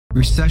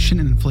Recession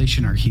and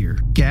inflation are here.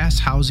 Gas,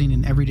 housing,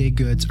 and everyday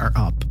goods are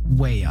up,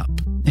 way up.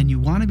 And you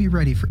want to be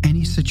ready for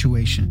any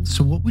situation.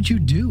 So what would you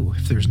do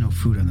if there's no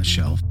food on the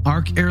shelf?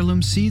 ARC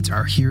Heirloom Seeds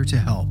are here to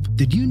help.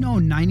 Did you know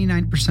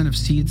 99% of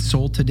seeds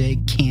sold today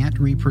can't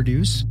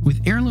reproduce?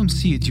 With Heirloom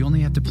Seeds, you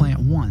only have to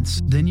plant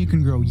once. Then you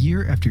can grow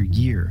year after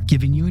year,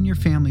 giving you and your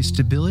family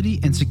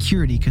stability and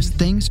security because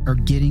things are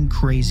getting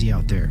crazy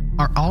out there.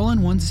 Our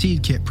all-in-one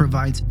seed kit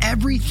provides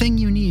everything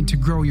you need to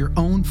grow your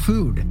own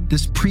food.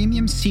 This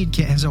premium seed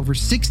kit has over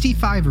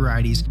 65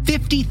 varieties,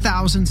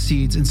 50,000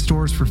 seeds in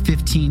stores for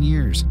 15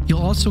 years.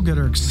 You'll also get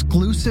our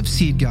exclusive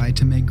seed guide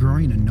to make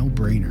growing a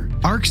no-brainer.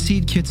 ARC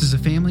Seed Kits is a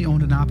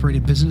family-owned and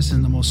operated business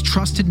and the most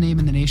trusted name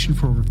in the nation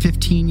for over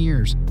 15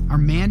 years. Our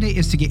mandate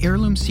is to get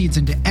heirloom seeds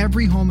into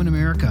every home in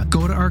America.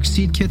 Go to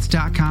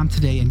arcseedkits.com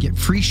today and get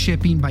free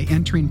shipping by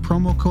entering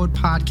promo code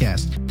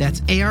podcast. That's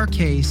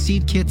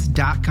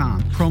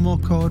ARKseedkits.com,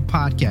 promo code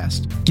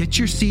podcast. Get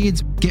your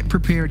seeds, get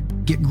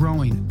prepared, get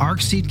growing.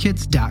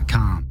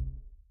 arcseedkits.com.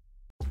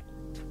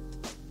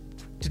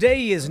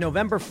 Today is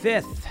November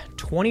 5th,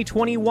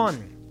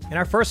 2021. In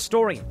our first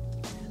story,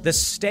 the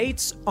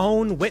state's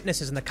own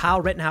witnesses in the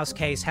Kyle Rittenhouse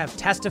case have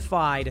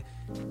testified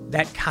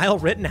that Kyle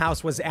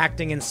Rittenhouse was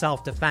acting in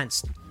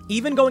self-defense,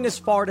 even going as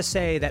far to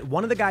say that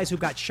one of the guys who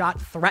got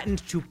shot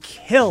threatened to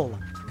kill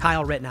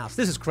Kyle Rittenhouse.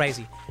 This is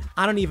crazy.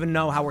 I don't even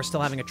know how we're still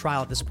having a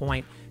trial at this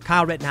point.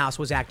 Kyle Rittenhouse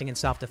was acting in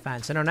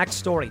self-defense. In our next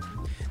story,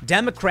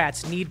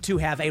 Democrats need to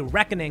have a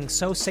reckoning,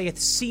 so saith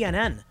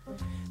CNN.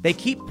 They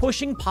keep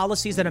pushing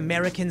policies that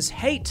Americans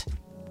hate,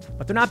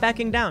 but they're not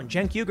backing down.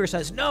 Cenk Uygur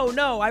says,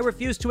 no, I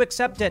refuse to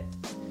accept it,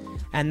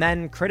 and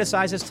then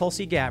criticizes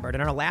Tulsi Gabbard.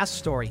 In our last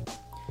story,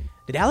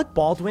 did Alec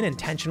Baldwin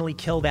intentionally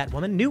kill that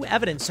woman? New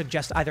evidence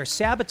suggests either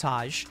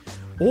sabotage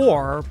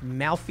or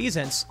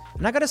malfeasance.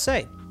 And I gotta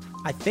say,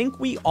 I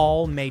think we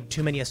all made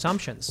too many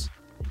assumptions.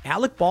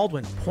 Alec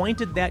Baldwin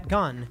pointed that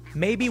gun.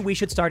 Maybe we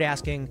should start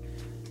asking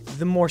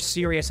the more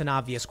serious and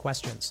obvious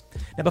questions.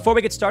 Now, before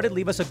we get started,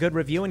 leave us a good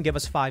review and give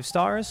us 5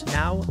 stars.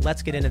 Now,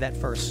 let's get into that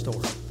first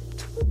story.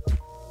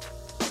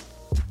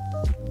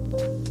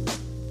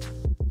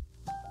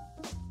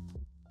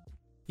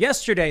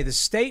 Yesterday, the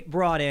state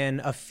brought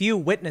in a few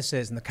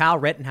witnesses in the Kyle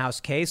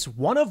Rittenhouse case,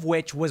 one of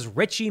which was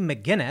Richie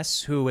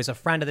McGinnis, who is a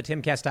friend of the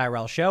Timcast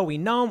IRL show. We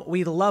know him,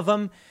 we love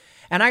him.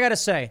 And I gotta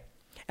say,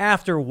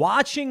 after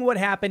watching what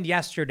happened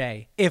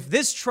yesterday, if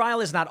this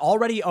trial is not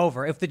already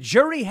over, if the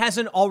jury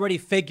hasn't already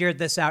figured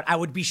this out, I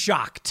would be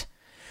shocked.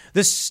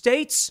 The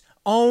state's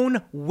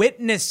own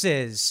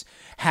witnesses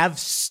have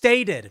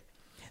stated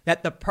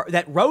that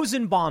that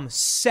Rosenbaum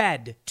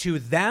said to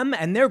them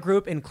and their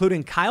group,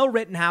 including Kyle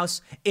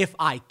Rittenhouse, if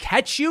I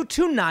catch you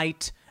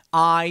tonight,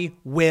 I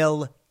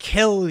will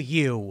kill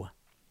you.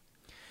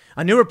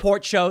 A new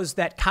report shows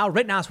that Kyle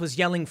Rittenhouse was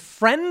yelling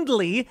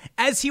friendly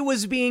as he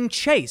was being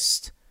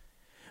chased.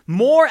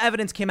 More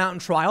evidence came out in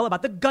trial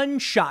about the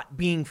gunshot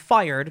being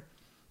fired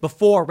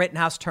before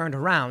Rittenhouse turned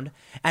around.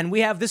 And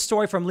we have this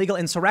story from Legal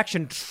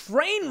Insurrection.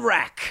 Train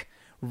wreck.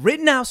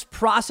 Rittenhouse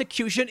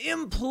prosecution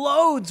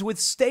implodes with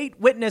state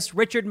witness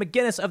Richard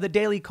McGinnis of the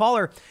Daily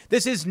Caller.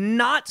 This is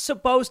not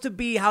supposed to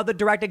be how the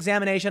direct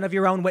examination of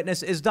your own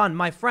witness is done,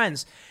 my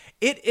friends.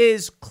 It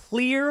is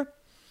clear.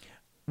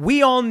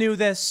 We all knew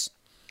this.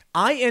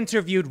 I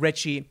interviewed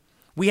Richie.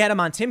 We had him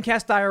on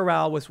Timcast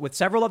IRL with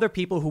several other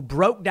people who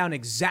broke down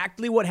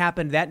exactly what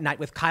happened that night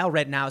with Kyle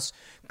Rittenhouse.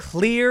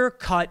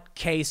 Clear-cut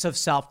case of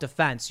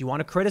self-defense. You want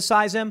to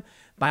criticize him?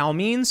 By all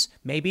means,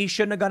 maybe he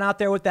shouldn't have gone out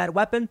there with that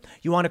weapon.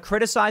 You want to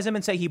criticize him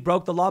and say he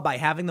broke the law by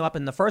having the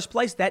weapon in the first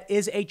place? That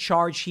is a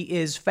charge he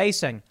is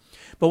facing.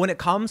 But when it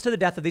comes to the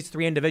death of these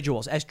 3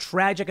 individuals, as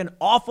tragic and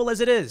awful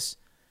as it is,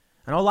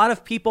 I know a lot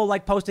of people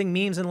like posting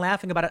memes and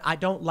laughing about it. I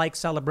don't like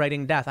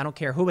celebrating death. I don't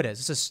care who it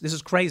is. This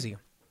is crazy.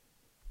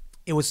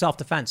 It was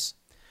self-defense.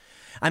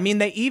 I mean,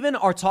 they even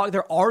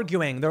they're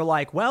arguing. They're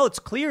like, well, it's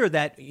clear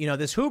that,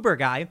 this Huber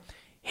guy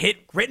hit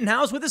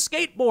Rittenhouse with a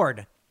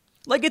skateboard.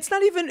 Like, it's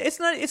not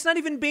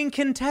even being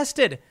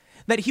contested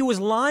that he was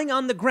lying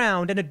on the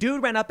ground and a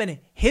dude ran up and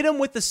hit him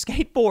with the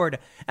skateboard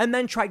and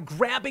then tried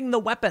grabbing the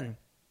weapon.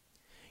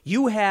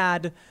 You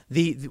had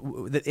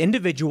the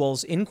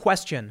individuals in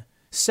question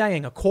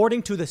saying,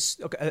 according to this,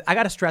 okay, I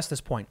got to stress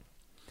this point.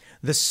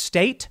 The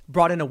state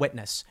brought in a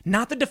witness,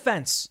 not the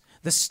defense.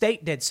 The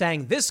state did,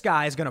 saying this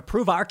guy is going to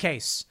prove our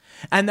case.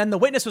 And then the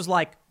witness was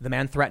like, the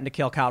man threatened to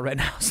kill Kyle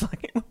Rittenhouse.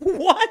 Like,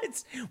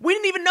 what? We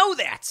didn't even know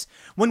that.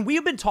 When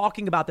we've been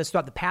talking about this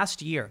throughout the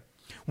past year,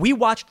 we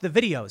watched the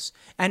videos.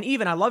 And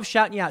even, I love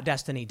shouting you out,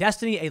 Destiny.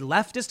 Destiny, a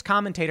leftist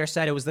commentator,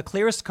 said it was the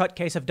clearest cut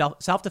case of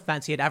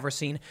self-defense he had ever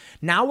seen.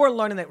 Now we're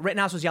learning that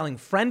Rittenhouse was yelling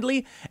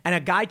friendly, and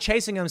a guy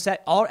chasing him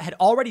had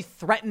already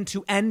threatened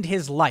to end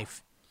his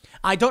life.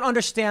 I don't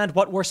understand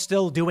what we're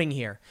still doing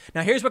here.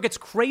 Now, here's what gets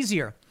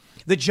crazier.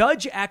 The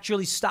judge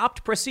actually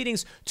stopped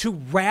proceedings to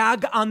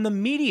rag on the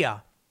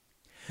media.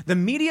 The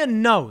media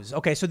knows.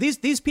 Okay, so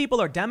these people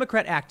are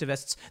Democrat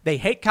activists. They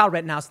hate Kyle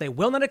Rittenhouse. They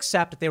will not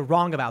accept that they're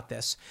wrong about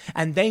this.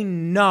 And they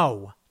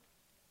know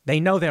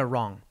they're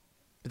wrong.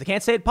 but they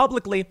can't say it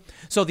publicly.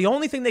 So the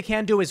only thing they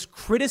can do is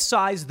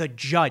criticize the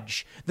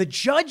judge. The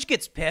judge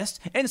gets pissed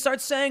and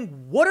starts saying,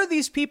 what are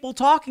these people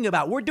talking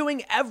about? We're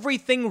doing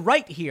everything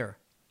right here.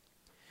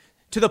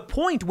 To the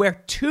point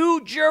where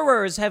 2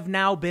 jurors have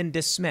now been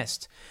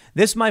dismissed.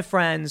 This, my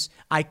friends,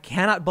 I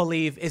cannot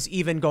believe is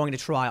even going to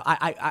trial.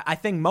 I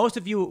think most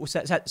of you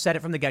said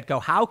it from the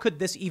get-go. How could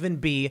this even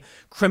be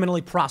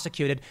criminally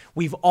prosecuted?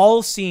 We've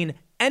all seen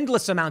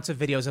endless amounts of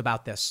videos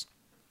about this.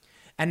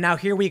 And now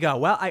here we go.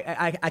 Well,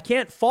 I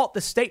can't fault the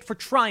state for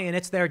trying.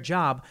 It's their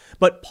job.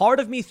 But part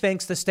of me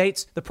thinks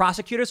the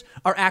prosecutors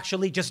are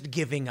actually just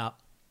giving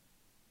up.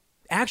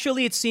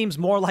 Actually, it seems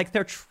more like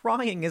they're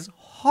trying as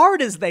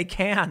hard as they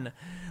can,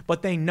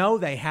 but they know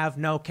they have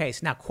no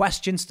case. Now,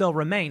 questions still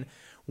remain.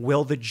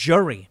 Will the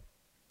jury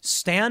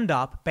stand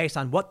up based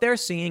on what they're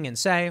seeing and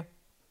say,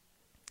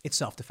 it's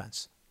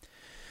self-defense?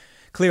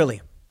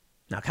 Clearly.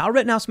 Now, Kyle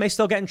Rittenhouse may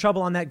still get in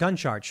trouble on that gun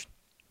charge.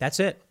 That's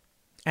it.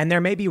 And there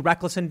may be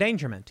reckless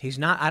endangerment.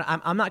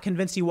 I'm not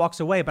convinced he walks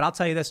away, but I'll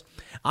tell you this.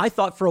 I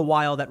thought for a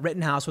while that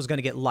Rittenhouse was going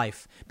to get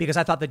life because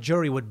I thought the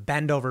jury would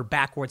bend over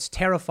backwards,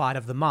 terrified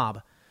of the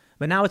mob.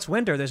 But now it's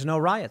winter. There's no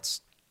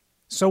riots.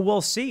 So we'll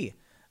see.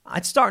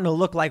 It's starting to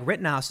look like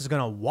Rittenhouse is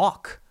going to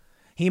walk.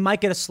 He might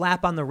get a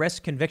slap on the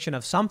wrist conviction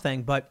of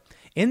something. But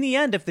in the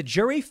end, if the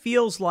jury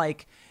feels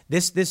like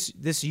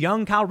this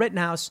young Kyle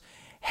Rittenhouse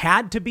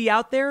had to be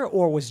out there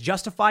or was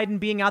justified in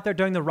being out there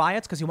during the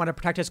riots because he wanted to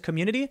protect his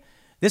community,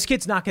 this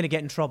kid's not going to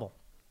get in trouble.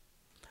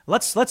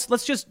 Let's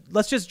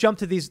just jump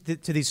to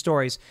these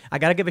stories. I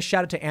got to give a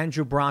shout out to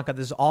Andrew Branca.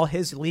 This is all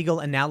his legal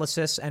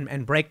analysis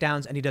and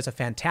breakdowns, and he does a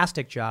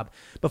fantastic job.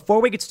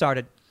 Before we get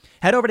started,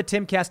 head over to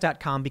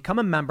timcast.com, become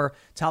a member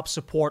to help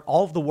support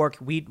all of the work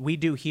we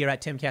do here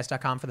at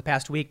timcast.com for the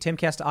past week.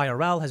 Timcast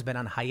IRL has been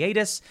on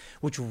hiatus,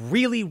 which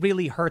really,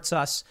 really hurts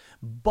us.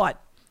 But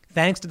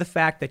thanks to the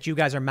fact that you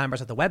guys are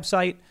members of the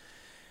website,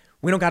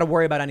 we don't got to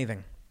worry about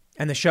anything.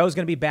 And the show is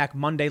going to be back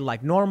Monday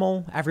like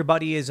normal.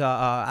 Everybody is,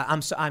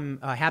 I'm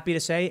happy to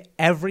say,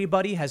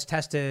 everybody has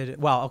tested.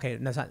 Well, okay,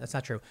 that's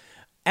not true.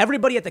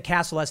 Everybody at the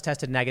castle has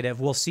tested negative.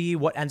 We'll see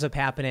what ends up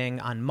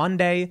happening on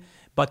Monday,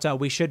 but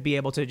we should be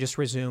able to just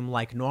resume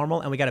like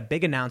normal. And we got a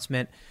big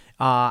announcement.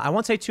 I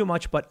won't say too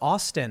much, but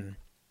Austin,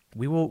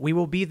 we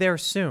will be there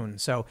soon.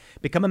 So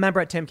become a member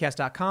at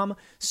timcast.com,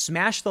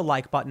 smash the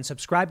like button,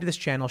 subscribe to this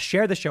channel,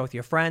 share the show with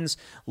your friends.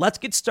 Let's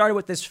get started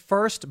with this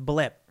first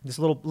blip, this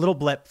little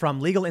blip from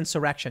Legal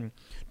Insurrection.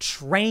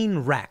 Train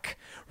wreck.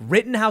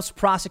 Rittenhouse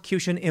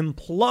prosecution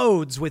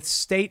implodes with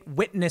state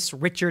witness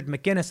Richard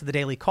McGinnis of the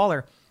Daily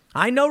Caller.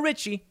 I know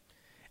Richie.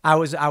 I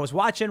was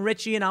watching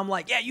Richie and I'm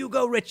like, yeah, you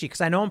go Richie,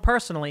 because I know him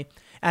personally.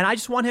 And I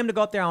just want him to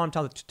go up there. I want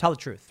to tell the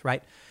truth,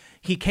 right?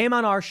 He came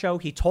on our show.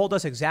 He told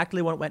us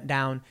exactly what went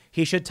down.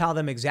 He should tell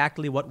them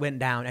exactly what went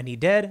down. And he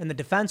did. And the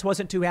defense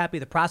wasn't too happy.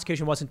 The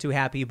prosecution wasn't too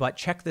happy. But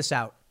check this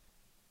out.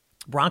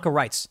 Branca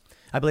writes,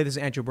 I believe this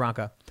is Andrew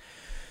Branca.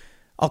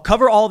 I'll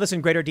cover all of this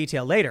in greater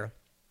detail later.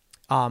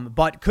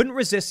 But couldn't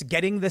resist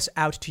getting this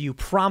out to you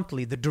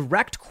promptly. The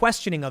direct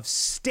questioning of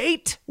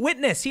state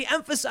witness, he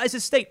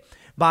emphasizes state,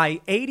 by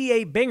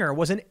ADA Binger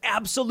was an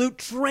absolute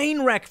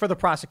train wreck for the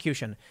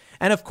prosecution.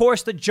 And of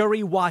course, the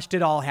jury watched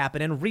it all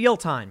happen in real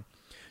time.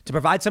 To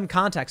provide some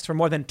context, for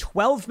more than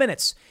 12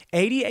 minutes,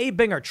 ADA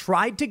Binger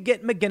tried to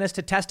get McGinnis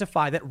to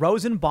testify that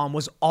Rosenbaum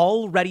was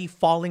already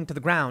falling to the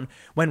ground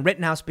when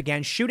Rittenhouse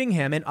began shooting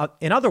him.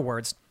 In other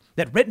words,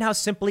 that Rittenhouse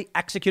simply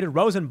executed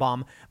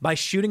Rosenbaum by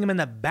shooting him in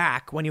the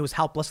back when he was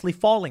helplessly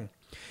falling.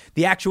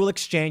 The actual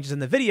exchange is in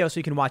the video, so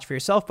you can watch for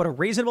yourself, but a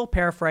reasonable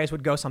paraphrase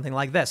would go something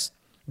like this.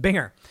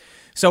 Binger: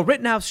 so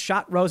Rittenhouse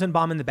shot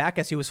Rosenbaum in the back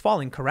as he was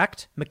falling,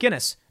 correct?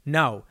 McGinnis: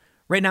 no.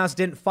 Rittenhouse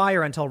didn't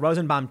fire until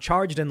Rosenbaum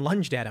charged and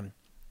lunged at him.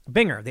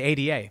 Binger, the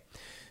ADA: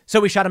 so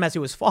we shot him as he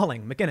was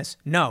falling. McGinnis: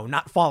 no,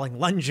 not falling,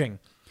 lunging.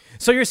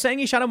 So you're saying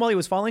he shot him while he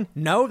was falling?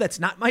 No, that's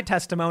not my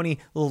testimony.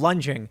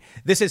 Lunging.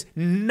 This is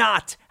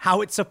not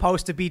how it's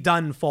supposed to be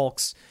done,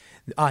 folks.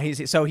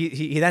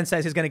 He then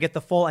says he's going to get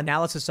the full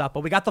analysis up,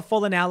 but we got the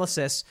full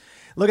analysis.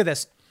 Look at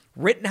this.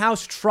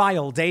 Rittenhouse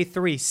trial, day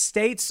 3.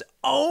 State's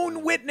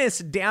own witness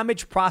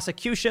damage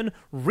prosecution,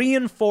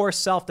 reinforce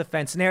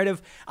self-defense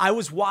narrative. I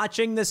was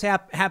watching this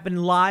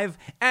happen live,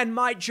 and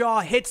my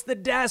jaw hits the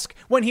desk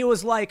when he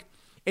was like,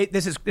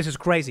 this is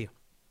crazy.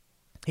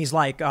 He's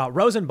like,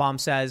 Rosenbaum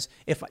says,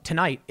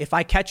 if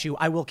I catch you,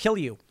 I will kill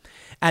you.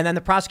 And then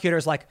the prosecutor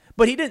is like,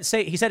 but he didn't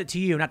say, he said it to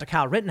you, not to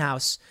Kyle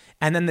Rittenhouse.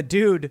 And then the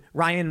dude,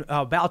 Ryan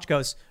Balch,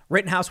 goes,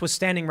 Rittenhouse was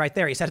standing right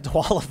there. He said it to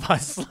all of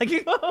us. Like,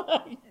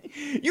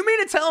 you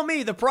mean to tell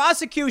me the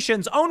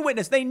prosecution's own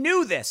witness, they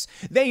knew this.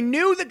 They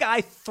knew the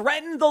guy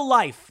threatened the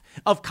life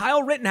of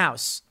Kyle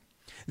Rittenhouse.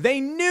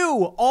 They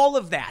knew all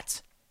of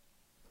that.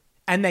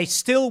 And they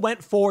still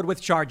went forward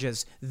with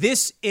charges.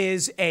 This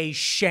is a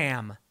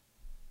sham.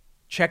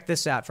 Check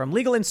this out from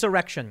Legal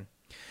Insurrection.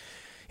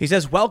 He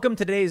says, welcome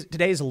to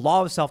today's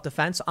Law of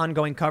Self-Defense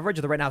ongoing coverage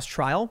of the Rittenhouse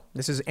trial.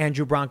 This is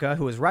Andrew Branca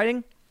who is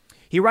writing.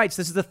 He writes,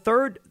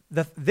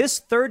 this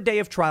third day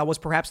of trial was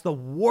perhaps the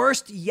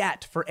worst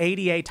yet for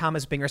ADA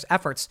Thomas Binger's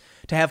efforts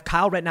to have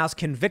Kyle Rittenhouse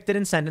convicted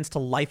and sentenced to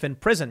life in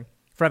prison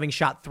for having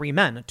shot 3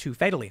 men, 2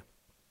 fatally.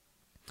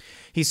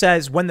 He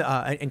says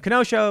in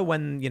Kenosha,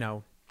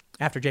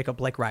 after Jacob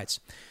Blake writes,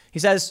 he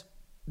says,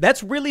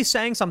 that's really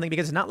saying something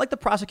because it's not like the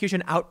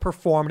prosecution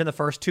outperformed in the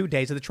first 2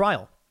 days of the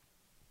trial.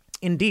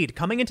 Indeed,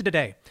 coming into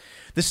today,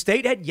 the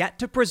state had yet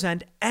to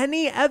present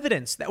any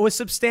evidence that was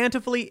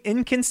substantively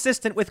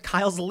inconsistent with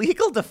Kyle's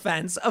legal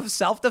defense of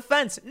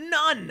self-defense.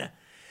 None.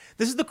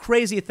 This is the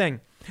crazy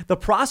thing. The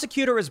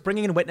prosecutor is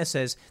bringing in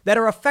witnesses that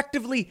are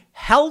effectively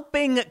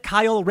helping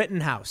Kyle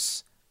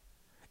Rittenhouse.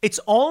 It's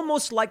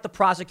almost like the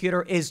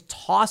prosecutor is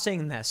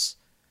tossing this.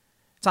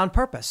 It's on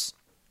purpose.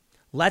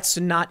 Let's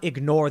not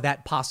ignore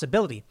that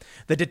possibility.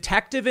 The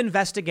detective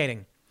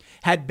investigating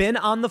had been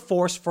on the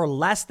force for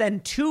less than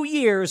 2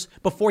 years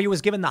before he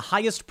was given the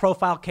highest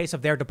profile case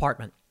of their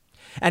department.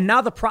 And now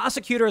the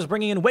prosecutor is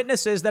bringing in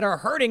witnesses that are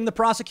hurting the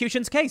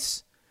prosecution's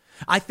case.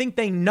 I think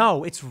they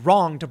know it's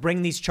wrong to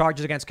bring these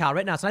charges against Kyle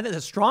Rittenhouse. And I think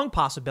there's a strong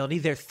possibility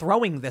they're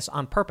throwing this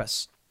on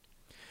purpose.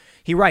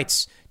 He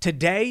writes,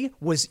 today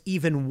was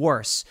even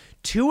worse.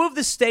 2 of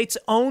the state's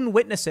own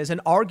witnesses, and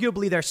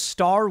arguably their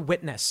star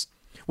witness,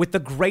 with the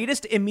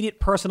greatest immediate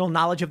personal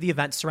knowledge of the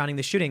events surrounding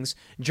the shootings,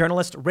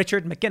 journalist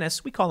Richard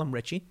McGinnis, we call him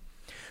Richie,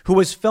 who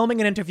was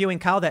filming and interviewing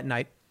Kyle that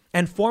night,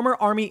 and former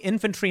Army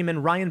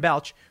infantryman Ryan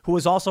Balch, who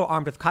was also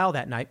armed with Kyle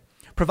that night,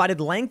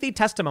 provided lengthy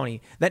testimony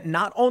that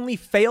not only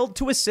failed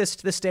to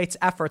assist the state's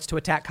efforts to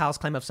attack Kyle's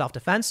claim of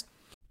self-defense.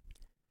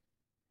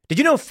 Did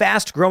you know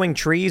Fast Growing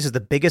Trees is the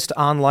biggest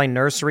online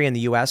nursery in the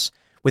U.S.,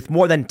 with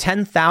more than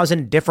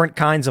 10,000 different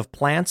kinds of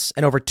plants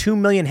and over 2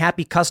 million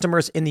happy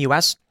customers in the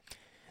U.S.?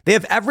 They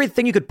have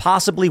everything you could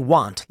possibly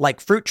want, like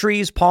fruit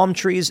trees, palm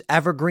trees,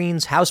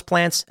 evergreens,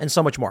 houseplants, and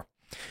so much more.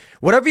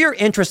 Whatever you're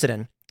interested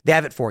in, they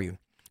have it for you.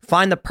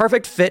 Find the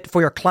perfect fit for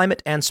your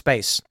climate and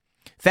space.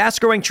 Fast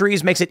Growing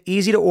Trees makes it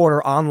easy to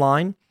order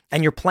online,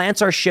 and your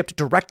plants are shipped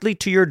directly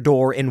to your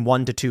door in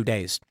 1 to 2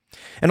 days.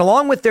 And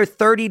along with their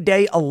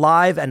 30-day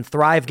Alive and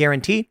Thrive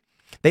guarantee,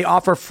 they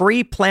offer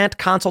free plant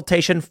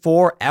consultation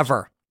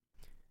forever.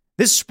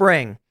 This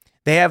spring,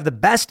 they have the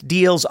best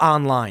deals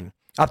online.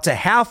 Up to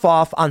half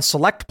off on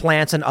select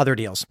plants and other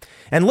deals.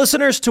 And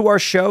listeners to our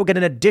show get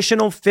an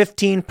additional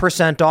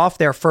 15% off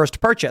their first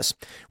purchase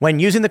when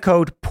using the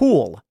code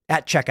POOL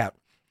at checkout.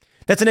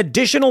 That's an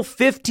additional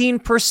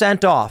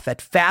 15% off at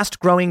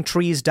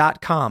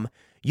fastgrowingtrees.com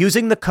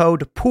using the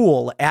code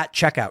POOL at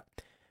checkout.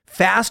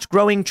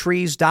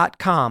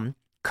 Fastgrowingtrees.com,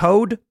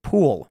 code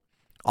POOL.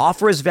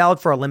 Offer is valid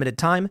for a limited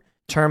time.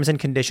 Terms and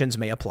conditions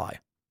may apply.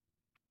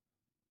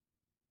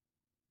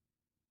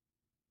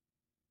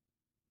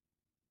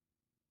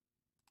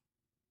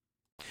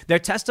 Their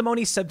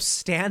testimony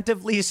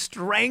substantively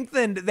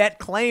strengthened that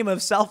claim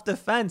of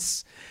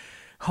self-defense.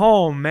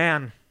 Oh,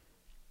 man.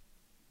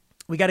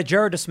 We got a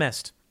juror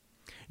dismissed.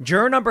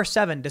 Juror number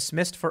 7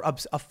 dismissed for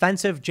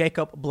offensive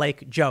Jacob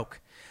Blake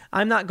joke.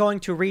 I'm not going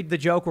to read the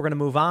joke. We're going to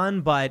move on.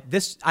 But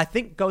this, I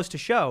think, goes to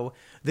show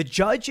the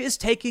judge is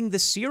taking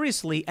this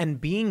seriously and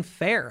being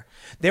fair.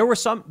 There were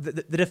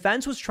the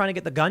defense was trying to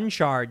get the gun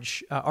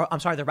charge,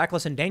 the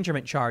reckless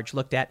endangerment charge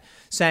looked at,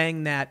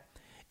 saying that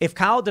if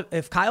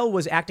Kyle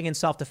was acting in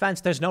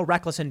self-defense, there's no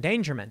reckless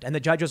endangerment. And the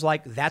judge was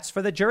like, that's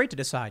for the jury to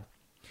decide.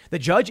 The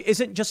judge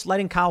isn't just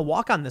letting Kyle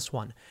walk on this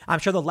one. I'm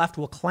sure the left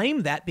will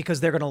claim that because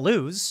they're going to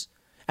lose,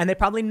 and they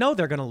probably know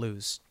they're going to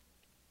lose.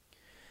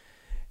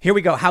 Here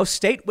we go. How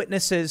state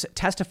witnesses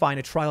testify in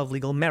a trial of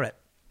legal merit.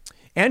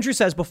 Andrew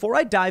says, before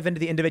I dive into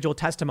the individual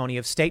testimony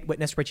of state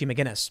witness Richie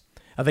McGinnis,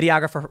 a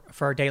videographer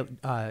for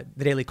the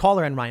Daily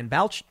Caller, and Ryan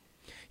Balch,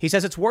 he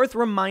says it's worth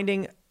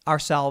reminding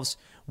ourselves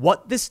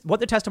what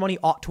the testimony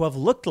ought to have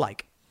looked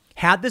like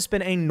had this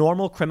been a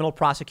normal criminal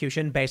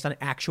prosecution based on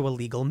actual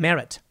legal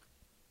merit.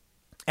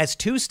 As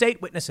 2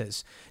 state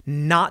witnesses,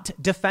 not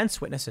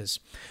defense witnesses,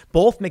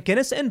 both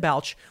McGinnis and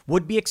Balch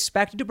would be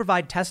expected to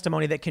provide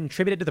testimony that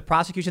contributed to the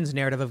prosecution's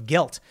narrative of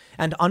guilt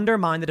and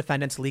undermine the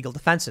defendant's legal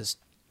defenses.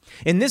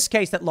 In this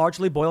case, that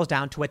largely boils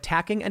down to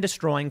attacking and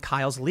destroying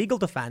Kyle's legal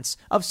defense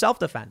of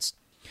self-defense,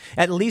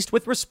 at least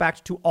with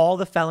respect to all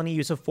the felony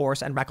use of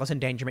force and reckless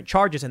endangerment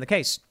charges in the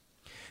case.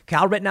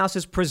 Kyle Rittenhouse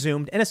is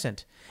presumed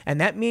innocent, and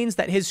that means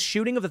that his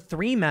shooting of the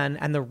 3 men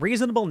and the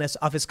reasonableness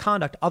of his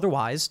conduct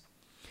otherwise,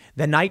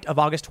 the night of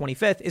August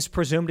 25th, is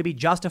presumed to be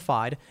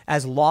justified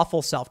as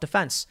lawful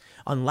self-defense,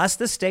 unless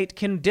the state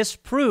can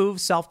disprove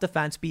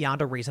self-defense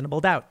beyond a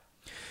reasonable doubt.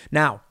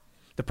 Now,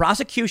 the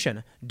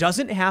prosecution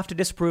doesn't have to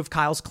disprove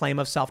Kyle's claim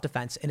of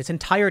self-defense in its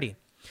entirety.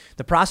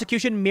 The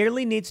prosecution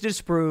merely needs to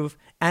disprove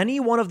any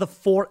one of the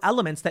 4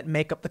 elements that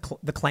make up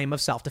the claim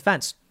of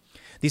self-defense.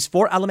 These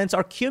 4 elements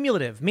are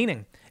cumulative,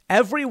 meaning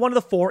every one of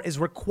the 4 is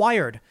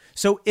required.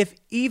 So if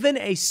even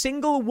a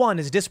single one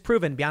is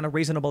disproven beyond a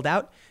reasonable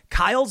doubt,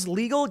 Kyle's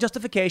legal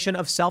justification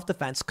of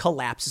self-defense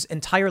collapses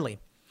entirely.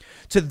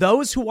 To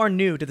those who are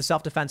new to the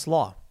self-defense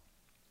law,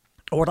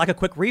 or would like a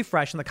quick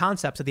refresh on the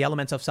concepts of the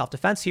elements of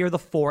self-defense, here are the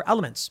 4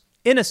 elements.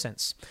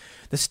 Innocence.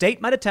 The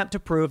state might attempt to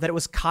prove that it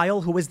was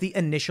Kyle who was the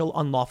initial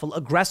unlawful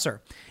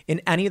aggressor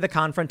in any of the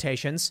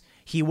confrontations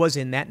he was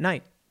in that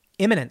night.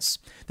 Imminence.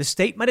 The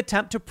state might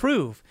attempt to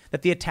prove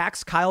that the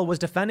attacks Kyle was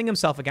defending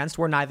himself against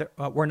were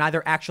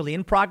neither actually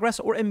in progress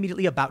or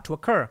immediately about to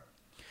occur.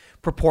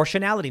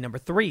 Proportionality. Number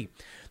 3.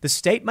 The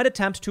state might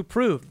attempt to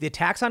prove the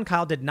attacks on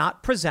Kyle did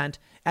not present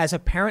as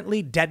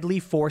apparently deadly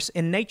force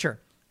in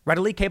nature,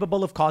 readily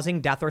capable of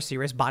causing death or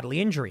serious bodily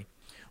injury.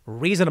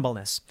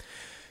 Reasonableness.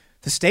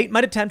 The state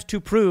might attempt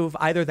to prove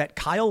either that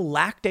Kyle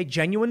lacked a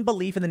genuine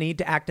belief in the need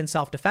to act in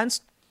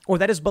self-defense, or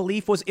that his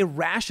belief was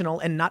irrational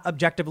and not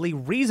objectively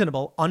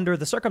reasonable under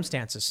the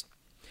circumstances.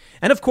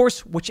 And of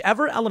course,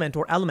 whichever element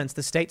or elements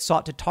the state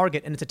sought to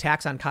target in its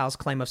attacks on Kyle's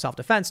claim of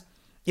self-defense,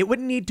 it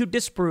would need to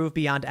disprove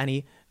beyond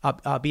any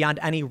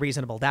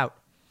reasonable doubt.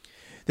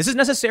 This is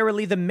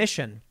necessarily the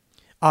mission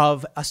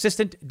of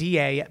Assistant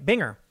DA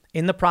Binger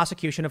in the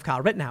prosecution of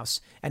Kyle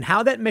Rittenhouse, and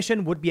how that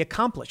mission would be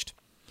accomplished.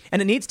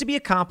 And it needs to be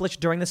accomplished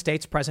during the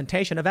state's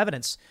presentation of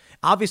evidence.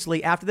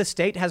 Obviously, after the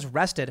state has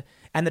rested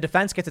and the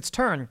defense gets its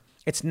turn,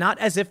 it's not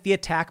as if the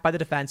attack by the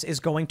defense is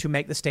going to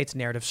make the state's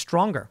narrative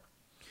stronger.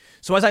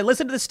 So as I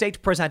listen to the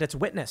state present its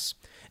witness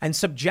and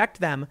subject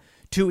them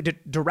to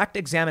direct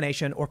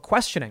examination or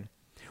questioning,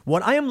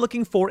 what I am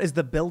looking for is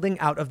the building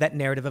out of that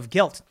narrative of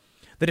guilt,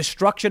 the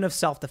destruction of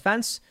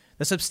self-defense,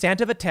 the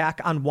substantive attack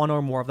on one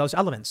or more of those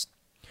elements.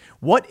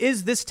 What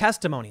is this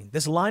testimony,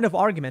 this line of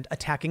argument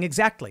attacking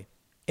exactly?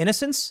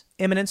 Innocence,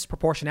 imminence,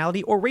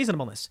 proportionality, or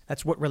reasonableness?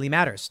 That's what really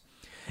matters.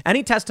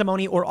 Any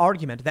testimony or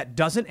argument that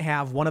doesn't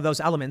have one of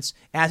those elements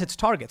as its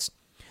targets,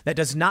 that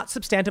does not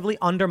substantively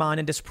undermine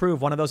and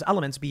disprove one of those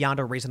elements beyond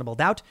a reasonable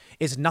doubt,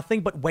 is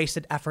nothing but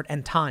wasted effort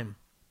and time.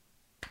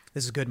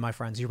 This is good, my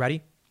friends. You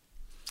ready?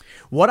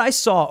 What I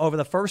saw over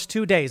the first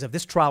 2 days of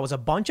this trial was a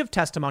bunch of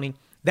testimony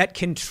that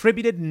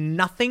contributed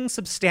nothing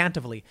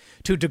substantively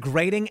to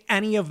degrading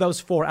any of those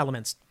 4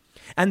 elements,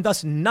 and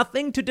thus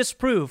nothing to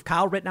disprove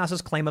Kyle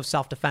Rittenhouse's claim of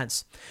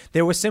self-defense.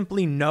 There was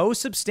simply no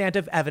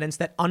substantive evidence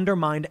that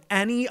undermined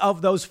any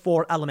of those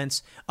 4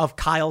 elements of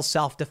Kyle's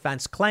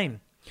self-defense claim.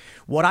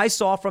 What I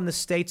saw from the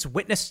state's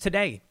witness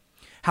today,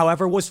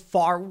 however, was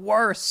far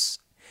worse.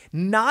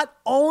 Not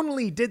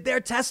only did their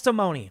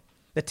testimony,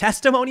 the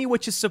testimony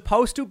which is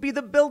supposed to be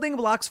the building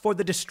blocks for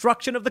the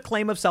destruction of the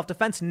claim of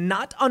self-defense,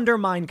 not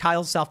undermine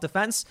Kyle's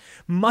self-defense,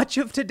 much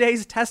of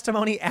today's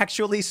testimony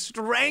actually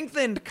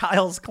strengthened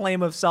Kyle's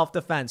claim of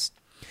self-defense.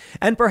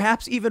 And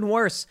perhaps even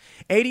worse,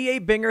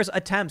 ADA Binger's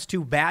attempts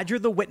to badger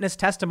the witness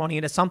testimony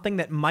into something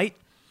that might,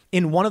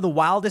 in one of the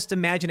wildest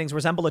imaginings,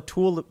 resemble a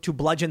tool to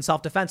bludgeon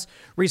self-defense,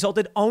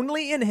 resulted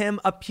only in him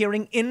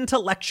appearing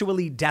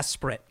intellectually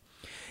desperate,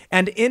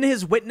 and in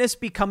his witness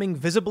becoming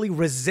visibly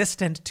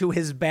resistant to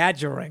his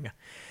badgering.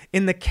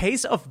 In the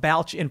case of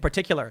Balch in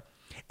particular,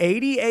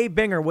 ADA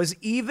Binger was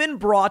even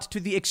brought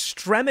to the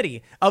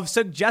extremity of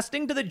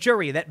suggesting to the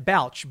jury that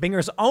Balch,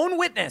 Binger's own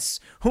witness,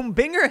 whom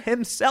Binger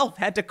himself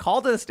had to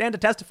call to the stand to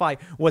testify,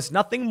 was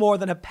nothing more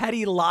than a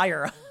petty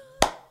liar.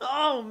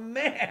 Oh,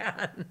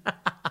 man.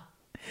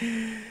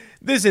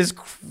 This is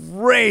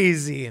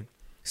crazy.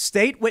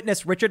 State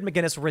witness Richard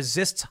McGinnis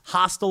resists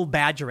hostile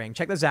badgering.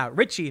 Check this out.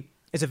 Richie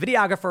is a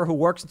videographer who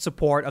works in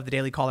support of the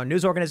Daily Caller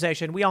news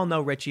organization. We all know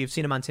Richie. You've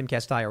seen him on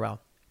Timcast IRL.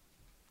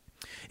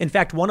 In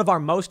fact, one of our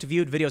most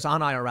viewed videos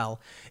on IRL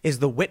is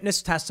the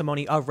witness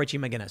testimony of Richie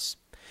McGinnis.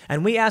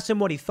 And we asked him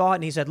what he thought,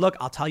 and he said, look,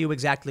 I'll tell you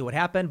exactly what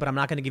happened, but I'm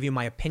not going to give you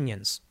my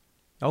opinions.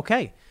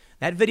 Okay,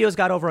 that video's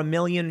got over 1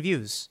 million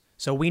views.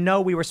 So we know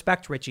we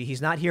respect Richie.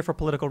 He's not here for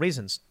political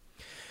reasons.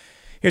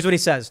 Here's what he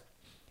says.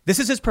 This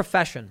is his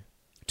profession,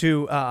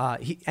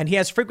 and he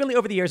has frequently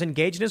over the years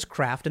engaged in his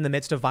craft in the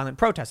midst of violent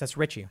protests. That's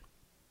Richie.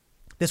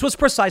 This was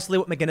precisely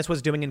what McGinnis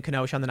was doing in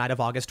Kenosha on the night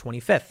of August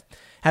 25th,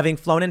 having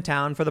flown in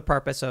town for the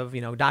purpose of,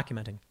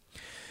 documenting.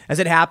 As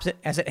it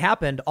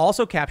happened,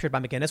 also captured by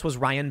McGinnis was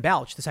Ryan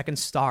Balch, the second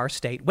star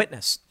state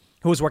witness,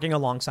 who was working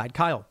alongside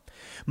Kyle.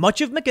 Much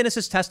of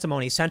McGinnis's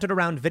testimony centered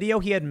around video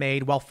he had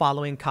made while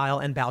following Kyle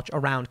and Balch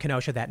around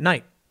Kenosha that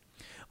night.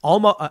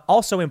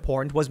 Also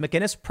important was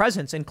McGinnis'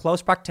 presence in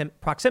close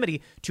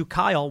proximity to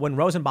Kyle when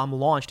Rosenbaum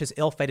launched his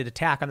ill-fated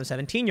attack on the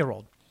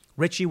 17-year-old.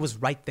 Richie was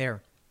right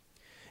there.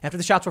 After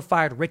the shots were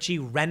fired, Richie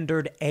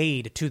rendered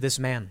aid to this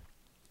man.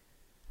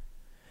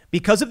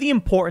 Because of the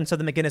importance of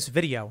the McGinnis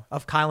video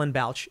of Kyle and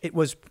Balch, it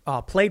was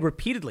played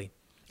repeatedly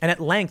and at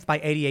length by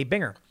ADA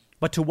Binger.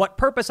 But to what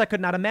purpose, I could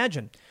not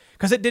imagine,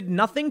 because it did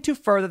nothing to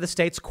further the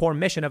state's core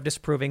mission of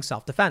disproving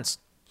self-defense.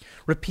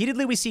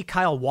 Repeatedly, we see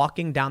Kyle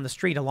walking down the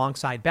street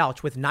alongside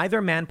Balch, with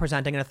neither man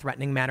presenting in a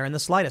threatening manner in the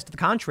slightest. To the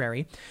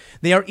contrary,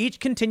 they are each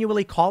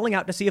continually calling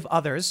out to see if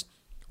others,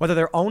 whether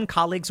their own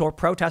colleagues or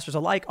protesters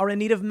alike, are in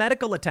need of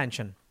medical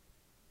attention.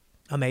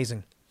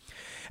 Amazing.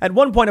 At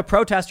one point, a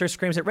protester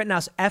screams at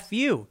Rittenhouse, F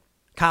you.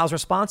 Kyle's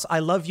response, I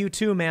love you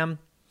too, ma'am.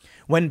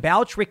 When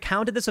Balch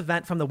recounted this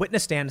event from the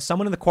witness stand,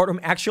 someone in the courtroom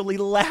actually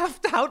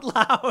laughed out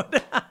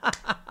loud.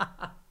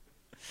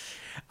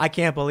 I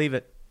can't believe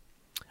it.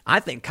 I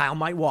think Kyle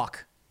might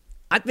walk.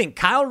 I think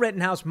Kyle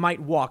Rittenhouse might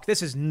walk.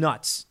 This is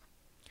nuts.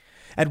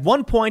 At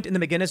one point in the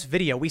McGinnis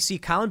video, we see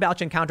Kyle and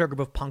Balch encounter a group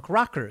of punk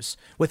rockers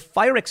with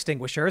fire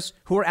extinguishers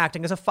who are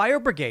acting as a fire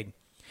brigade.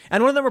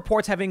 And one of them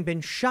reports having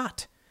been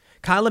shot.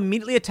 Kyle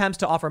immediately attempts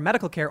to offer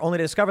medical care, only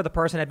to discover the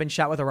person had been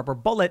shot with a rubber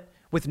bullet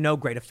with no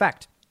great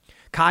effect.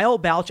 Kyle,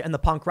 Balch, and the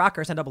punk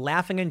rockers end up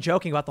laughing and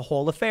joking about the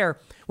whole affair,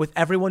 with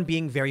everyone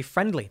being very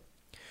friendly.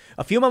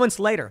 A few moments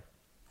later,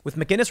 with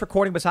McGinnis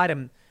recording beside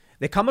him,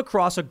 they come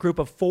across a group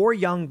of 4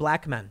 young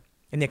black men,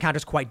 and the encounter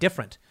is quite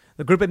different.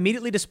 The group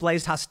immediately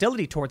displays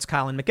hostility towards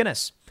Kyle and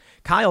McGinnis.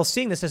 Kyle,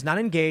 seeing this, does not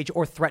engage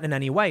or threaten in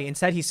any way.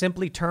 Instead, he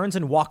simply turns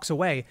and walks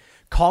away,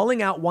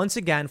 calling out once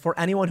again for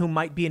anyone who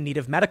might be in need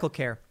of medical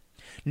care.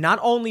 Not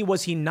only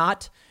was he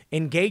not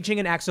engaging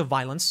in acts of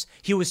violence,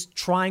 he was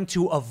trying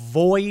to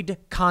avoid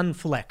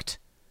conflict.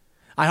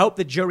 I hope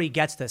the jury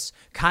gets this.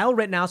 Kyle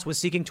Rittenhouse was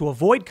seeking to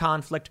avoid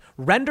conflict,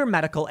 render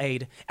medical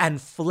aid,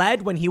 and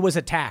fled when he was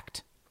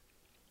attacked.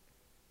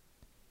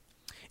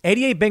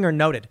 ADA Binger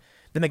noted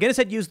that McGinnis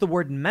had used the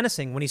word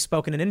menacing when he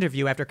spoke in an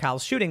interview after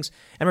Kyle's shootings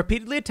and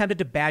repeatedly attempted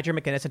to badger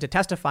McGinnis into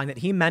testifying that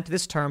he meant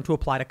this term to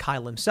apply to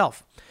Kyle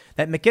himself,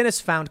 that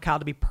McGinnis found Kyle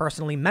to be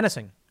personally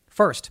menacing.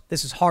 First,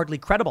 this is hardly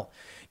credible.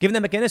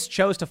 Given that McGinnis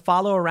chose to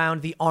follow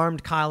around the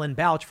armed Kyle and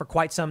Balch for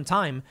quite some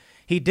time,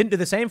 he didn't do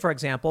the same, for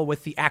example,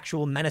 with the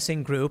actual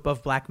menacing group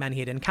of black men he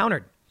had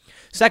encountered.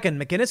 Second,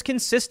 McGinnis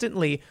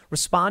consistently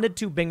responded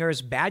to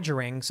Binger's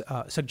badgering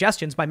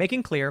suggestions by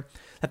making clear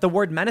that the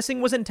word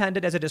menacing was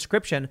intended as a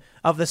description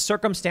of the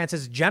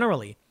circumstances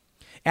generally,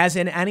 as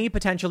in any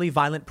potentially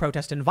violent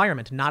protest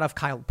environment, not of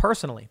Kyle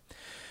personally.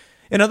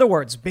 In other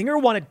words,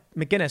 Binger wanted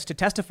McGinnis to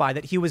testify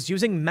that he was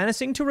using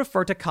menacing to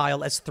refer to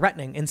Kyle as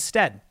threatening.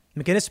 Instead,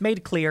 McGinnis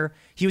made clear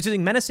he was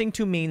using menacing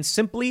to mean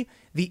simply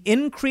the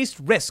increased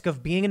risk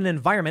of being in an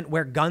environment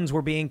where guns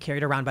were being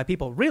carried around by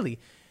people. Really,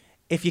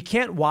 if you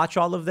can't watch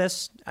all of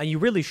this, you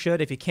really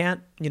should. If you can't,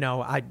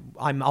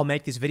 I'll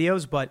make these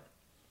videos, but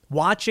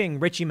watching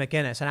Richie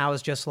McGinnis, and I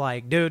was just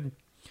like, dude,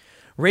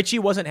 Richie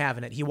wasn't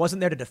having it. He wasn't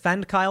there to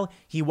defend Kyle.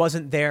 He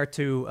wasn't there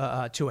to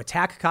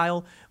attack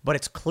Kyle. But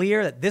it's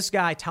clear that this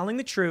guy telling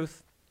the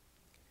truth,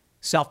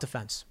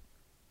 self-defense.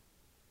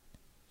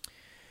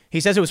 He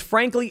says it was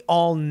frankly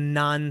all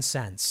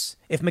nonsense.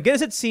 If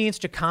McGinnis had seen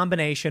such a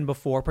combination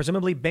before,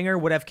 presumably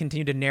Binger would have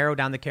continued to narrow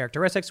down the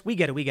characteristics. We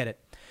get it.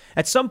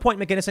 At some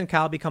point, McGinnis and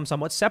Kyle become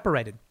somewhat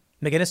separated.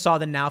 McGinnis saw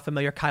the now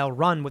familiar Kyle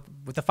run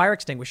with the fire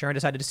extinguisher and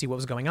decided to see what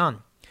was going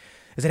on.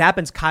 As it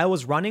happens, Kyle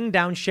was running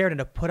down Sheridan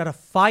to put out a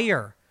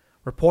fire,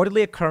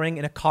 reportedly occurring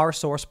in a car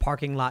source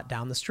parking lot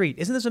down the street.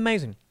 Isn't this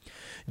amazing?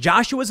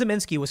 Joshua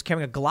Ziminski was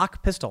carrying a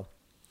Glock pistol,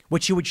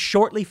 which he would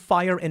shortly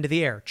fire into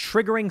the air,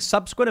 triggering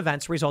subsequent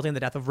events resulting in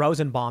the death of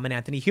Rosenbaum and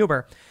Anthony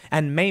Huber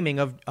and maiming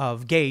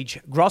of Gage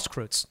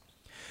Grosskreutz.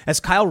 As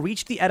Kyle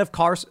reached the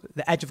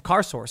edge of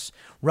car source,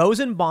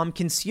 Rosenbaum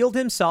concealed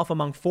himself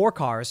among 4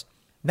 cars,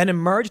 then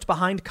emerged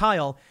behind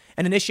Kyle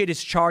and initiated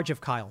his charge of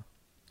Kyle.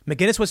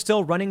 McGinnis was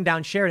still running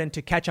down Sheridan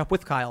to catch up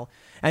with Kyle,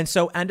 and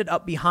so ended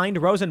up behind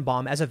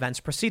Rosenbaum as events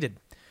proceeded.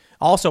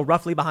 Also,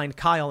 roughly behind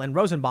Kyle and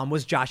Rosenbaum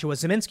was Joshua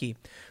Ziminski,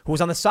 who was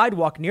on the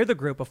sidewalk near the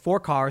group of 4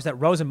 cars that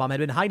Rosenbaum had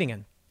been hiding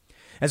in.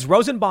 As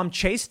Rosenbaum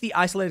chased the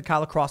isolated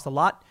Kyle across the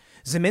lot,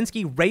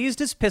 Ziminski raised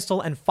his pistol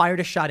and fired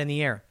a shot in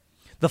the air.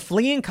 The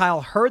fleeing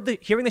Kyle,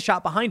 hearing the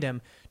shot behind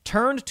him,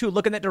 turned to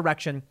look in that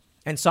direction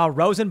and saw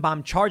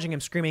Rosenbaum charging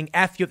him, screaming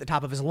 "F you" at the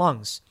top of his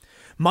lungs.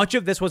 Much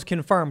of this was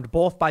confirmed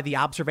both by the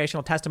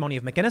observational testimony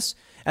of McGinnis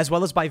as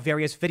well as by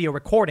various video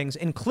recordings,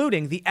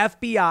 including the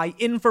FBI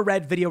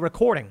infrared video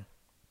recording.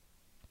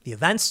 The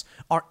events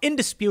are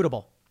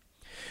indisputable.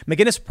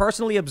 McGinnis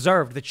personally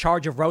observed the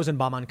charge of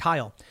Rosenbaum on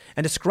Kyle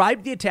and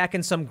described the attack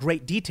in some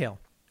great detail.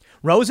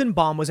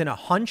 Rosenbaum was in a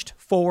hunched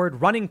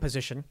forward running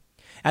position,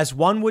 as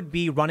one would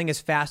be running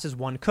as fast as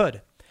one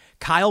could.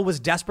 Kyle was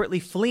desperately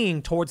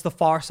fleeing towards the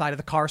far side of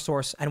the car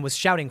source and was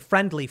shouting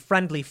 "friendly,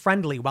 friendly,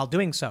 friendly" while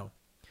doing so.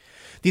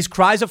 These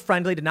cries of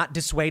friendly did not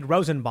dissuade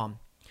Rosenbaum.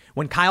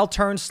 When Kyle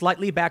turned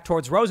slightly back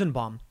towards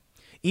Rosenbaum,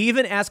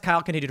 even as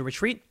Kyle continued to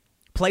retreat,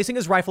 placing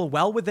his rifle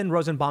well within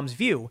Rosenbaum's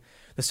view,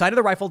 the sight of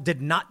the rifle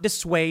did not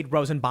dissuade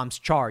Rosenbaum's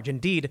charge.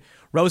 Indeed,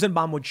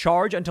 Rosenbaum would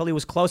charge until he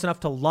was close enough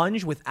to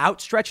lunge with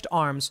outstretched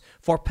arms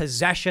for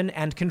possession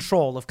and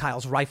control of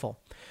Kyle's rifle.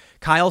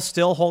 Kyle,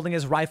 still holding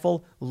his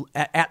rifle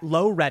at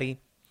low ready,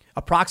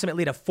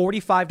 approximately at a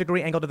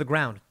 45-degree angle to the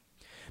ground.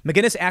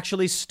 McGinnis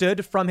actually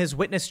stood from his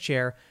witness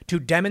chair to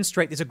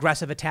demonstrate these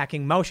aggressive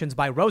attacking motions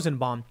by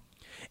Rosenbaum,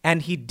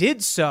 and he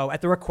did so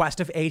at the request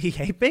of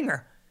ADA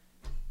Binger.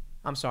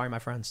 I'm sorry, my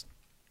friends.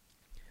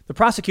 The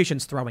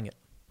prosecution's throwing it.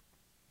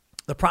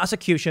 The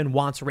prosecution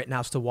wants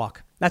Rittenhouse to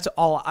walk. That's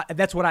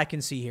what I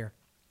can see here.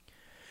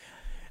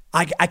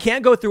 I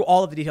can't go through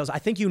all of the details. I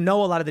think you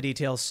know a lot of the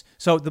details.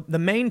 So the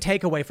main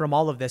takeaway from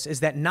all of this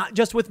is that not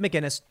just with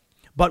McGinnis,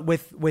 but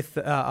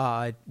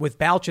with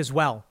Balch as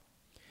well,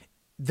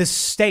 the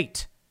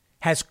state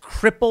has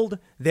crippled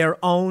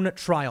their own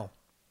trial.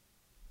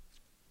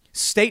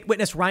 State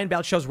witness Ryan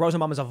Balch shows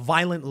Rosenbaum as a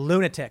violent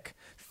lunatic,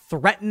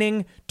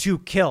 threatening to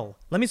kill.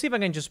 Let me see if I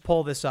can just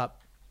pull this up.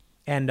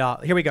 And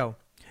here we go.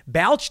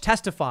 Balch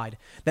testified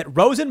that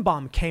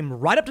Rosenbaum came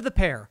right up to the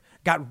pair,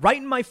 got right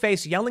in my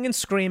face, yelling and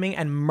screaming,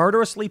 and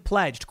murderously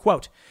pledged,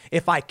 quote,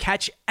 "If I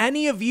catch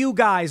any of you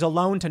guys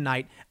alone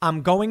tonight,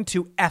 I'm going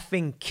to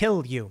effing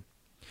kill you."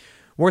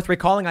 Worth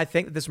recalling, I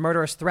think, that this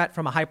murderous threat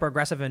from a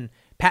hyper-aggressive and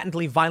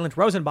patently violent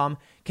Rosenbaum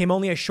came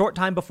only a short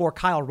time before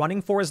Kyle,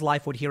 running for his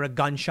life, would hear a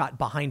gunshot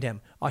behind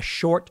him. A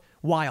short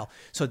while.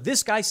 So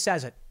this guy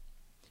says it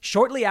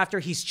shortly after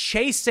he's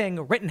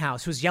chasing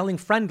Rittenhouse, who's yelling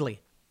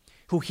friendly,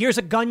 who hears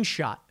a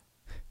gunshot.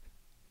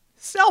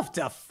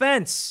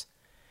 Self-defense.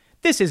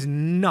 This is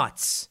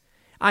nuts.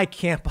 I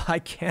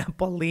can't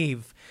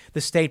believe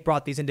the state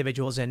brought these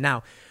individuals in.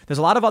 Now, there's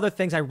a lot of other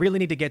things I really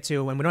need to get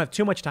to, and we don't have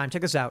too much time.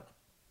 Check this out.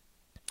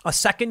 A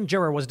second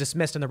juror was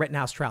dismissed in the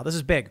Rittenhouse trial. This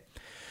is big.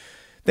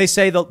 They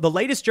say the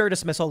latest juror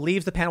dismissal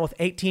leaves the panel with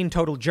 18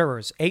 total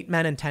jurors, 8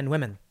 men and 10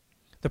 women.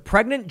 The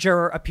pregnant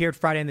juror appeared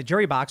Friday in the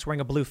jury box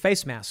wearing a blue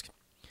face mask.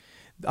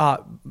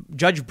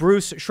 Judge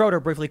Bruce Schroeder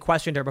briefly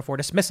questioned her before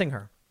dismissing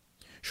her.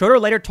 Schroeder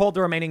later told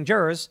the remaining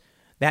jurors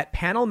that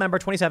panel member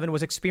 27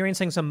 was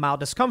experiencing some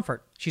mild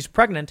discomfort. She's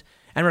pregnant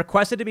and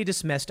requested to be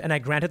dismissed, and I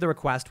granted the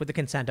request with the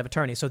consent of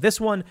attorney. So this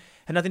one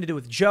had nothing to do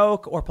with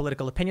joke or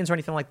political opinions or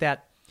anything like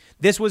that.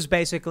 This was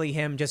basically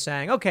him just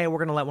saying, okay, we're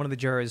going to let one of the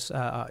jurors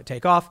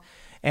take off,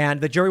 and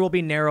the jury will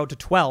be narrowed to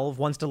 12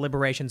 once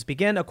deliberations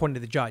begin, according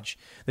to the judge.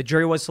 The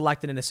jury was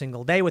selected in a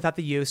single day without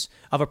the use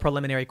of a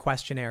preliminary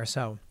questionnaire.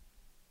 So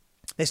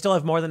they still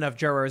have more than enough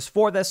jurors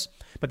for this,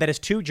 but that is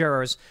 2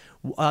 jurors.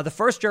 The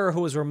first juror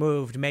who was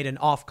removed made an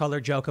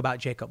off-color joke about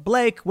Jacob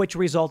Blake, which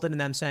resulted in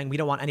them saying, we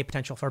don't want any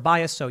potential for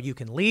bias, so you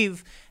can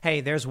leave.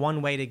 Hey, there's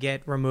one way to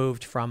get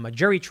removed from a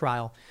jury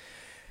trial.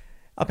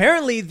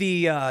 Apparently,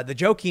 the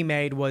joke he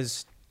made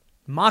was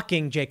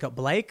mocking Jacob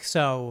Blake,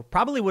 so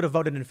probably would have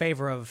voted in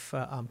favor of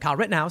Kyle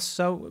Rittenhouse.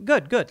 So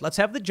good. Let's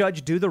have the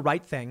judge do the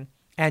right thing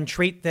and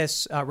treat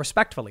this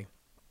respectfully.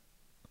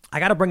 I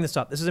got to bring this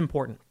up. This is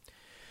important.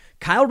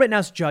 Kyle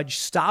Rittenhouse judge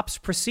stops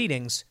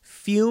proceedings,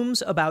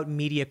 fumes about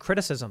media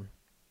criticism.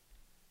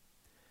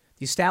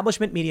 The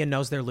establishment media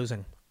knows they're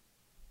losing.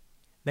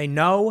 They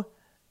know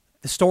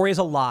the story is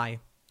a lie.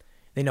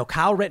 They know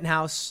Kyle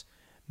Rittenhouse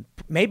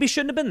maybe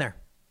shouldn't have been there.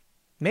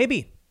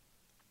 Maybe.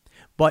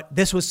 But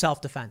this was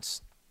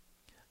self-defense.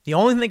 The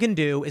only thing they can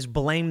do is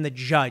blame the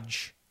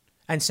judge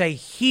and say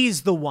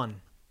he's the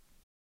one.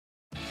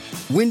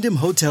 Wyndham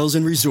Hotels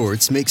and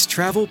Resorts makes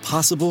travel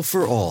possible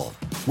for all.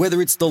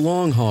 Whether it's the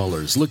long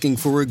haulers looking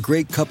for a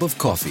great cup of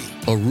coffee,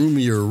 a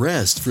roomier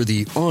rest for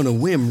the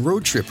on-a-whim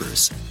road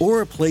trippers,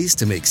 or a place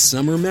to make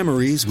summer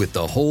memories with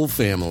the whole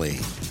family.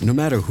 No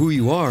matter who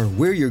you are,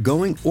 where you're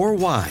going, or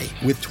why,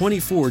 with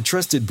 24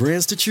 trusted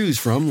brands to choose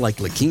from like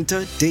La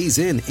Quinta, Days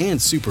Inn,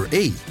 and Super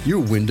 8, your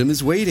Wyndham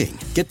is waiting.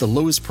 Get the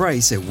lowest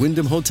price at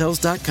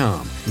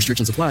WyndhamHotels.com.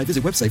 Restrictions apply.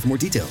 Visit website for more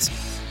details.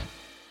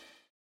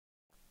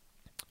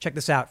 Check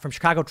this out from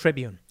Chicago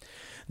Tribune.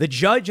 The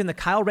judge in the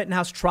Kyle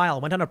Rittenhouse trial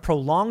went on a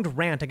prolonged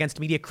rant against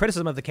media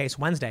criticism of the case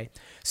Wednesday,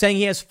 saying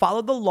he has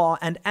followed the law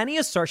and any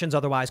assertions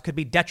otherwise could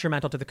be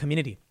detrimental to the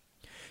community.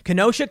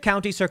 Kenosha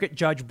County Circuit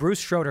Judge Bruce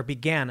Schroeder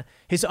began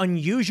his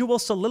unusual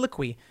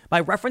soliloquy by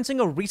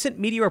referencing a recent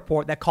media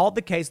report that called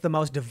the case the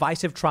most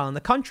divisive trial in the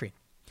country.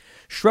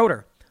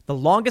 Schroeder, the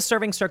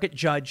longest-serving circuit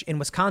judge in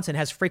Wisconsin,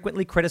 has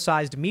frequently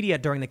criticized media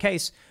during the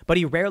case, but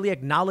he rarely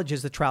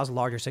acknowledges the trial's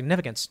larger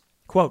significance.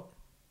 Quote,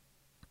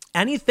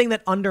 anything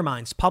that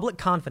undermines public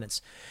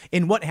confidence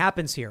in what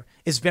happens here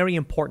is very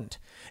important.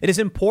 It is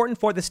important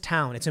for this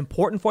town. It's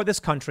important for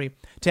this country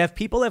to have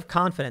people have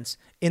confidence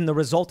in the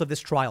result of this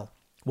trial,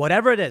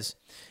 whatever it is.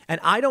 And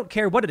I don't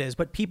care what it is,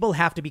 but people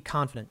have to be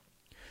confident.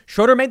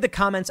 Schroeder made the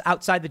comments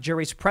outside the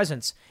jury's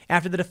presence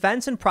after the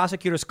defense and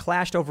prosecutors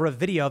clashed over a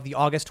video of the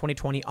August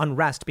 2020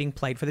 unrest being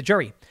played for the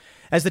jury.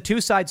 As the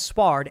two sides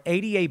sparred,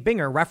 ADA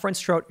Binger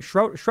referenced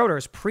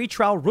Schroeder's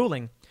pretrial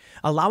ruling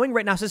allowing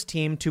Rittenhouse's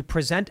team to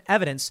present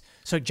evidence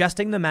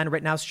suggesting the men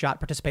Rittenhouse shot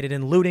participated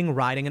in looting,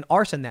 rioting, and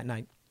arson that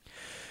night.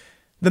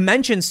 The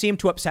mention seemed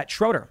to upset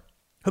Schroeder,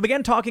 who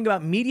began talking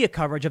about media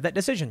coverage of that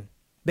decision.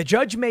 The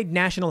judge made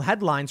national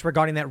headlines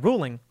regarding that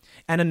ruling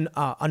and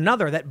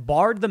another that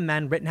barred the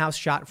men Rittenhouse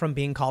shot from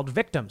being called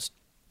victims.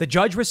 The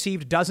judge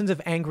received dozens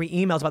of angry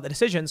emails about the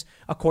decisions,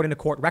 according to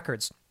court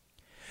records.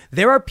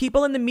 There are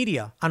people in the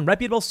media on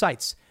reputable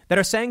sites that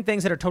are saying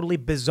things that are totally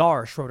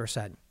bizarre, Schroeder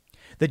said.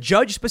 The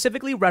judge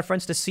specifically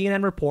referenced a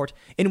CNN report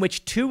in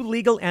which 2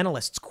 legal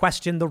analysts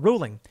questioned the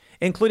ruling,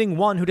 including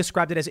one who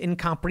described it as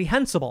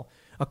incomprehensible.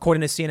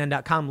 According to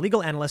CNN.com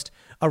legal analyst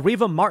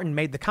Ariva Martin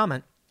made the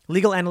comment.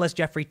 Legal analyst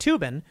Jeffrey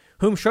Toobin,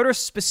 whom Schroeder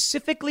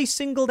specifically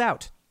singled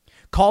out,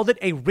 called it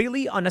a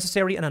really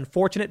unnecessary and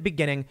unfortunate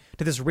beginning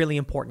to this really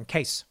important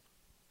case.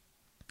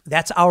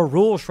 That's our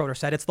rule, Schroeder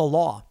said. It's the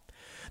law.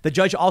 The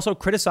judge also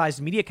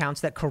criticized media accounts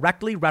that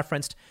correctly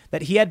referenced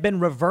that he had been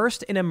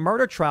reversed in a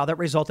murder trial that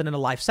resulted in a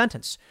life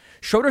sentence.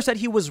 Schroeder said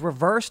he was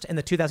reversed in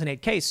the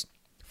 2008 case,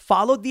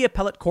 followed the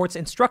appellate court's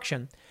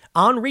instruction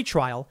on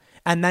retrial,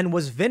 and then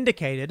was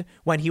vindicated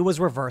when he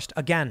was reversed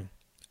again.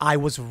 I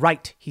was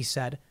right, he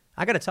said.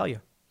 I got to tell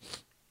you,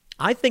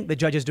 I think the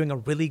judge is doing a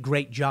really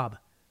great job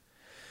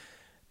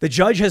The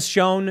judge has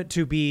shown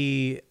to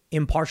be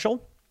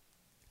impartial,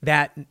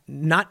 that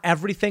not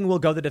everything will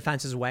go the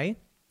defense's way.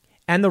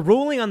 And the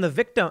ruling on the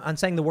victim, on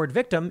saying the word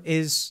victim,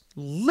 is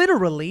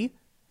literally,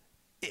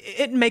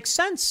 it makes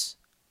sense.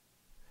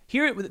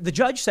 Here, the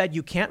judge said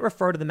you can't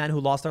refer to the men who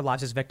lost their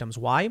lives as victims.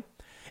 Why?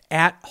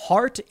 At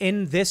heart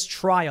in this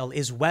trial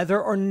is whether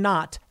or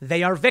not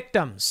they are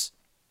victims.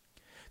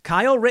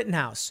 Kyle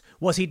Rittenhouse,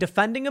 was he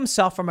defending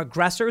himself from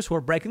aggressors who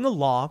are breaking the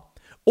law,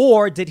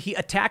 or did he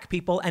attack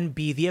people and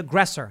be the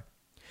aggressor?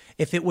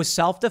 If it was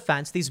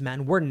self-defense, these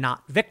men were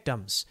not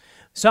victims.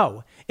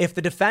 So if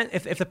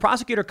the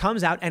prosecutor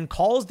comes out and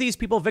calls these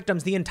people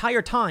victims the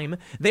entire time,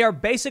 they are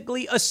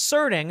basically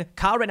asserting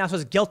Kyle Rittenhouse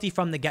was guilty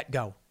from the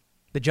get-go.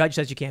 The judge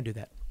says you can't do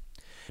that.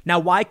 Now,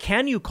 why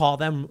can you call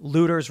them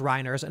looters,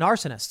 rhiners, and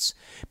arsonists?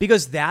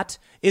 Because that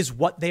is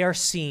what they are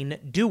seen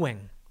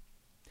doing.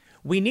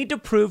 We need to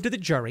prove to the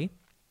jury,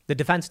 the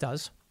defense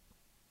does,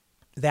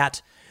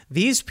 that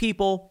these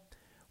people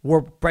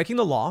were breaking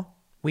the law.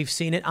 We've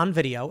seen it on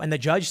video, and the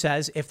judge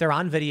says if they're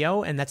on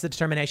video and that's the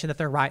determination that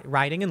they're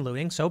rioting and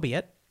looting, so be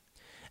it.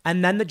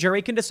 And then the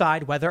jury can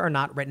decide whether or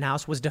not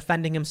Rittenhouse was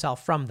defending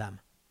himself from them.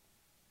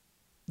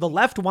 The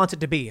left wants it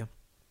to be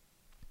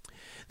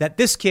that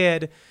this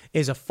kid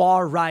is a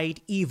far-right,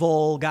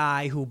 evil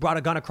guy who brought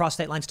a gun across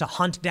state lines to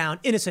hunt down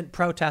innocent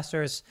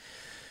protesters.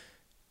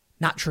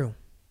 Not true.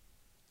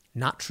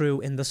 Not true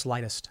in the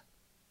slightest.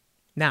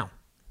 Now,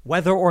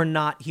 whether or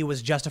not he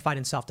was justified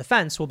in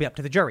self-defense will be up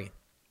to the jury.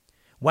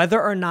 Whether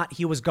or not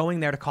he was going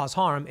there to cause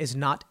harm is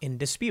not in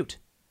dispute.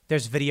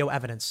 There's video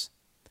evidence.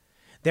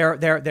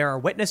 There are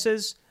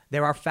witnesses.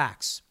 There are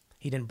facts.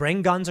 He didn't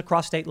bring guns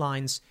across state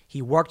lines.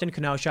 He worked in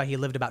Kenosha. He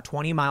lived about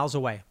 20 miles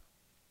away.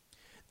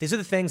 These are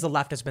the things the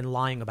left has been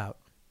lying about.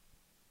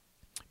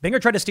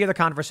 Binger tried to steer the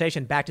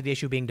conversation back to the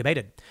issue being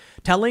debated,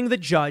 telling the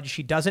judge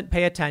he doesn't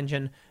pay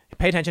attention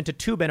to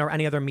Toobin or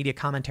any other media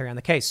commentary on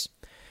the case.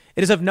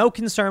 It is of no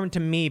concern to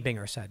me,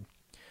 Binger said.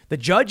 The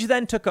judge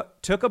then took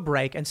a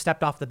break and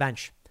stepped off the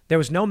bench. There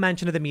was no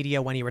mention of the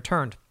media when he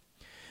returned.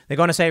 They're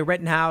going to say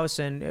Rittenhouse,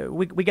 and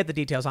we get the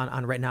details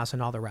on Rittenhouse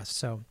and all the rest.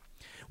 So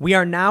we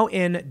are now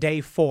in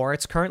day 4.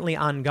 It's currently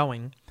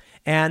ongoing,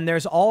 and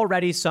there's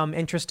already some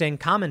interesting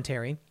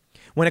commentary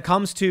when it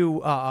comes to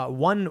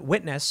one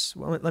witness.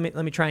 Let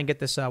me try and get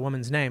this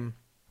woman's name.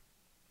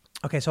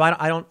 Okay, so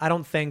I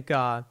don't think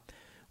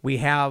we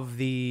have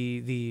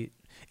the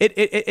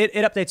it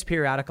updates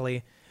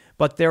periodically,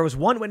 but there was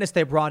one witness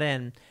they brought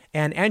in,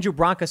 and Andrew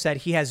Branca said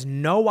he has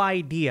no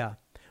idea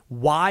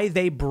why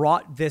they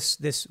brought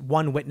this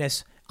one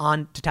witness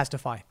on to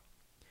testify,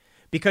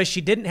 because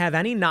she didn't have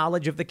any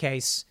knowledge of the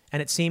case,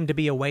 and it seemed to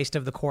be a waste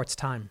of the court's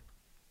time.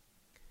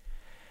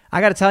 I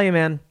got to tell you,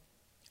 man,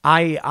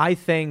 I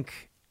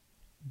think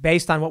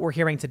based on what we're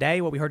hearing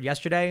today, what we heard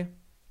yesterday,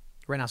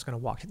 Rittenhouse is going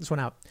to walk. Hit this one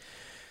out.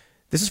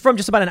 This is from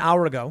just about an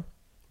hour ago,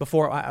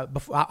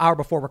 hour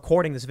before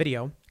recording this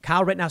video.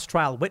 Kyle Rittenhouse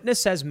trial. Witness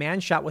says man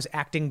shot was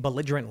acting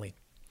belligerently.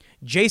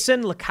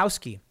 Jason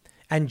Lukowski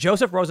and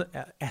Joseph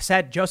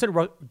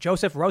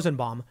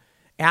Rosenbaum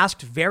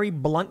asked very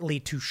bluntly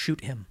to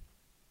shoot him.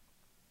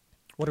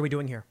 What are we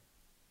doing here?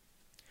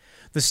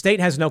 The state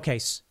has no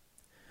case.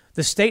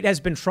 The state has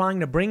been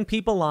trying to bring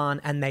people on,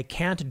 and they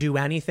can't do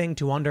anything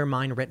to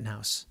undermine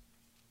Rittenhouse.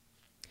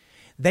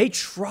 They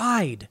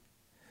tried.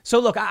 So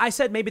look, I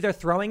said maybe they're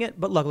throwing it,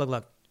 but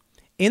look.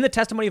 In the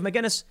testimony of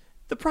McGinnis,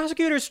 the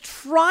prosecutor's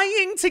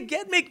trying to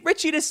get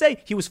Richie to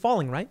say he was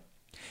falling, right?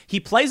 He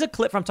plays a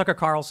clip from Tucker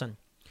Carlson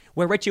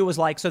where Richie was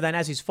like, so then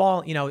as he's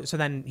so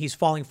then he's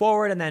falling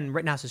forward and then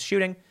Rittenhouse is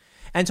shooting.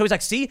 And so he's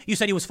like, see, you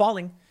said he was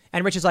falling.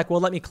 And Richie's like,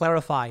 well, let me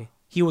clarify.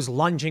 He was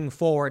lunging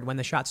forward when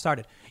the shot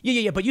started.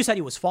 Yeah, but you said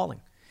he was falling.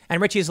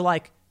 And Richie's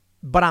like,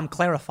 but I'm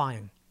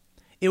clarifying.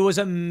 It was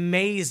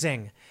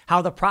amazing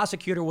how the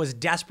prosecutor was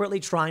desperately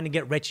trying to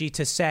get Richie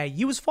to say,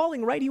 he was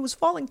falling, right? He was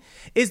falling.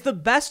 Is the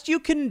best you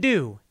can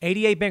do,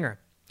 ADA Binger,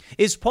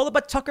 is pull up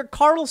a Tucker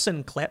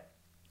Carlson clip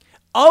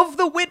of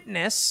the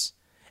witness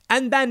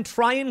and then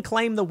try and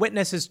claim the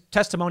witness's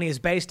testimony is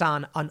based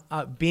on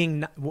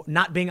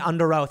not being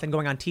under oath and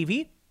going on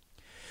TV.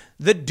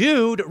 The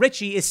dude,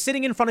 Richie, is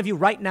sitting in front of you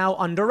right now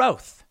under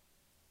oath.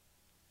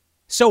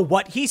 So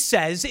what he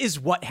says is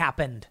what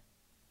happened.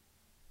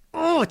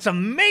 Oh, it's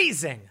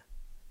amazing.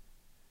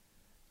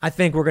 I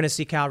think we're going to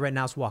see Kyle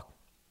Rittenhouse walk.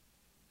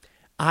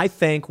 I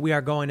think we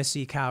are going to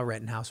see Kyle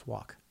Rittenhouse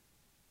walk.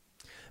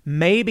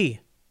 Maybe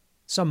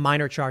some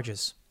minor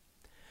charges.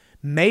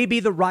 Maybe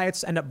the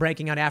riots end up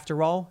breaking out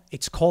after all.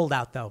 It's cold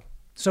out, though,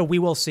 so we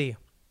will see.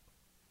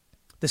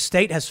 The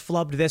state has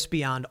flubbed this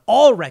beyond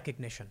all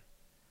recognition.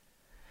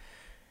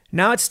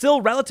 Now, it's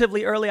still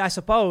relatively early, I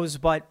suppose,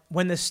 but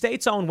when the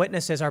state's own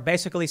witnesses are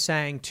basically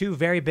saying two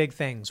very big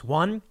things.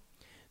 One,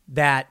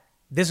 that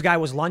this guy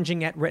was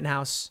lunging at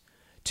Rittenhouse.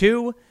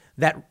 Two,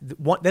 that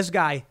this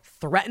guy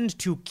threatened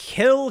to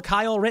kill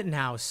Kyle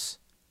Rittenhouse.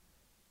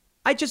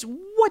 What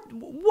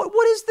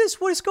is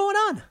this? What is going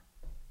on?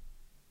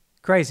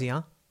 Crazy,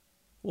 huh?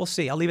 We'll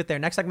see. I'll leave it there.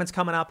 Next segment's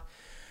coming up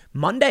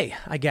Monday,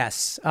 I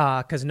guess,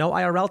 because no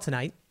IRL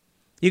tonight.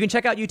 You can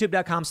check out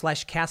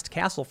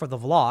youtube.com/castcastle for the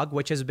vlog,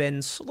 which has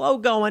been slow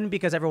going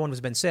because everyone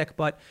has been sick,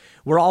 but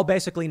we're all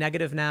basically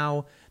negative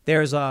now.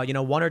 There's,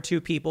 one or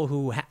two people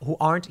who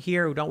aren't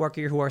here, who don't work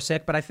here, who are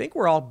sick, but I think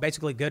we're all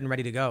basically good and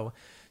ready to go.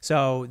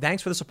 So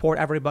thanks for the support,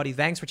 everybody.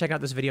 Thanks for checking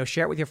out this video.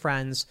 Share it with your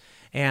friends,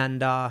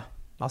 and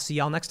I'll see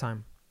y'all next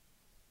time.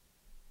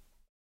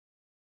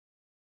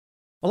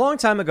 A long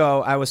time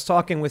ago, I was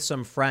talking with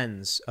some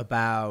friends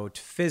about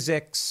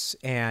physics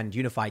and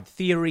unified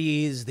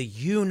theories, the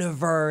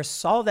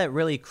universe, all that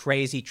really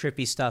crazy,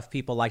 trippy stuff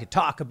people like to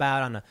talk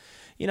about on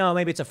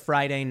maybe it's a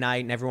Friday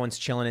night and everyone's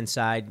chilling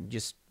inside,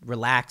 just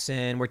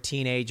relaxing. We're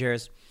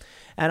teenagers.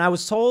 And I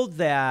was told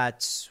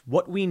that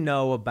what we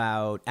know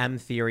about M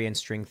theory and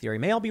string theory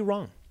may all be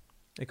wrong.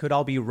 It could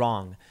all be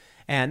wrong.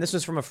 And this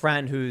was from a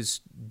friend whose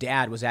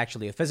dad was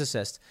actually a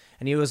physicist.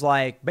 And he was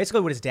like,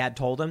 basically what his dad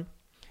told him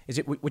is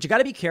what you got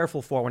to be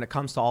careful for when it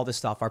comes to all this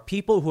stuff are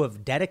people who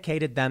have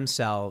dedicated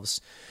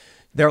themselves,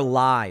 their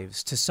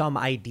lives to some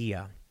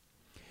idea.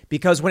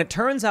 Because when it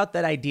turns out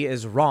that idea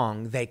is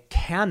wrong, they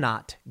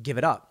cannot give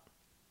it up.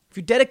 If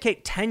you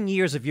dedicate 10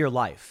 years of your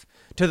life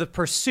to the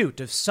pursuit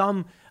of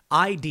some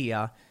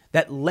idea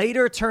that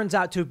later turns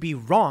out to be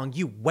wrong,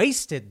 you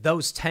wasted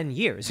those 10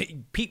 years.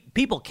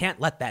 People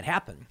can't let that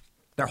happen.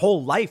 Their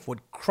whole life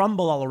would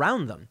crumble all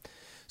around them.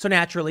 So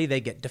naturally,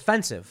 they get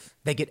defensive.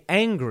 They get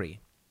angry.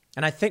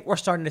 And I think we're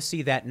starting to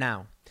see that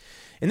now.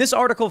 In this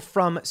article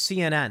from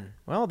CNN,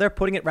 well, they're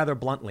putting it rather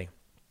bluntly.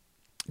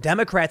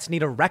 Democrats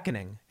need a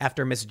reckoning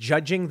after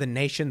misjudging the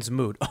nation's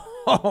mood.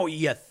 Oh,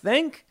 you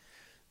think?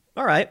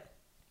 All right.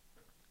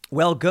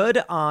 Well,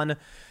 good on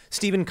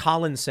Stephen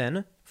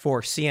Collinson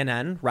for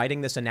CNN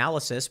writing this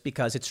analysis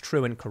because it's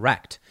true and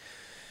correct.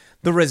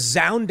 The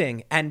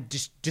resounding and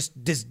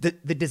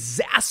the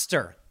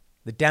disaster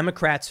the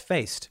Democrats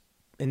faced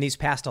in these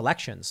past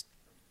elections.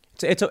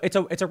 It's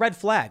a red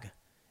flag.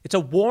 It's a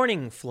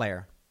warning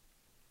flare.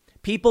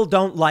 People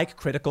don't like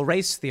critical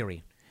race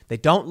theory. They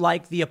don't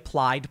like the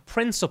applied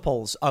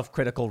principles of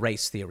critical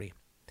race theory.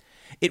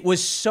 It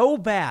was so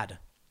bad.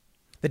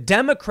 The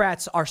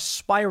Democrats are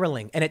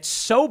spiraling, and it's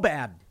so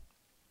bad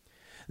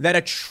that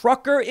a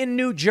trucker in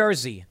New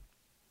Jersey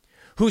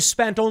who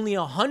spent only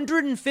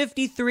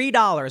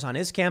 $153 on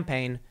his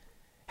campaign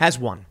has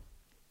won.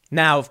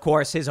 Now, of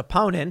course, his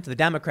opponent, the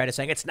Democrat, is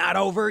saying it's not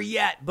over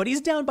yet, but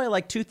he's down by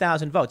like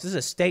 2,000 votes. This is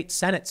a state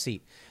Senate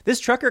seat. This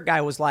trucker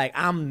guy was like,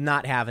 I'm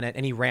not having it,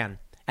 and he ran.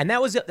 And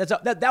that was it.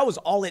 That was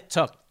all it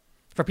took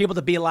for people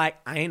to be like,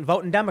 I ain't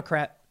voting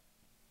Democrat.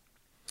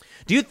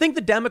 Do you think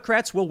the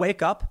Democrats will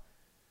wake up?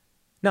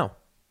 No.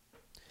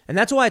 And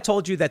that's why I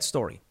told you that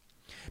story.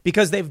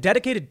 Because they've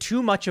dedicated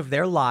too much of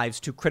their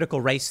lives to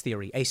critical race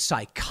theory, a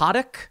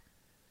psychotic,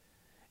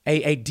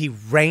 a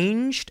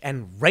deranged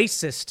and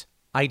racist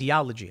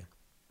ideology.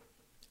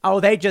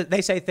 Oh,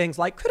 they say things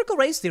like critical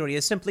race theory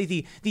is simply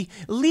the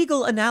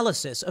legal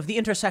analysis of the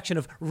intersection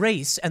of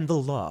race and the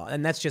law.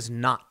 And that's just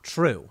not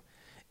true.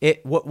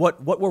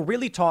 What we're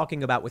really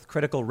talking about with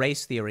critical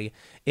race theory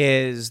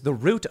is the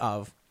root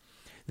of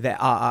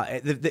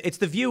it's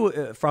the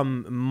view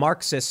from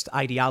Marxist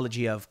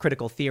ideology of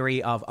critical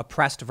theory of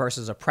oppressed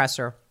versus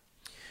oppressor.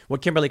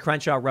 What Kimberly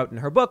Crenshaw wrote in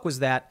her book was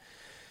that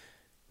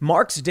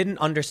Marx didn't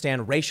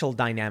understand racial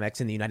dynamics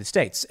in the United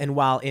States. And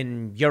while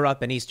in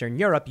Europe and Eastern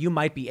Europe, you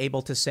might be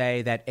able to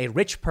say that a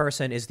rich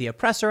person is the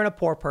oppressor and a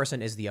poor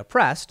person is the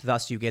oppressed,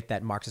 thus you get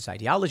that Marxist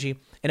ideology.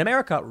 In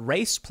America,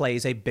 race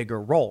plays a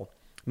bigger role,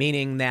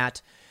 meaning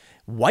that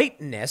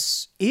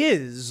whiteness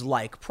is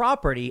like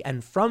property.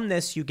 And from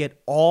this, you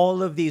get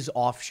all of these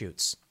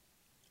offshoots.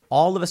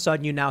 All of a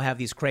sudden, you now have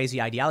these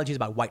crazy ideologies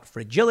about white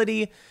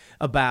fragility,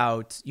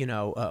 about,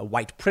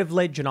 white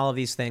privilege and all of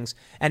these things.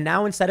 And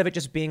now instead of it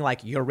just being like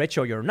you're rich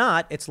or you're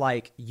not, it's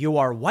like you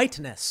are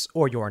whiteness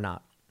or you're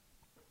not.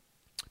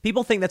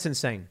 People think that's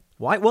insane.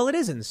 Why? Well, it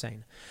is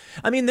insane.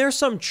 I mean, there's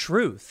some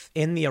truth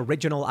in the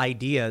original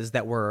ideas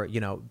that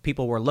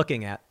people were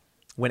looking at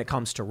when it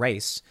comes to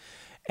race.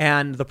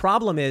 And the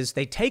problem is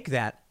they take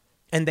that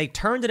and they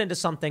turned it into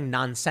something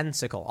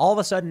nonsensical. All of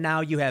a sudden now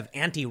you have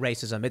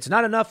anti-racism. It's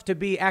not enough to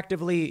be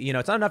actively,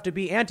 it's not enough to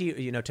be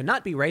to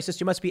not be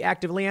racist. You must be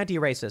actively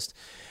anti-racist.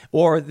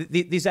 Or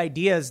these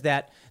ideas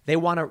that they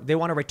want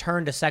to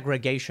return to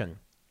segregation.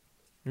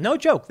 No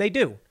joke, they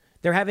do.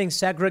 They're having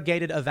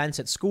segregated events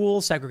at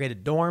schools,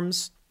 segregated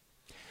dorms.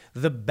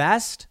 The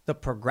best the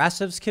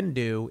progressives can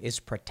do is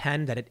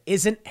pretend that it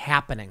isn't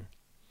happening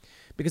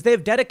because they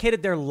have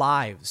dedicated their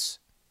lives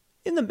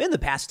in the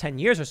past 10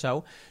 years or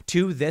so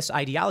to this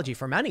ideology,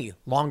 for many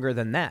longer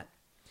than that.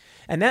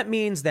 And that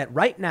means that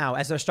right now,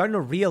 as they're starting to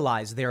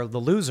realize they're the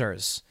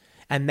losers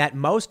and that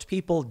most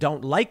people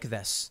don't like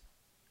this,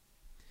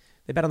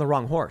 they bet on the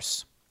wrong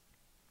horse.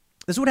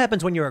 This is what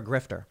happens when you're a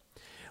grifter.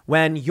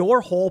 When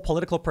your whole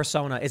political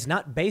persona is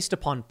not based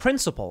upon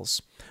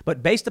principles,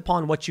 but based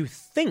upon what you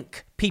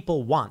think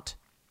people want.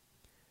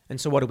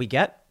 And so what do we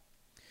get?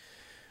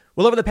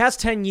 Well, over the past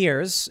 10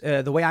 years,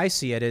 the way I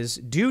see it is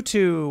due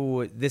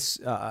to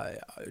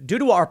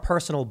our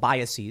personal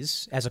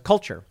biases as a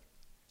culture,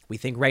 we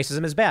think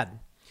racism is bad.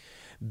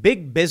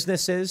 Big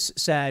businesses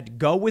said,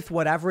 go with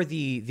whatever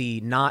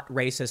the not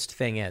racist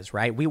thing is,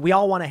 right? We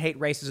all want to hate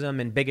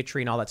racism and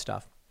bigotry and all that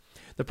stuff.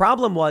 The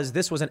problem was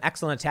this was an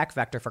excellent attack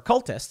vector for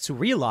cultists who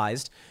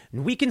realized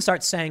we can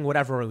start saying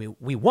whatever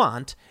we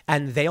want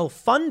and they'll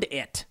fund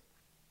it.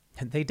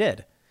 And they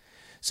did.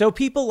 So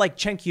people like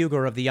Cenk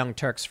Uygur of the Young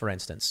Turks, for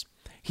instance,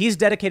 he's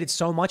dedicated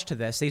so much to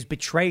this, he's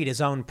betrayed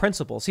his own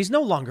principles. He's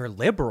no longer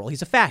liberal.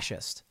 He's a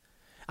fascist.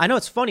 I know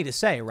it's funny to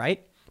say,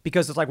 right?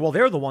 Because it's like, well,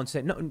 they're the ones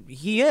that, no,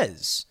 he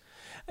is.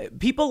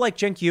 People like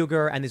Cenk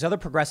Uygur and these other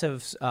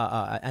progressives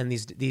and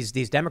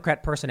these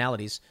Democrat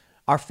personalities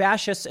are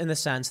fascists in the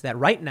sense that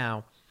right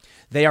now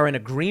they are in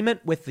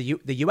agreement with the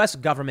U.S.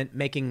 government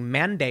making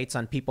mandates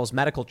on people's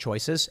medical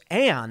choices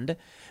and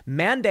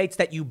mandates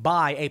that you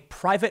buy a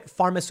private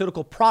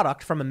pharmaceutical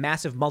product from a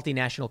massive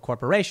multinational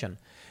corporation.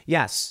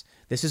 Yes,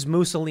 this is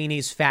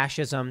Mussolini's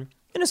fascism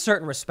in a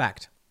certain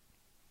respect.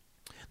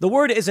 The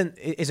word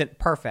isn't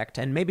perfect,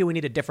 and maybe we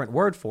need a different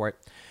word for it.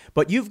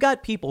 But you've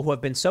got people who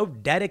have been so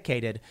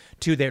dedicated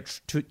to their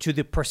to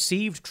the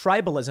perceived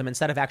tribalism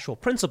instead of actual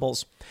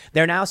principles.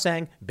 They're now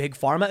saying big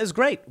pharma is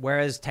great,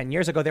 whereas 10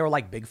 years ago they were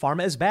like big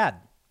pharma is bad.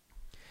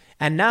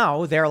 And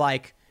now they're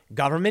like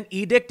government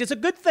edict is a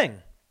good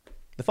thing.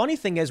 The funny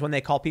thing is when they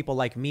call people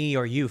like me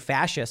or you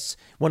fascists,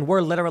 when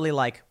we're literally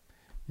like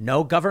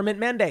no government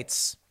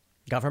mandates.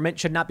 Government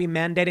should not be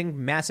mandating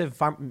massive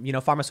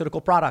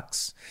pharmaceutical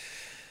products.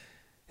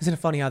 Isn't it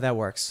funny how that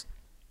works?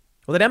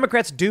 Well, the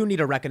Democrats do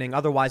need a reckoning.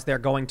 Otherwise, they're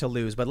going to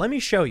lose. But let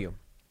me show you.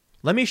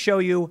 Let me show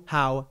you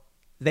how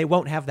they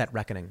won't have that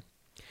reckoning.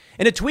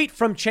 In a tweet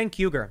from Cenk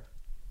Uygur,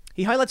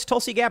 he highlights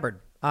Tulsi Gabbard.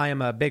 I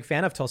am a big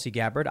fan of Tulsi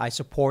Gabbard. I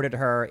supported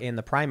her in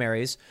the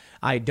primaries.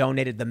 I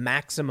donated the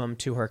maximum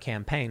to her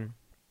campaign.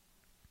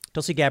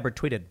 Tulsi Gabbard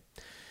tweeted,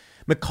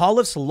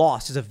 McAuliffe's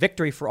loss is a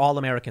victory for all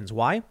Americans.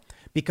 Why?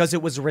 Because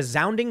it was a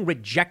resounding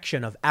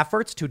rejection of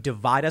efforts to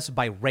divide us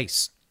by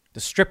race. The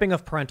stripping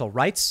of parental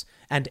rights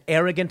and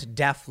arrogant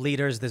deaf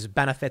leaders, this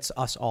benefits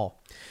us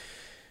all.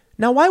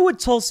 Now, why would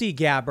Tulsi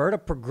Gabbard, a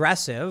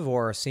progressive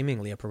or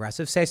seemingly a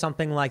progressive, say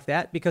something like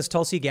that? Because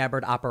Tulsi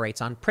Gabbard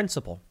operates on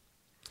principle.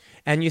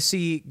 And you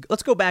see,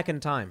 let's go back in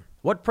time.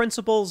 What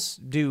principles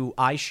do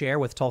I share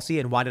with Tulsi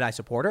and why did I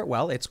support her?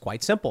 Well, it's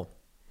quite simple.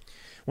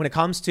 When it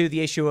comes to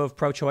the issue of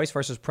pro-choice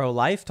versus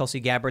pro-life,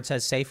 Tulsi Gabbard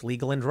says safe,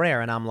 legal, and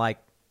rare. And I'm like,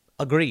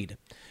 agreed.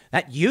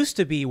 That used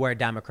to be where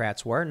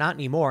Democrats were, not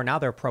anymore. Now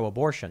they're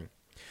pro-abortion.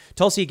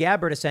 Tulsi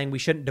Gabbard is saying we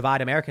shouldn't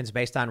divide Americans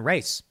based on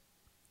race.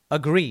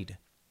 Agreed.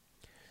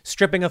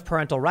 Stripping of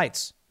parental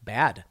rights.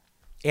 Bad.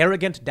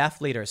 Arrogant deaf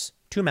leaders.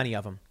 Too many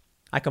of them.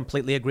 I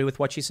completely agree with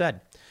what she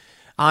said.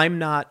 I'm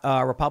not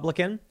a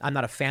Republican. I'm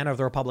not a fan of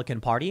the Republican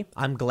Party.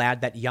 I'm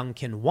glad that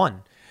Youngkin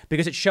won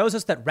because it shows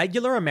us that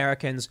regular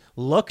Americans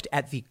looked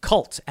at the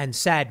cult and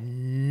said,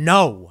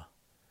 no,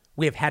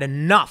 we have had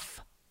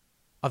enough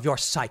of your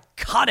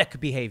psychotic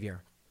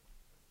behavior.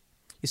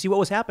 You see, what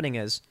was happening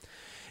is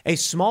a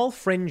small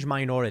fringe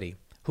minority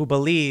who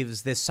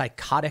believes this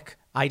psychotic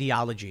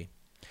ideology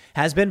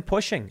has been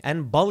pushing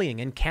and bullying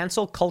and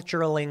cancer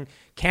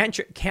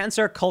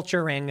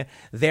culturing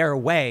their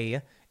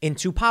way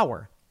into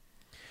power.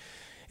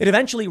 It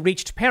eventually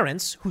reached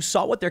parents who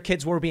saw what their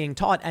kids were being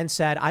taught and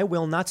said, I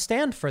will not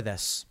stand for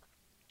this.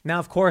 Now,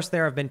 of course,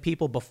 there have been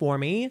people before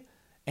me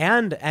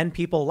and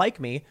people like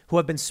me who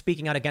have been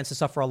speaking out against this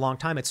stuff for a long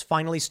time. It's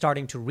finally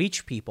starting to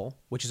reach people,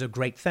 which is a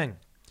great thing.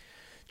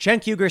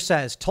 Cenk Uygur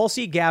says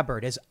Tulsi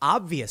Gabbard is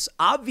obvious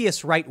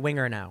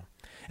right-winger now.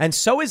 And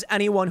so is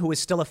anyone who is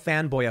still a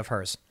fanboy of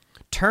hers.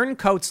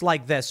 Turncoats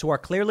like this who are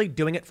clearly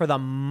doing it for the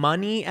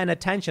money and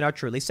attention are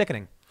truly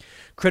sickening.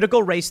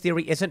 Critical race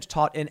theory isn't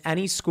taught in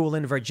any school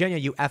in Virginia,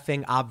 you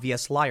effing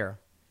obvious liar.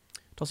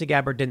 Tulsi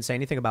Gabbard didn't say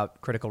anything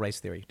about critical race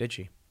theory, did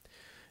she?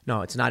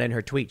 No, it's not in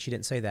her tweet. She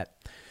didn't say that.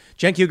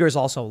 Cenk Uygur is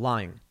also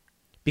lying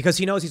because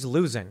he knows he's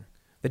losing.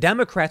 The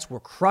Democrats were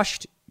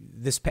crushed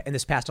in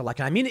this past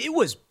election. I mean, it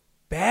was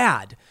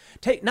bad.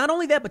 Not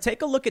only that, but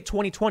take a look at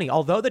 2020.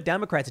 Although the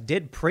Democrats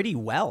did pretty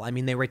well, I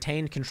mean, they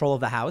retained control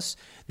of the House.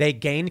 They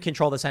gained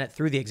control of the Senate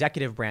through the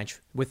executive branch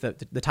with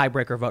the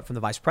tiebreaker vote from the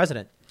vice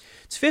president.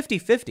 It's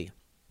 50-50.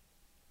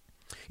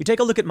 You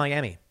take a look at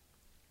Miami.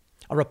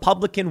 A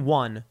Republican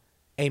won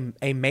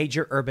a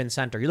major urban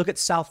center. You look at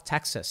South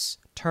Texas,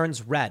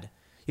 turns red.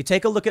 You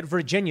take a look at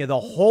Virginia, the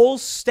whole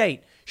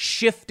state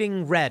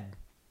shifting red,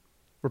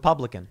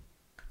 Republican.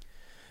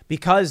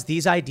 Because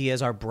these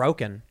ideas are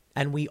broken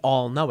and we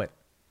all know it.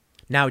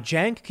 Now,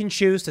 Cenk can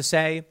choose to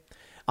say,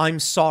 I'm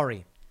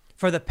sorry.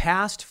 For the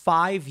past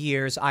 5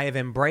 years, I have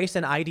embraced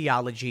an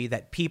ideology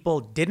that people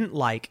didn't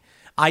like.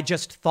 I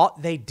just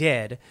thought they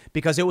did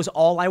because it was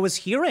all I was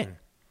hearing.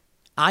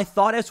 I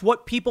thought it's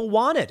what people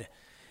wanted.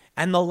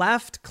 And the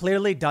left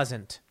clearly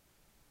doesn't.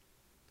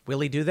 Will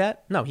he do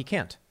that? No, he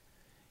can't.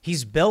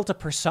 He's built a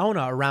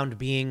persona around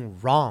being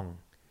wrong.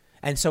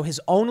 And so his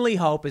only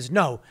hope is,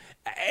 no,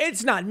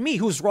 it's not me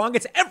who's wrong.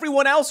 It's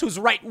everyone else who's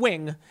right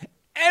wing.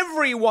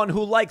 Everyone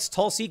who likes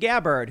Tulsi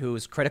Gabbard,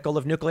 who's critical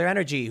of nuclear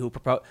energy,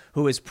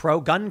 who is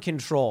pro-gun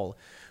control,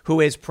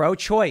 who is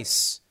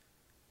pro-choice.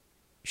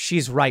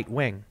 she's right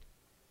wing.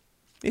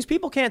 These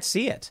people can't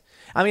see it.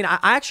 I mean, I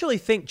actually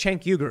think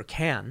Cenk Uygur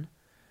can.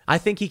 I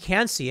think he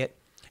can see it.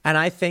 And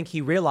I think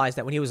he realized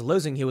that when he was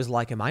losing, he was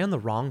like, am I on the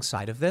wrong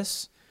side of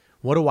this?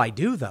 What do I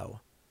do,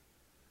 though?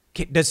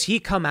 Does he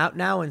come out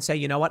now and say,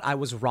 you know what, I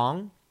was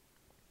wrong?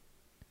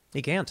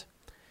 He can't.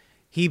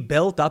 He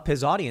built up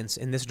his audience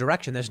in this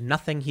direction. There's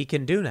nothing he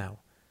can do now.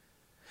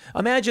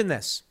 Imagine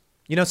this.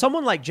 You know,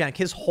 someone like Cenk,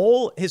 his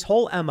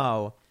whole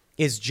MO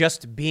is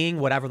just being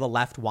whatever the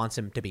left wants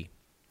him to be.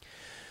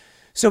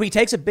 So he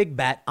takes a big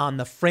bet on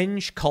the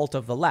fringe cult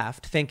of the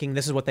left, thinking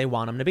this is what they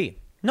want him to be.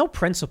 No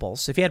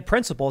principles. If he had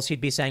principles,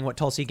 he'd be saying what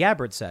Tulsi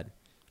Gabbard said,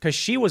 because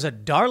she was a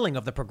darling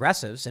of the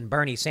progressives and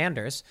Bernie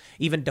Sanders,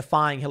 even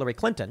defying Hillary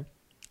Clinton.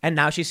 And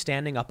now she's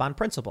standing up on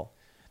principle.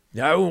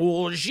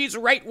 No, she's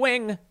right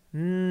wing.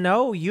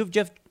 No, you've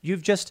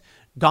just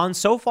gone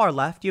so far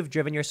left, you've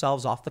driven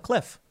yourselves off the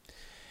cliff.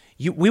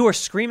 We were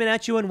screaming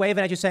at you and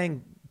waving at you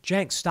saying,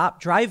 Cenk, stop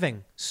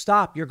driving.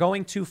 Stop. You're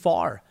going too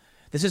far.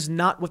 This is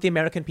not what the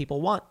American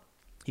people want.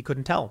 He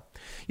couldn't tell.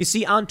 You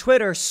see, on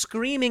Twitter,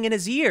 screaming in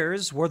his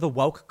ears were the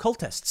woke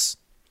cultists.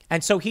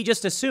 And so he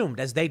just assumed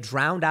as they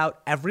drowned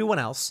out everyone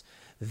else,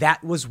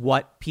 that was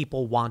what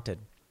people wanted.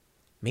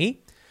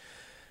 Me?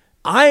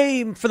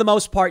 I, for the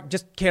most part,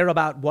 just care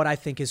about what I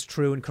think is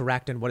true and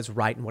correct and what is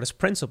right and what is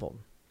principled.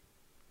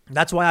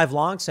 That's why I've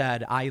long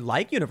said I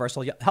like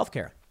universal health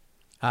care.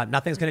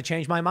 Nothing's going to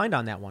change my mind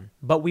on that one.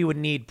 But we would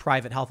need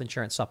private health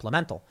insurance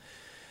supplemental.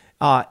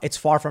 It's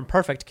far from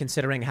perfect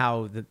considering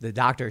how the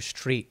doctors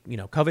treat,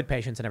 COVID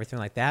patients and everything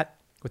like that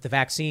with the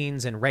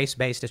vaccines and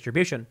race-based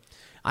distribution.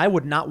 I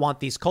would not want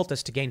these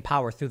cultists to gain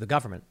power through the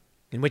government,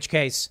 in which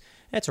case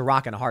it's a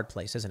rock and a hard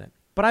place, isn't it?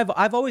 But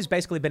I've always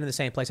basically been in the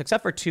same place,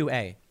 except for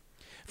 2A.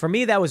 For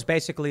me, that was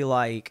basically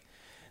like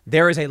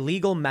there is a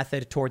legal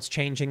method towards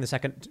changing the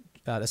Second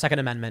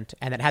Amendment,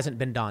 and it hasn't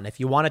been done. If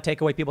you want to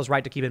take away people's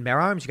right to keep and bear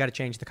arms, you got to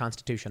change the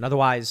Constitution.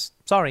 Otherwise,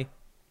 sorry.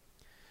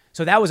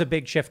 So that was a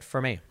big shift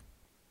for me.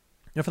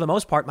 For the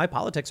most part, my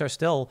politics are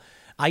still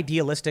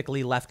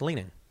idealistically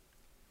left-leaning.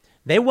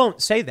 They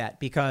won't say that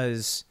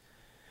because,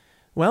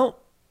 well,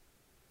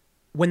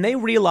 when they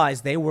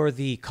realize they were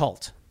the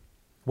cult,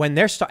 when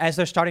they're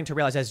starting to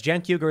realize, as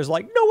Cenk Uygur is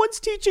like, no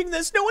one's teaching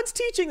this,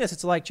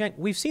 it's like, Cenk,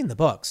 we've seen the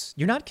books.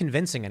 You're not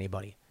convincing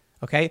anybody,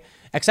 okay?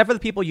 Except for the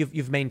people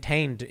you've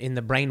maintained in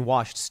the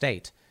brainwashed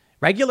state.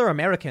 Regular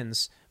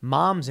Americans,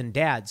 moms and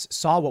dads,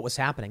 saw what was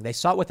happening. They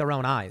saw it with their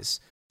own eyes.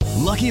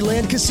 Lucky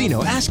Land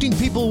Casino, asking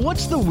people,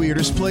 what's the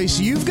weirdest place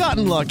you've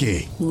gotten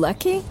lucky?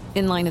 Lucky?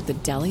 In line at the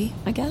deli,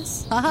 I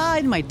guess? Aha,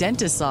 in my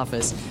dentist's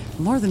office.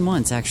 More than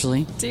once,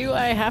 actually. Do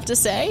I have to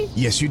say?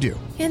 Yes, you do.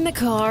 In the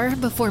car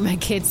before my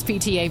kids'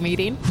 PTA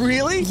meeting.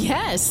 Really?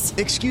 Yes.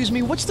 Excuse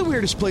me, what's the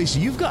weirdest place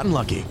you've gotten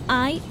lucky?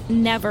 I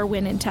never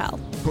win and tell.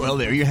 Well,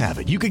 there you have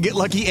it. You can get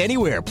lucky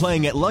anywhere,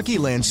 playing at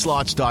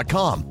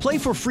LuckyLandSlots.com. Play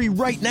for free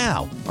right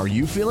now. Are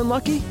you feeling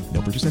lucky?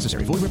 No purchase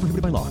necessary. Void where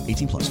prohibited by law.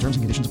 18+. Terms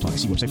and conditions apply.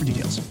 See website for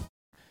details.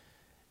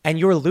 And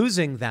you're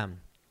losing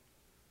them.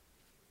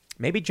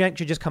 Maybe Cenk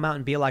should just come out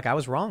and be like, I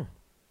was wrong.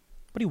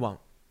 But he won't.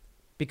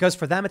 Because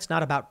for them, it's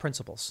not about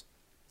principles.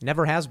 It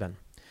never has been.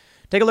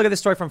 Take a look at this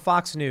story from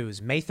Fox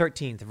News. May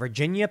 13th,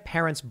 Virginia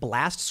parents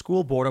blast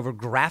school board over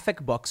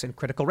graphic books and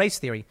critical race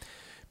theory.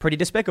 Pretty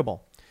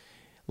despicable.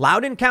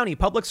 Loudoun County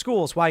Public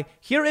Schools. Why,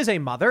 here is a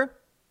mother.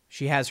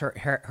 She has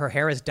her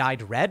hair is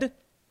dyed red.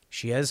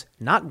 She is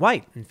not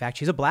white. In fact,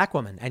 she's a black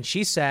woman. And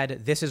she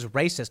said, this is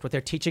racist. What they're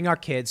teaching our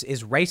kids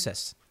is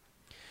racist.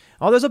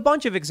 Oh, there's a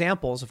bunch of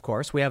examples, of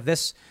course. We have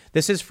this.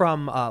 This is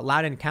from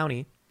Loudoun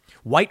County.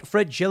 White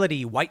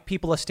fragility. White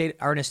people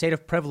are in a state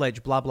of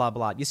privilege, blah, blah,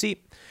 blah. You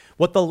see,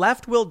 what the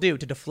left will do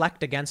to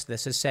deflect against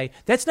this is say,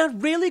 that's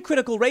not really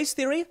critical race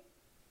theory.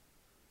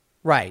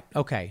 Right.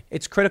 Okay.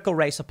 It's critical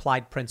race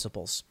applied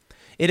principles.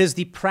 It is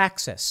the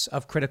praxis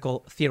of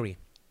critical theory,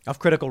 of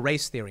critical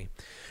race theory.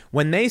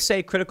 When they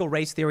say critical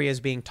race theory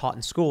is being taught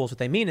in schools, what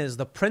they mean is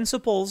the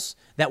principles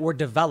that were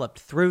developed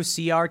through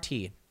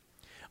CRT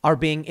are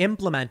being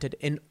implemented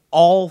in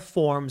all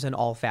forms and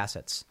all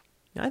facets.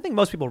 Now, I think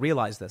most people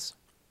realize this.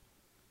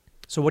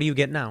 So what do you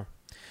get now?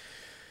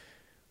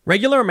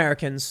 Regular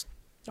Americans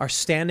are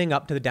standing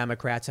up to the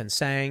Democrats and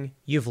saying,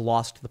 you've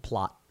lost the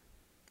plot.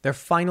 They're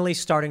finally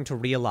starting to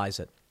realize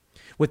it.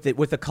 With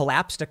the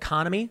collapsed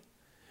economy,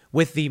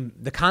 with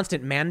the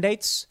constant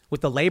mandates,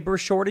 with the labor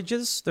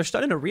shortages, they're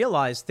starting to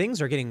realize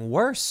things are getting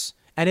worse.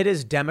 And it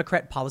is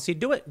Democrat policy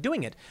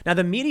doing it. Now,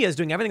 the media is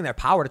doing everything in their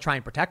power to try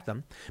and protect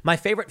them. My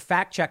favorite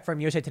fact check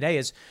from USA Today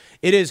is,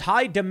 it is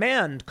high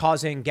demand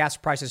causing gas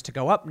prices to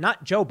go up,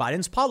 not Joe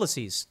Biden's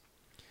policies.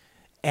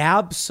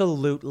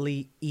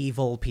 Absolutely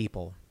evil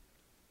people.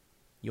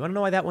 You want to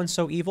know why that one's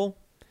so evil?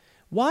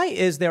 Why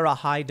is there a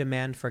high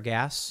demand for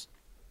gas?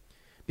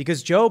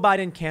 Because Joe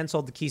Biden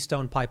canceled the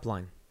Keystone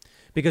Pipeline.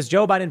 Because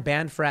Joe Biden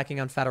banned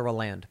fracking on federal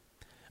land,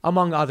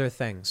 among other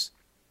things.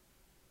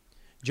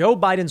 Joe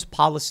Biden's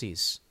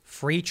policies,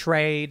 free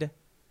trade,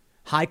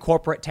 high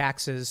corporate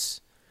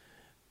taxes,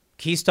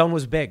 Keystone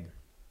was big.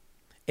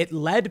 It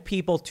led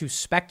people to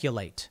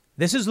speculate.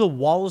 This is the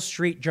Wall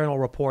Street Journal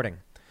reporting.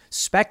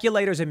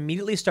 speculators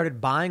immediately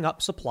started buying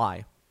up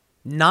supply,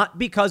 not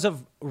because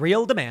of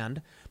real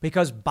demand,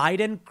 because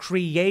Biden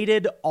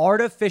created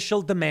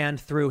artificial demand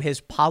through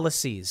his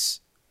policies.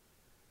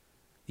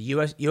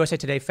 The USA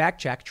Today fact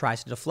check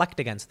tries to deflect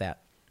against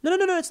that. No,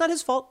 it's not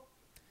his fault.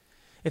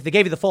 If they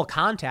gave you the full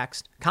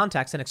context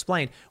and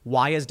explained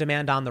why is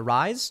demand on the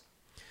rise?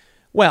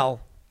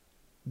 Well,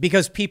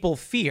 because people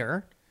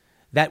fear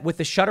that with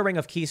the shuttering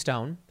of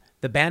Keystone,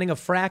 the banning of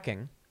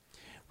fracking,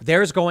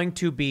 there's going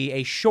to be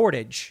a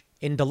shortage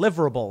in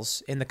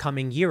deliverables in the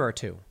coming year or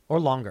two or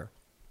longer,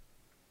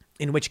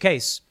 in which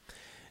case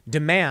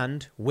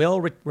demand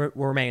will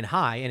remain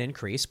high and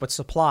increase, but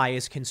supply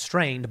is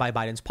constrained by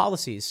Biden's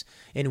policies,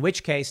 in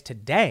which case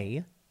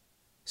today,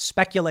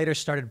 speculators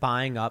started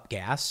buying up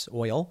gas,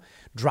 oil,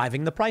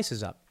 driving the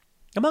prices up.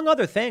 Among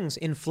other things,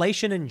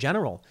 inflation in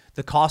general,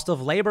 the cost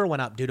of labor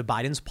went up due to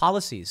Biden's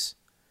policies.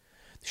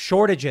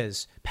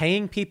 Shortages,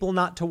 paying people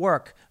not to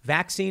work,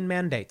 vaccine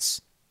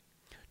mandates,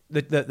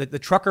 the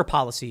trucker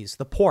policies,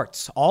 the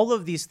ports, all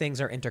of these things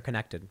are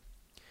interconnected.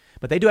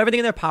 But they do everything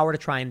in their power to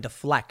try and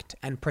deflect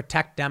and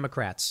protect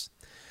Democrats.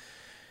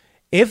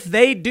 If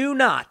they do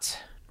not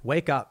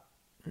wake up,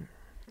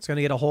 it's going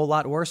to get a whole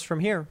lot worse from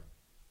here.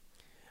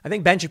 I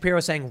think Ben Shapiro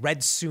is saying red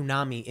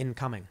tsunami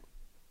incoming.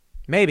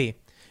 Maybe.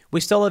 We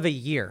still have a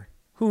year.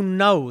 Who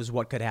knows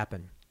what could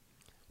happen?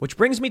 Which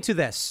brings me to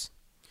this.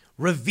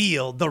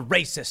 Revealed the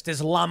racist,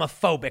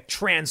 Islamophobic,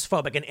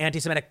 transphobic, and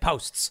anti-Semitic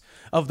posts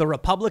of the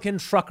Republican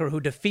trucker who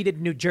defeated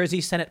New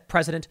Jersey Senate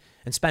president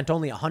and spent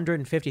only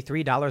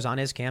 $153 on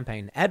his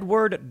campaign.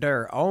 Edward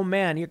Durr. Oh,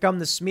 man, here come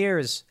the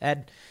smears,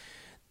 Ed.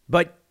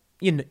 But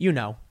you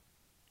know.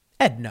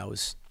 Ed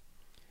knows.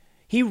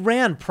 He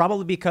ran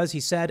probably because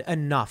he said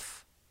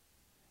enough.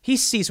 He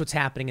sees what's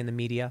happening in the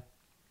media.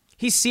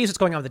 He sees what's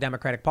going on with the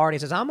Democratic Party. He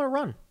says, I'm going to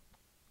run.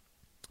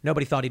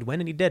 Nobody thought he'd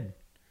win, and he did.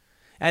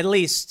 At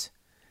least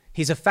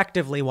he's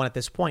effectively won at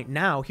this point.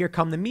 Now, here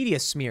come the media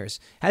smears.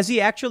 Has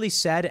he actually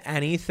said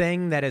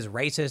anything that is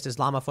racist,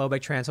 Islamophobic,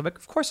 transphobic?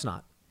 Of course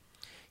not.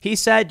 He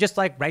said just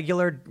like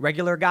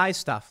regular guy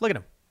stuff. Look at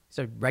him. He's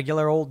a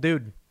regular old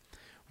dude.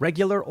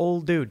 Regular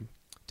old dude.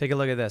 Take a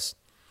look at this.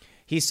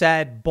 He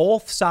said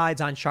both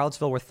sides on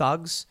Charlottesville were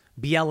thugs,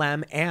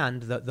 BLM,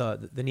 and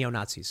the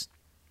neo-Nazis.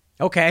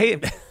 Okay.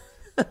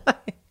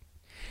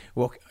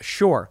 Well,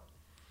 sure.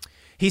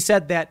 He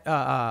said that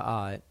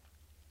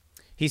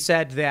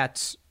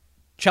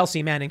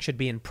Chelsea Manning should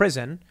be in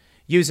prison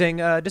using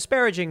a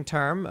disparaging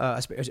term,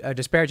 a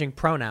disparaging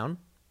pronoun.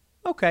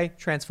 Okay,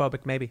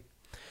 transphobic maybe.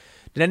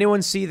 Did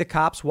anyone see the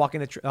cops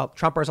walking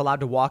Trumpers allowed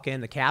to walk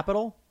in the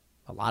Capitol?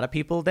 A lot of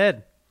people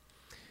did.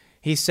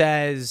 He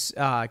says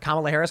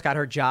Kamala Harris got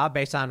her job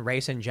based on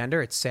race and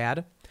gender. It's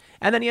sad.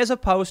 And then he has a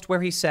post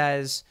where he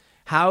says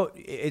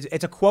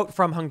it's a quote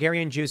from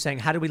Hungarian Jews saying,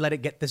 how did we let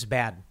it get this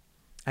bad?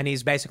 And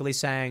he's basically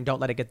saying, don't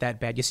let it get that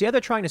bad. You see how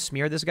they're trying to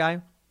smear this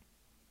guy?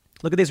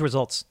 Look at these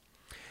results.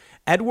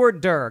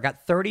 Edward Durr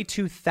got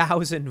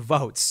 32,000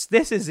 votes.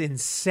 This is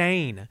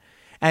insane.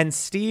 And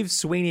Steve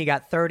Sweeney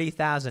got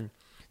 30,000.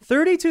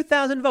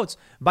 32,000 votes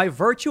by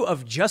virtue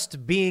of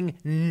just being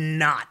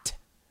not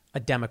a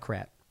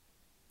Democrat.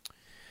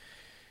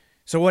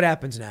 So what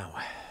happens now?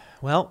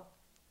 Well,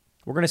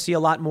 we're going to see a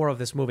lot more of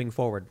this moving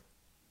forward.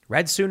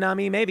 Red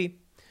tsunami, maybe.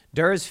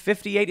 Durr is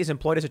 58. He's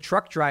employed as a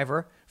truck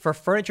driver for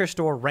furniture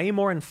store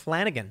Raymore and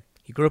Flanagan.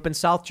 He grew up in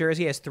South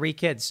Jersey, has 3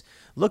 kids.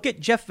 Look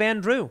at Jeff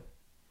Van Drew.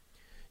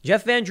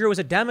 Jeff Van Drew was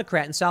a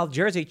Democrat in South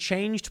Jersey,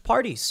 changed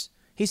parties.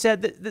 He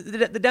said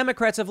the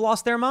Democrats have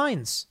lost their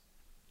minds.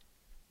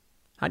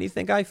 How do you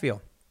think I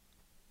feel?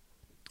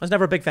 I was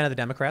never a big fan of the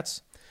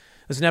Democrats.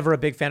 I was never a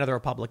big fan of the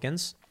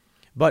Republicans.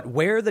 But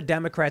where the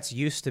Democrats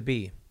used to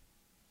be.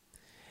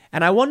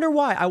 And I wonder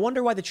why. I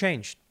wonder why they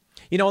changed.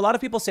 You know, a lot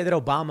of people say that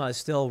Obama is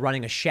still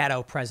running a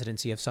shadow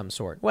presidency of some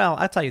sort. Well,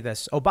 I'll tell you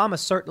this. Obama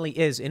certainly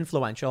is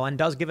influential and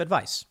does give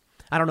advice.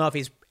 I don't know if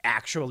he's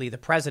actually the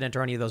president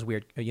or any of those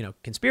weird,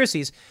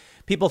 conspiracies.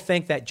 People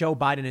think that Joe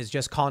Biden is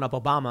just calling up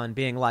Obama and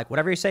being like,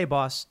 whatever you say,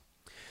 boss.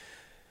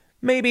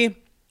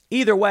 Maybe.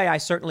 Either way, I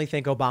certainly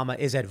think Obama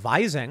is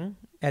advising,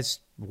 as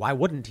why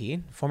wouldn't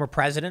he? Former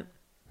president.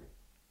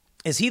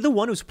 Is he the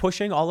one who's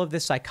pushing all of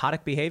this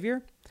psychotic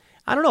behavior?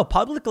 I don't know.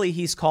 Publicly,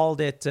 he's called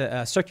it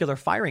a circular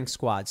firing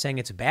squad, saying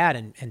it's bad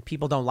and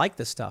people don't like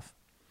this stuff.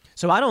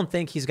 So I don't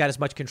think he's got as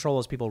much control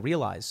as people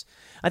realize.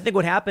 I think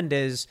what happened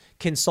is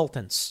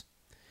consultants.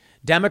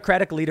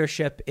 Democratic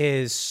leadership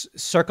is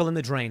circling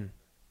the drain.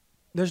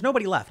 There's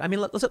nobody left. I mean,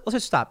 let's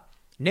just stop.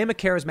 Name a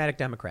charismatic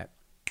Democrat.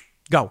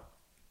 Go.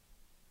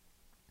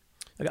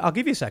 I'll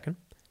give you a second.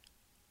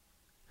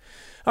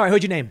 All right,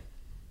 who'd you name?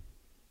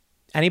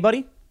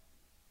 Anybody?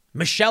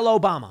 Michelle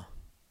Obama.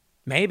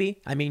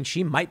 Maybe. I mean,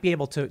 she might be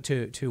able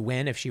to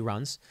win if she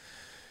runs.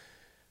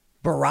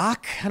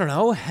 Barack, I don't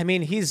know. I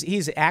mean,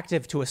 he's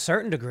active to a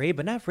certain degree,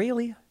 but not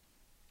really.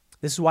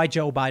 This is why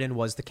Joe Biden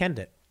was the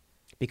candidate,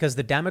 because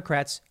the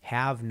Democrats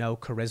have no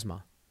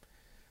charisma.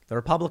 The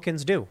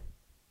Republicans do.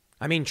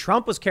 I mean,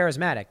 Trump was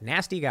charismatic,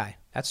 nasty guy.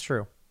 That's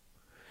true.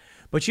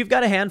 But you've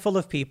got a handful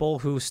of people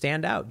who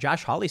stand out.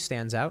 Josh Hawley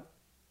stands out.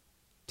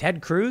 Ted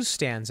Cruz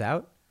stands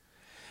out.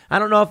 I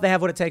don't know if they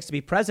have what it takes to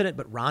be president,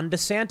 but Ron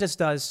DeSantis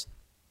does.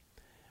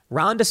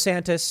 Ron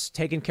DeSantis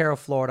taking care of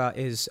Florida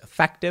is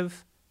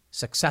effective,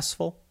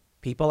 successful.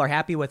 People are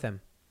happy with him.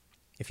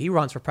 If he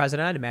runs for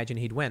president, I'd imagine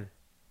he'd win.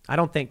 I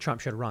don't think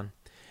Trump should run.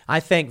 I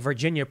think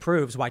Virginia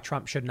proves why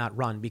Trump should not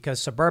run,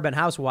 because suburban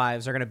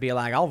housewives are going to be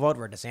like, I'll vote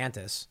for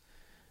DeSantis.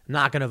 I'm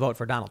not going to vote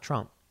for Donald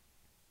Trump.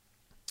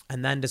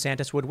 And then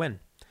DeSantis would win.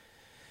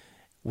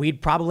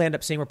 We'd probably end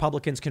up seeing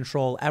Republicans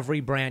control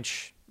every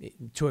branch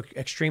to an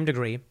extreme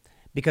degree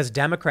because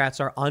Democrats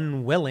are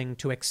unwilling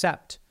to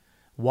accept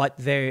what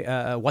they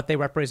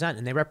represent.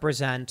 And they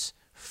represent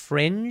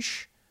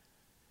fringe,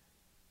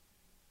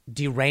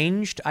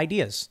 deranged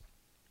ideas.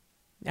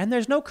 And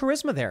there's no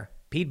charisma there.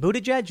 Pete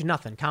Buttigieg,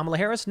 nothing. Kamala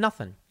Harris,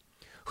 nothing.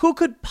 Who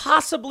could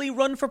possibly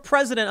run for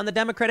president on the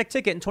Democratic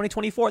ticket in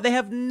 2024? They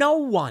have no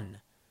one.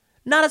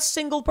 Not a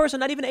single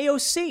person, not even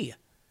AOC.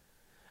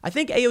 I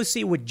think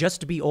AOC would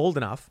just be old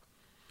enough,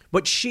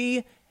 but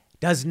she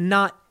does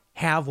not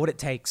have what it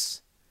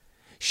takes.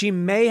 She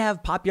may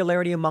have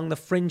popularity among the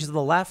fringe of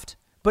the left,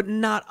 but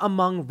not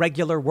among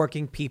regular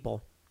working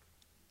people.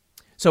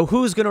 So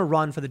who's going to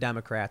run for the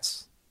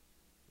Democrats?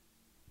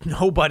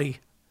 Nobody.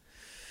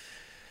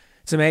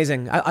 It's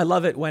amazing. I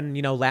love it when,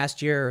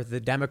 last year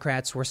the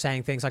Democrats were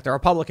saying things like the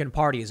Republican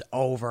Party is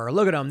over.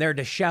 Look at them. They're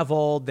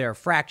disheveled. They're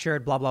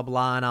fractured, blah, blah,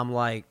 blah. And I'm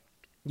like,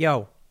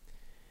 yo,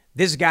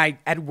 this guy,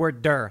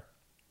 Edward Durr,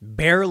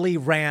 barely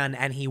ran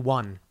and he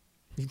won.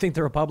 You think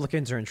the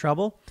Republicans are in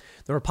trouble?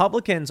 The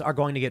Republicans are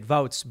going to get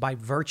votes by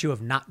virtue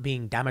of not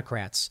being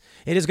Democrats.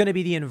 It is going to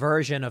be the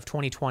inversion of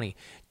 2020.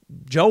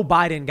 Joe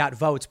Biden got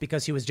votes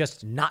because he was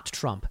just not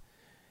Trump.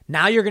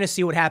 Now you're going to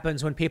see what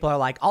happens when people are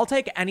like, I'll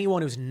take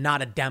anyone who's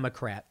not a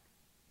Democrat.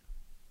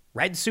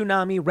 Red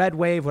tsunami, red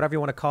wave, whatever you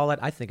want to call it.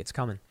 I think it's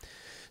coming.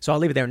 So I'll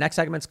leave it there. Next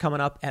segment's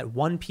coming up at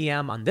 1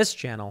 p.m. on this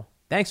channel.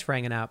 Thanks for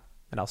hanging out,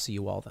 and I'll see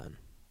you all then.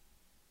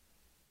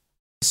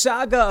 The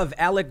saga of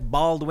Alec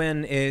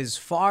Baldwin is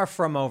far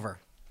from over.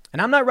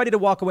 And I'm not ready to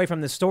walk away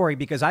from this story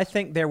because I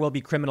think there will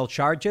be criminal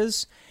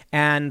charges.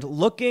 And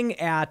looking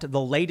at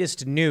the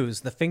latest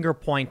news, the finger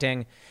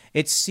pointing,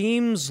 it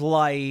seems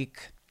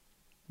like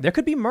there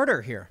could be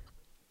murder here.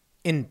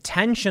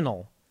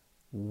 Intentional,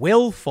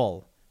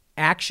 willful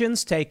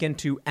actions taken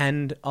to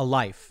end a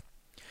life.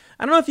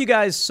 I don't know if you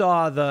guys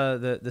saw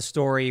the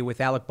story with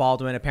Alec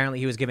Baldwin. Apparently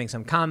he was giving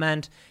some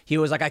comment. He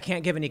was like, I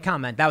can't give any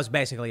comment. That was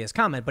basically his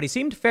comment, but he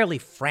seemed fairly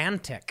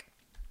frantic.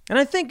 And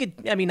I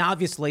think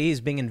obviously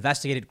he's being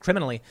investigated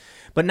criminally,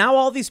 but now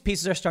all these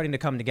pieces are starting to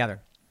come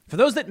together. For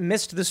those that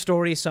missed the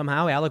story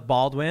somehow, Alec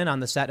Baldwin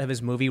on the set of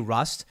his movie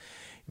Rust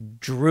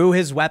drew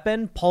his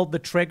weapon, pulled the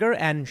trigger,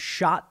 and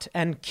shot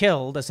and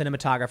killed a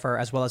cinematographer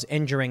as well as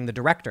injuring the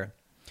director.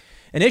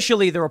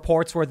 Initially, the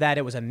reports were that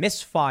it was a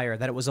misfire,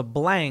 that it was a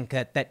blank,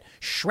 that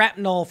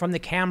shrapnel from the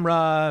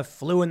camera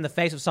flew in the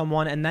face of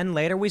someone, and then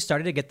later we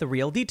started to get the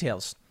real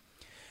details.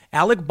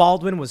 Alec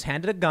Baldwin was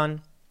handed a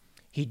gun.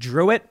 He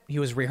drew it. He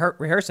was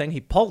rehearsing.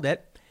 He pulled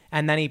it,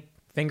 and then he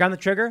finger on the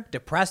trigger,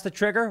 depressed the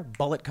trigger,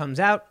 bullet comes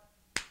out,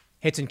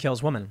 hits and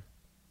kills woman.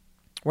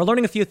 We're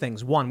learning a few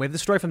things. One, we have the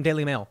story from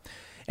Daily Mail.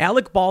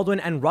 Alec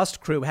Baldwin and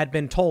Rust crew had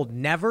been told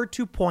never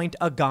to point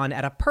a gun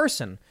at a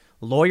person,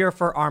 lawyer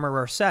for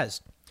armorer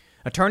says.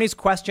 Attorneys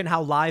question how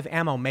live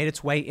ammo made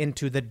its way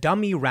into the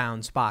dummy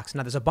rounds box.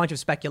 Now, there's a bunch of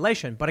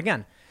speculation, but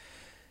again,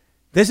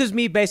 this is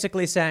me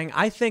basically saying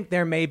I think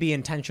there may be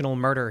intentional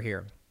murder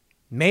here.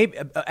 Maybe,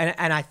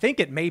 and I think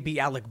it may be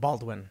Alec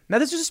Baldwin. Now,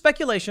 this is just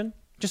speculation.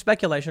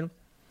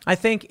 I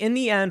think in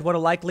the end,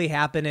 what'll likely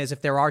happen is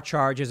if there are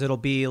charges, it'll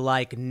be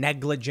like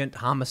negligent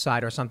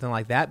homicide or something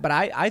like that. But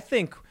I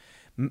think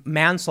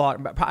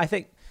manslaughter. I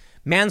think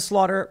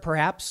manslaughter,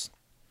 perhaps.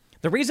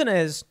 The reason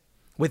is,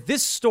 with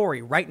this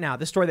story right now,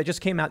 this story that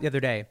just came out the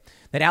other day,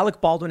 that Alec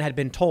Baldwin had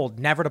been told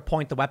never to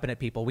point the weapon at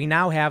people, we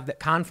now have the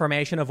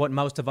confirmation of what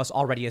most of us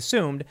already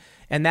assumed,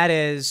 and that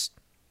is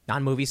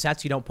on movie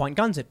sets, you don't point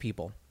guns at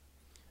people.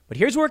 But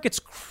here's where it gets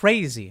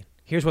crazy.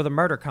 Here's where the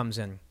murder comes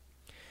in.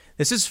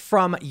 This is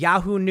from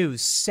Yahoo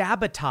News.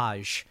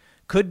 Sabotage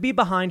could be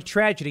behind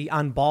tragedy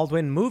on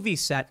Baldwin movie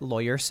set,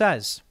 lawyer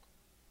says.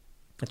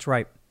 That's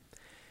right.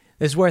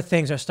 This is where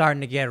things are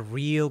starting to get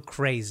real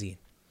crazy.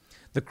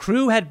 The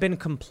crew had been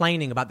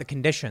complaining about the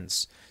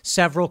conditions.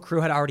 Several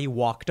crew had already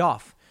walked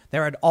off.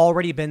 There had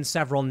already been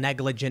several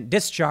negligent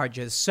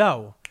discharges.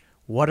 So,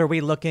 what are we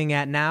looking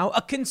at now?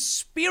 A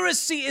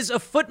conspiracy is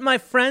afoot, my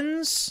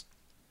friends.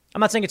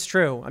 I'm not saying it's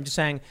true. I'm just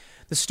saying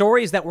the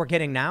stories that we're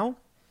getting now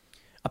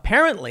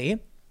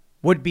apparently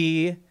would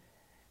be,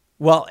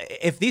 well,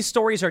 if these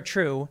stories are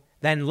true,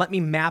 then let me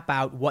map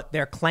out what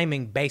they're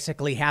claiming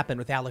basically happened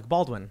with Alec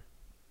Baldwin.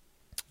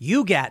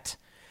 You get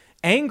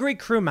angry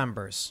crew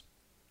members.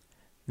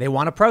 They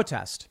want to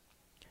protest.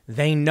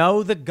 They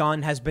know the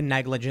gun has been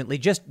negligently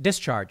just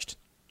discharged.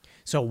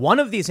 So one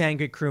of these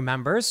angry crew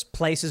members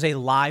places a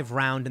live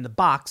round in the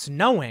box,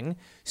 knowing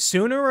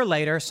sooner or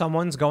later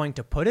someone's going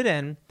to put it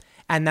in,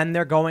 and then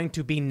they're going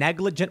to be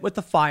negligent with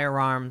the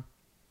firearm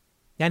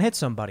and hit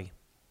somebody.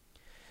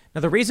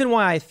 Now, the reason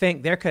why I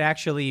think there could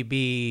actually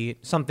be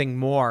something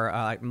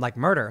more like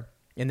murder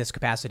in this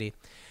capacity,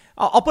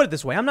 I'll put it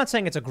this way. I'm not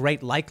saying it's a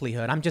great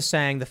likelihood. I'm just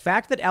saying the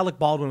fact that Alec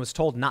Baldwin was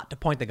told not to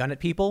point the gun at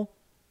people,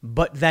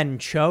 but then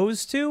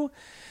chose to,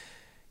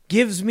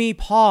 gives me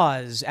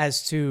pause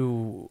as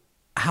to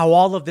how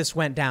all of this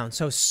went down.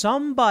 So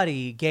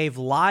somebody gave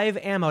live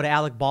ammo to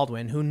Alec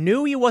Baldwin, who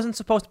knew he wasn't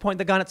supposed to point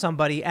the gun at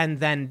somebody and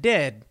then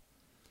did.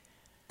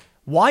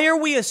 Why are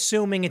we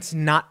assuming it's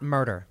not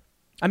murder?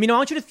 I mean, I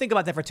want you to think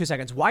about that for 2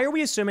 seconds. Why are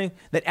we assuming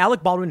that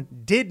Alec Baldwin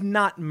did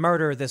not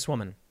murder this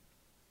woman?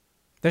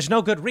 There's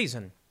no good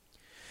reason.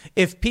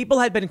 If people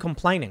had been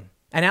complaining,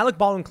 and Alec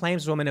Baldwin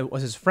claims the woman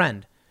was his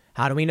friend,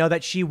 how do we know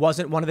that she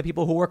wasn't one of the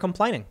people who were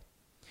complaining?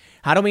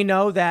 How do we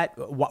know that?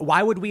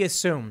 Why would we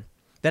assume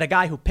that a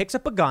guy who picks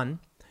up a gun,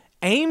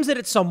 aims it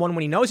at someone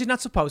when he knows he's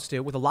not supposed to,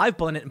 with a live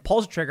bullet in it, and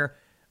pulls the trigger,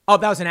 oh,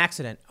 that was an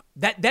accident?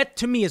 That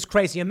to me is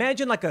crazy.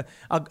 Imagine like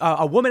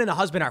a woman and a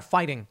husband are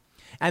fighting,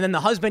 and then the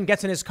husband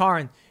gets in his car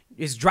and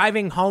is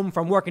driving home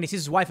from work, and he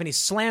sees his wife and he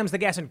slams the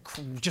gas and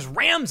just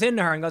rams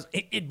into her and goes,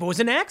 it was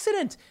an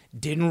accident.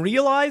 Didn't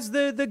realize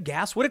the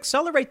gas would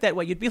accelerate that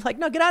way. You'd be like,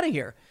 no, get out of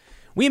here.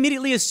 We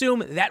immediately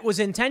assume that was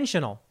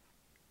intentional.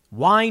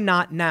 Why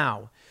not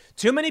now?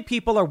 Too many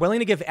people are willing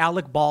to give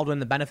Alec Baldwin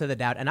the benefit of the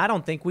doubt, and I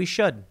don't think we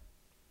should.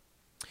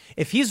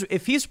 If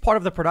he's part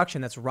of the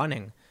production that's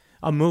running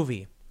a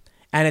movie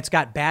and it's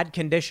got bad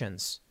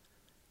conditions,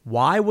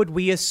 why would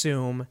we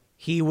assume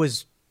he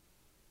was...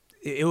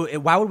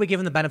 Why would we give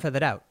him the benefit of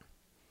the doubt?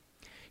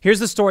 Here's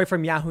the story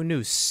from Yahoo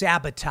News.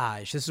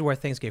 Sabotage. This is where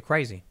things get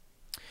crazy.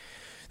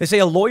 They say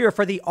a lawyer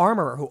for the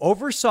armorer who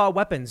oversaw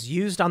weapons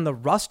used on the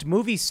Rust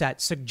movie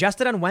set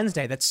suggested on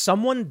Wednesday that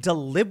someone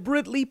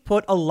deliberately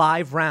put a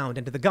live round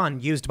into the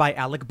gun used by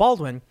Alec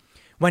Baldwin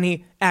when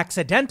he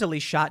accidentally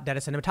shot dead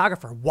a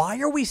cinematographer. Why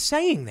are we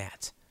saying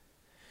that?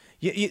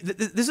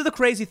 This is the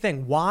crazy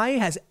thing. Why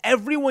has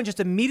everyone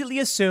just immediately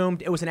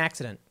assumed it was an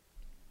accident?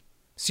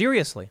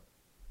 Seriously.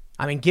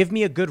 I mean, give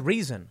me a good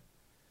reason.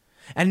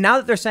 And now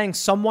that they're saying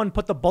someone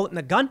put the bullet in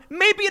the gun,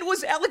 maybe it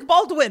was Alec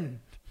Baldwin.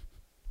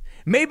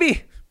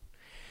 Maybe.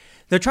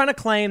 They're trying to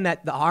claim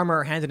that the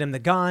armorer handed him the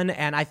gun.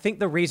 And I think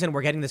the reason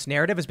we're getting this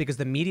narrative is because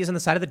the media is on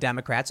the side of the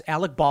Democrats.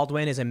 Alec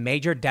Baldwin is a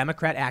major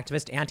Democrat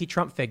activist,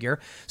 anti-Trump figure.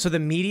 So the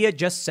media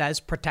just says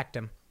protect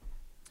him.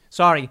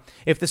 Sorry,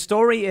 if the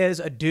story is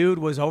a dude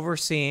was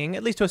overseeing,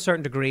 at least to a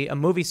certain degree, a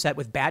movie set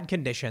with bad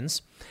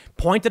conditions,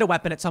 pointed a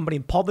weapon at somebody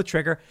and pulled the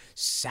trigger,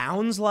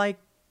 sounds like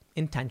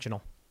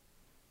intentional.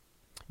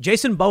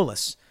 Jason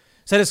Bolas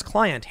said his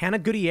client, Hannah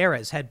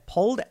Gutierrez, had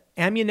pulled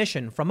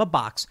ammunition from a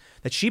box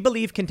that she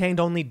believed contained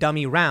only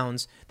dummy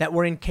rounds that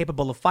were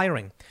incapable of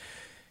firing.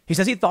 He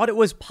says he thought it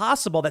was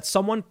possible that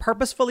someone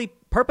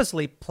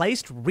purposely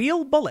placed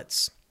real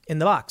bullets in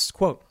the box.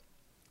 Quote,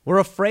 "We're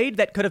afraid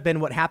that could have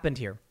been what happened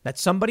here, that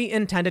somebody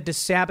intended to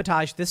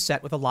sabotage this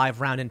set with a live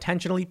round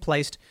intentionally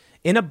placed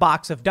in a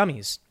box of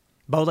dummies,"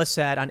 Bolas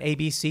said on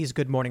ABC's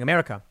Good Morning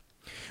America.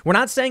 "We're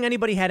not saying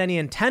anybody had any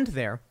intent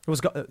there.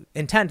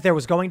 There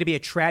was going to be a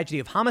tragedy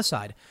of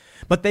homicide,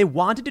 but they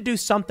wanted to do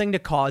something to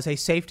cause a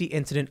safety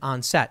incident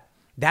on set.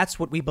 That's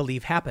what we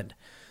believe happened."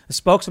 A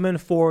spokesman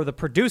for the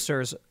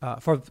producers,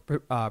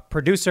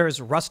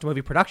 Rust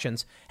Movie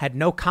Productions, had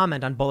no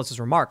comment on Bolas's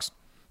remarks.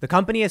 The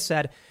company has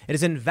said it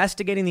is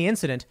investigating the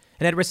incident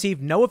and had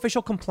received no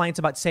official complaints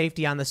about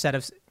safety on the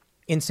set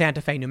in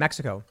Santa Fe, New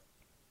Mexico.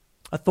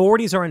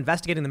 Authorities are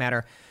investigating the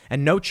matter,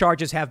 and no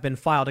charges have been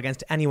filed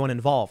against anyone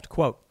involved.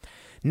 Quote,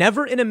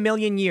 "Never in a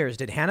million years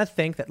did Hannah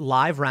think that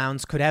live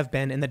rounds could have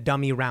been in the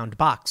dummy round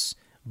box,"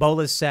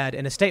 Bolas said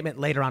in a statement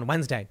later on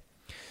Wednesday.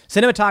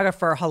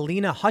 Cinematographer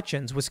Helena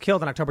Hutchins was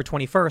killed on October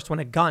 21st when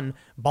a gun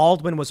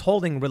Baldwin was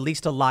holding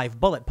released a live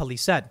bullet,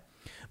 police said.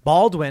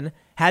 Baldwin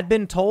had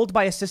been told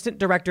by assistant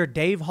director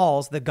Dave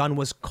Halls the gun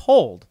was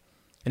cold,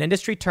 an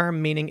industry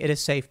term meaning it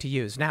is safe to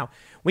use. Now,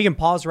 we can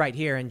pause right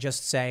here and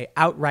just say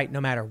outright, no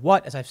matter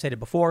what, as I've stated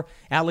before,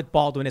 Alec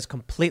Baldwin is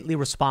completely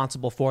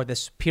responsible for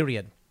this,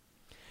 period.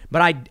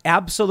 But I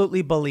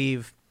absolutely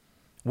believe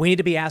we need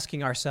to be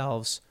asking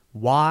ourselves,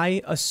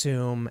 why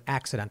assume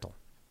accidental?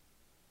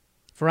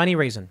 For any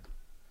reason.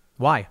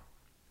 Why?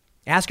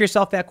 Ask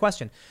yourself that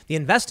question. The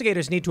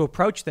investigators need to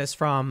approach this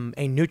from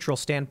a neutral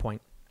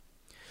standpoint.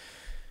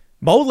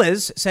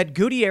 Bolas said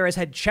Gutierrez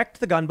had checked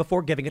the gun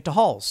before giving it to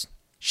Halls.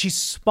 She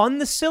spun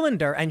the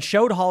cylinder and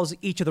showed Halls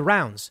each of the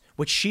rounds,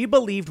 which she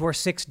believed were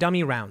 6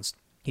 dummy rounds,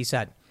 he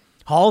said.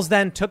 Halls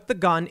then took the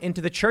gun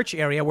into the church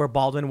area where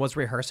Baldwin was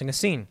rehearsing a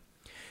scene.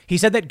 He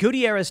said that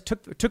Gutierrez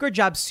took her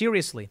job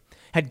seriously,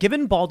 had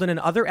given Baldwin and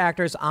other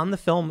actors on the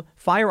film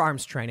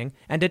firearms training,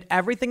 and did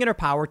everything in her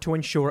power to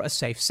ensure a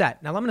safe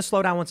set. Now, I'm going to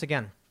slow down once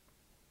again.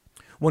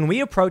 When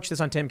we approached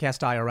this on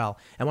Timcast IRL,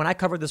 and when I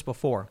covered this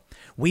before,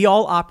 we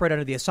all operate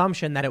under the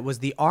assumption that it was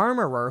the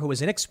armorer who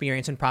was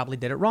inexperienced and probably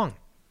did it wrong.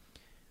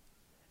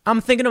 I'm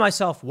thinking to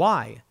myself,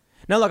 why?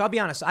 Now, look, I'll be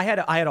honest. I had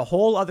a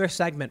whole other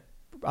segment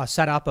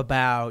set up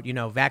about,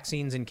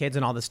 vaccines and kids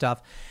and all this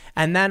stuff.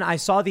 And then I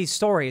saw these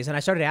stories and I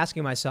started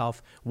asking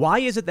myself, why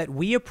is it that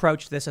we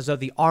approach this as though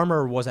the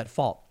armorer was at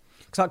fault?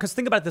 Because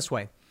think about it this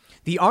way.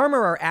 The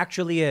armorer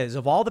actually is,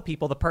 of all the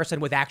people, the person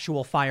with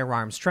actual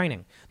firearms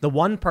training. The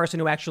one person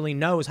who actually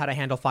knows how to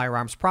handle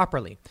firearms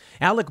properly.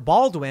 Alec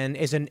Baldwin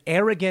is an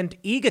arrogant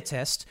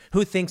egotist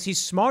who thinks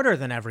he's smarter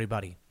than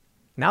everybody.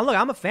 Now, look,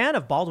 I'm a fan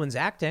of Baldwin's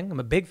acting. I'm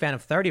a big fan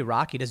of 30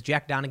 Rock. He does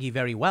Jack Donaghy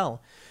very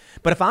well.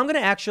 But if I'm going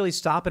to actually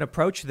stop and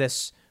approach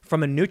this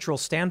from a neutral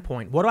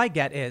standpoint, what do I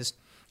get is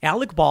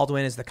Alec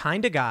Baldwin is the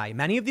kind of guy,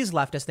 many of these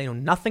leftists, they know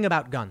nothing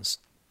about guns.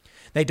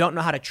 They don't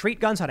know how to treat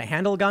guns, how to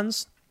handle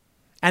guns.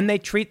 And they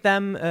treat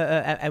them,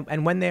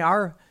 and when they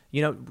are,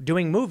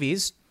 doing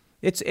movies,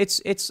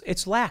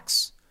 it's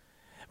lax.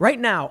 Right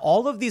now,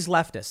 all of these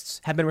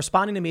leftists have been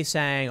responding to me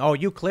saying, "Oh,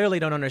 you clearly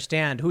don't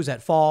understand who's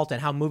at fault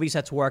and how movie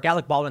sets work.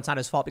 Alec Baldwin's not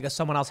his fault because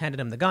someone else handed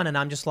him the gun." And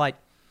I'm just like,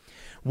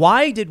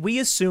 why did we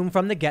assume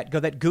from the get-go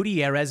that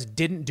Gutierrez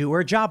didn't do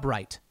her job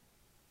right?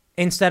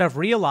 Instead of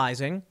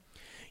realizing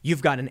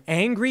you've got an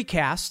angry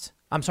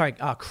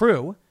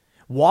crew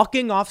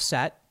walking off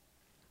set.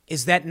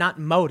 Is that not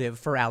motive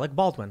for Alec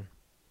Baldwin?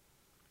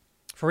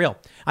 For real.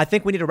 I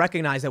think we need to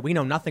recognize that we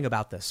know nothing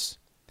about this.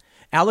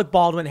 Alec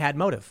Baldwin had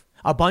motive.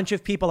 A bunch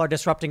of people are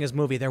disrupting his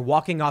movie. They're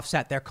walking off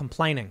set. They're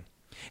complaining.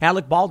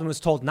 Alec Baldwin was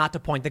told not to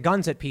point the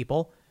guns at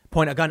people,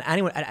 point a gun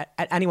at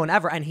anyone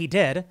ever, and he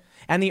did.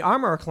 And the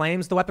armorer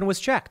claims the weapon was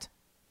checked.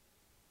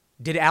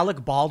 Did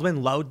Alec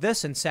Baldwin load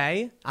this and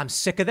say, "I'm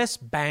sick of this,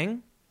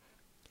 bang"?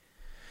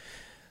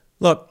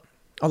 Look,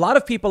 a lot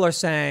of people are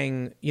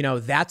saying,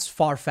 that's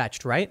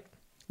far-fetched, right?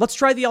 Let's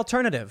try the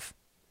alternative.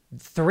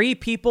 3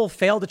 people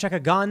failed to check a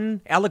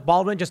gun. Alec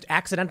Baldwin just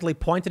accidentally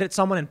pointed at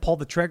someone and pulled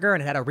the trigger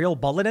and it had a real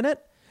bullet in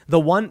it.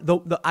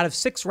 The out of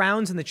 6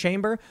 rounds in the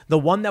chamber, the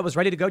one that was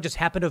ready to go just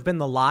happened to have been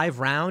the live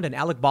round and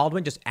Alec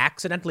Baldwin just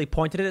accidentally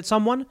pointed it at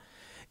someone.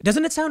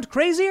 Doesn't it sound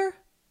crazier?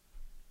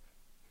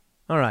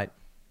 All right.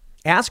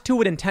 Asked who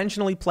would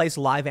intentionally place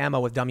live ammo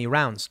with dummy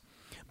rounds.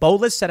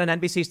 Bolas said on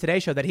NBC's Today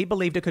Show that he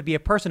believed it could be a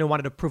person who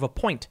wanted to prove a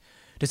point,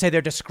 to say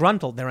they're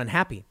disgruntled, they're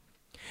unhappy.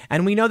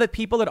 And we know that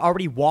people had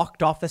already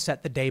walked off the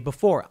set the day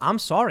before. I'm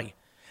sorry.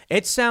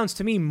 It sounds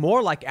to me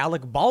more like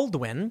Alec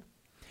Baldwin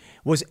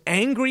was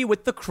angry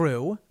with the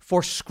crew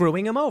for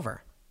screwing him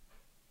over.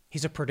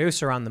 He's a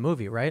producer on the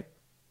movie, right?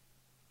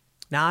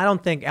 Now, I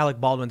don't think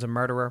Alec Baldwin's a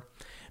murderer.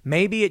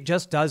 Maybe it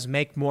just does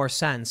make more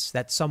sense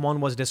that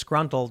someone was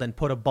disgruntled and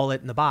put a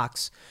bullet in the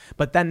box.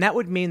 But then that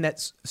would mean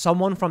that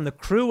someone from the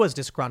crew was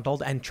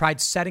disgruntled and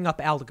tried setting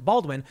up Alec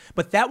Baldwin.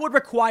 But that would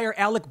require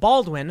Alec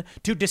Baldwin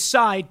to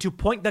decide to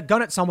point the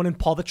gun at someone and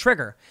pull the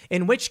trigger.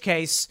 In which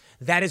case,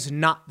 that is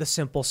not the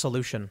simple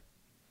solution.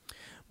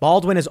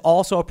 Baldwin is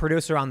also a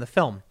producer on the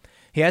film.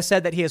 He has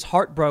said that he is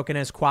heartbroken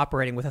and is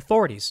cooperating with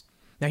authorities.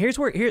 Now,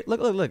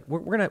 look.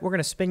 We're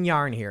gonna spin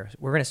yarn here.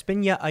 We're gonna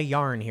spin you a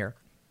yarn here.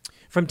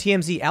 From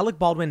TMZ, Alec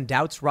Baldwin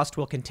doubts rust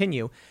will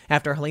continue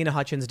after Helena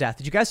Hutchins' death.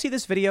 Did you guys see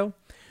this video?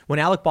 When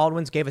Alec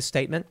Baldwin gave a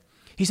statement,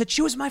 he said,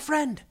 "She was my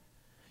friend.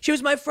 She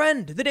was my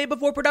friend. The day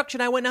before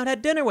production, I went out and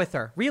had dinner with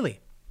her."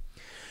 Really?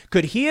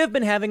 Could he have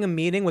been having a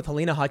meeting with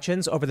Helena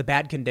Hutchins over the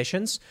bad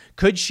conditions?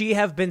 Could she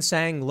have been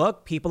saying,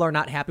 "Look, people are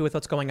not happy with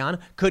what's going on"?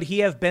 Could he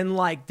have been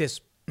like this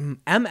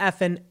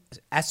MFing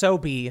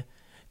SOB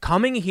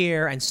coming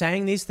here and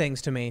saying these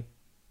things to me?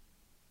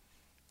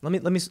 Let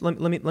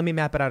me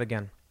map it out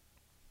again.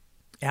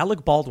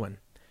 Alec Baldwin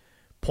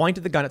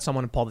pointed the gun at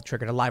someone and pulled the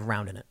trigger, a live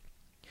round in it.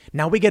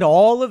 Now we get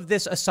all of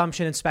this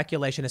assumption and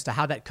speculation as to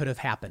how that could have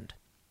happened.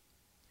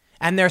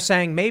 And they're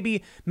saying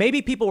maybe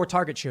people were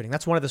target shooting.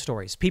 That's one of the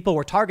stories. People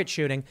were target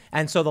shooting,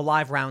 and so the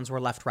live rounds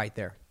were left right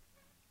there.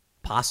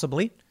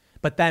 Possibly.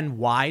 But then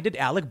why did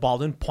Alec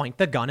Baldwin point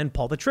the gun and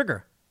pull the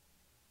trigger?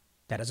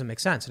 That doesn't make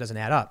sense. It doesn't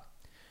add up.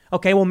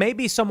 Okay, well,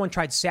 maybe someone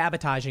tried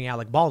sabotaging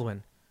Alec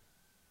Baldwin.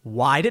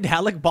 Why did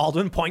Alec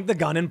Baldwin point the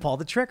gun and pull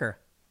the trigger?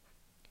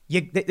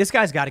 This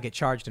guy's got to get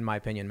charged, in my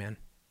opinion, man.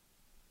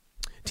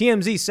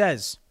 TMZ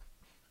says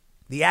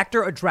the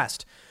actor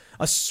addressed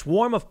a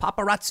swarm of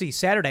paparazzi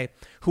Saturday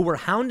who were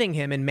hounding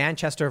him in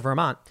Manchester,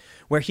 Vermont,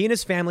 where he and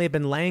his family have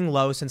been laying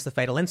low since the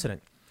fatal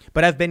incident,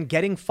 but have been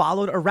getting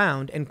followed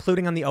around,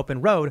 including on the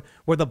open road,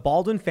 where the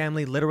Baldwin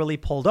family literally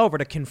pulled over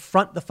to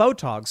confront the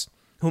photogs,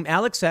 whom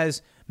Alec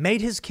says made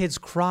his kids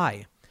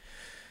cry.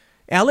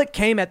 Alec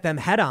came at them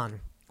head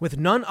on with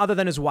none other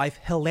than his wife,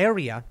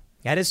 Hilaria,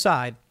 at his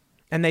side,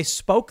 and they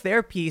spoke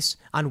their piece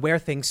on where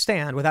things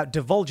stand without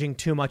divulging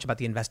too much about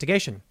the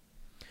investigation.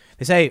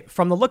 They say,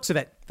 from the looks of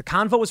it, the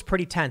convo was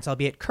pretty tense,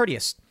 albeit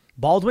courteous.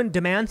 Baldwin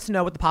demands to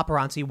know what the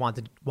paparazzi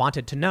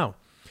wanted to know,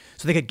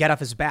 so they could get off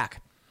his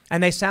back.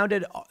 And they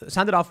sounded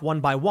off one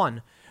by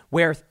one,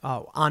 where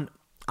on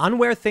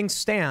where things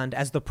stand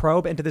as the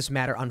probe into this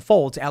matter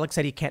unfolds. Alec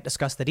said he can't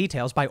discuss the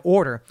details by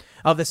order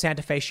of the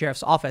Santa Fe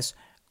Sheriff's Office.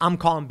 I'm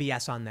calling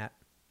BS on that.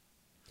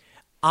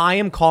 I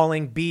am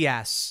calling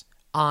BS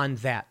on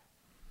that.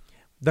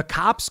 The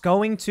cops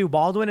going to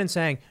Baldwin and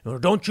saying,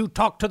 "Don't you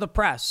talk to the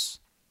press."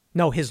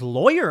 No, his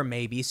lawyer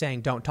may be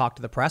saying, "Don't talk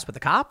to the press," but the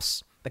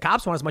cops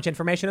want as much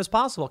information as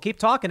possible. Keep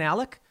talking,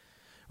 Alec,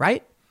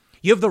 right?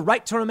 You have the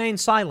right to remain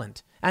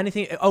silent.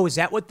 Anything? Oh, is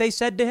that what they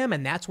said to him?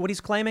 And that's what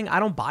he's claiming? I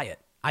don't buy it.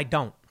 I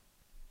don't.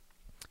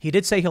 He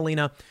did say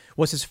Helena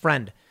was his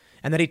friend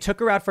and that he took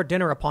her out for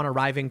dinner upon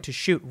arriving to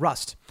shoot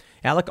Rust.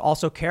 Alec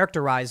also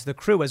characterized the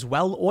crew as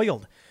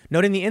well-oiled,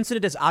 noting the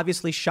incident as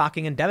obviously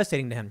shocking and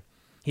devastating to him.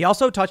 He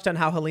also touched on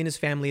how Helena's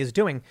family is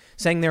doing,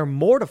 saying they're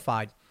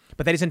mortified,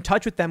 but that he's in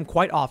touch with them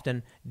quite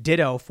often,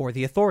 ditto for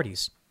the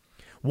authorities.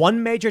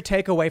 One major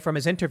takeaway from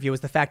his interview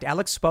is the fact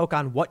Alex spoke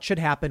on what should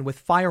happen with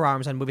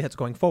firearms on movie sets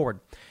going forward.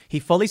 He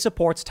fully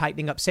supports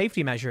tightening up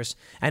safety measures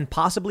and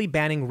possibly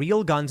banning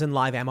real guns and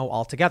live ammo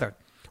altogether,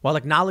 while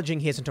acknowledging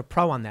he isn't a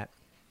pro on that.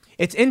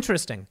 It's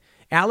interesting.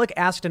 Alec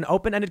asked an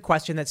open-ended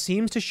question that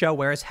seems to show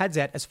where his head's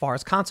at as far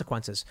as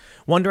consequences,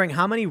 wondering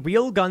how many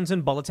real guns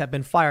and bullets have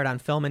been fired on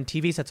film and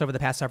TV sets over the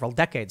past several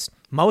decades,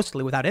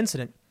 mostly without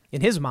incident.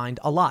 In his mind,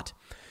 a lot.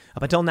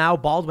 Up until now,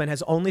 Baldwin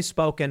has only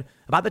spoken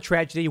about the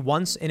tragedy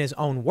once in his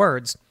own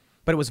words,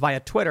 but it was via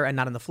Twitter and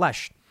not in the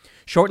flesh.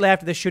 Shortly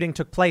after the shooting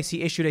took place,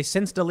 he issued a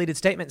since-deleted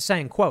statement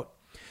saying, quote,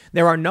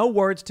 "There are no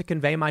words to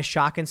convey my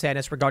shock and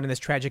sadness regarding this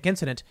tragic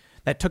incident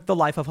that took the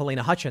life of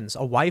Helena Hutchins,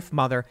 a wife,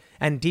 mother,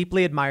 and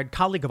deeply admired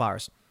colleague of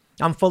ours.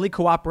 I'm fully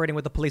cooperating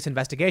with the police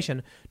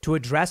investigation to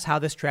address how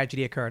this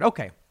tragedy occurred."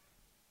 Okay.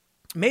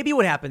 Maybe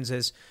what happens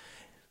is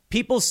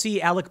people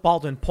see Alec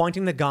Baldwin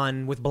pointing the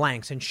gun with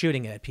blanks and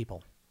shooting it at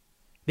people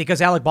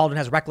because Alec Baldwin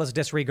has reckless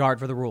disregard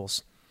for the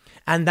rules.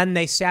 And then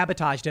they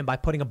sabotaged him by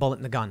putting a bullet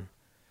in the gun.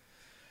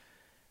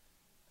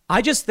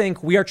 I just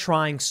think we are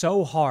trying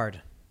so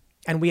hard,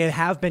 and we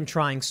have been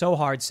trying so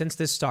hard since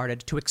this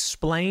started, to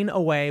explain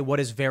away what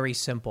is very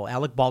simple.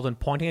 Alec Baldwin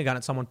pointing a gun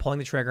at someone, pulling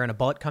the trigger, and a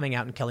bullet coming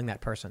out and killing that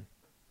person.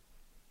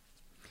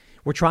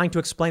 We're trying to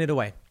explain it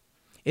away.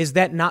 Is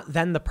that not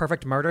then the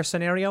perfect murder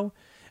scenario?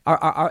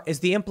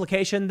 Is the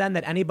implication then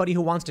that anybody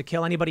who wants to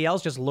kill anybody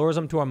else just lures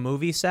them to a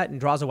movie set and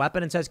draws a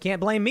weapon and says, "Can't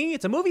blame me,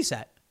 it's a movie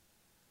set"?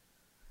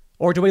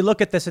 Or do we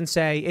look at this and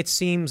say, it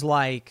seems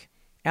like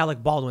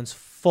Alec Baldwin's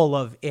full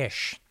of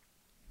ish?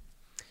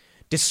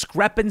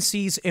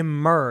 Discrepancies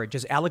emerge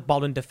as Alec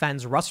Baldwin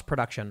defends Rust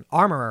production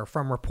armorer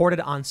from reported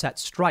on-set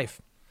strife.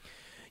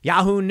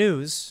 Yahoo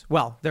News,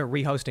 well, they're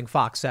rehosting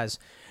Fox, says,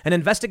 an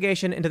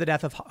investigation into the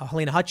death of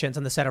Helena Hutchins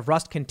on the set of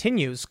Rust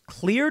continues.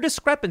 Clear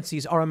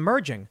discrepancies are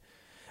emerging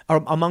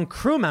among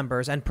crew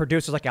members and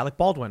producers like Alec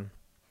Baldwin.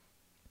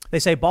 They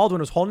say Baldwin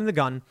was holding the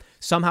gun,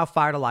 somehow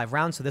fired a live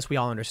round, so this we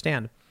all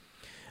understand.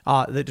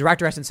 The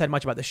director hasn't said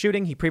much about the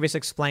shooting. He previously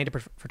explained to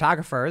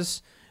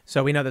photographers,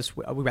 so we know this.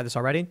 We read this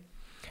already.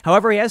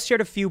 However, he has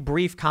shared a few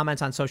brief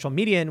comments on social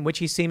media in which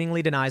he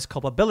seemingly denies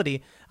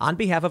culpability on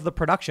behalf of the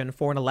production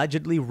for an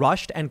allegedly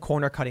rushed and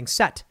corner-cutting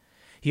set.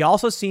 He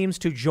also seems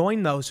to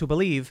join those who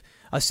believe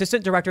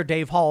Assistant Director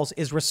Dave Halls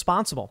is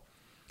responsible.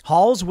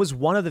 Halls was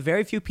one of the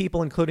very few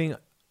people, including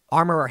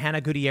armorer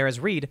Hannah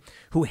Gutierrez-Reed,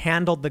 who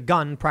handled the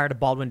gun prior to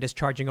Baldwin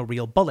discharging a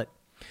real bullet.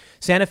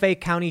 Santa Fe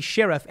County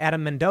Sheriff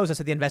Adam Mendoza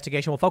said the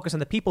investigation will focus on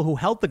the people who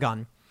held the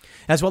gun,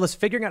 as well as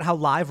figuring out how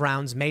live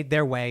rounds made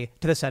their way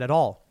to the set at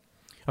all.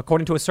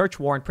 According to a search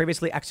warrant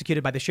previously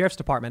executed by the Sheriff's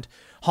Department,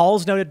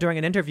 Halls noted during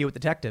an interview with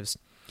detectives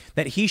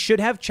that he should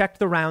have checked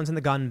the rounds in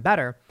the gun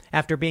better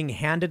after being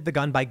handed the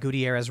gun by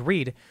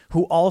Gutierrez-Reed,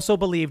 who also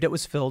believed it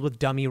was filled with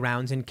dummy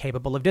rounds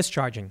incapable of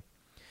discharging.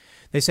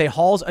 They say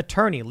Hall's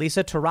attorney,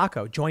 Lisa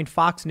Tarraco, joined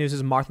Fox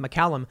News' Martha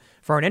McCallum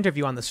for an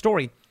interview on the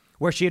story,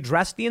 where she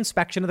addressed the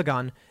inspection of the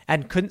gun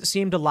and couldn't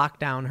seem to lock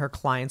down her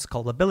client's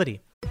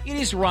culpability. It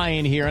is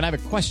Ryan here, and I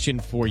have a question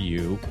for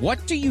you.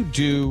 What do you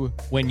do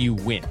when you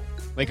win?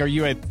 Like, are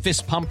you a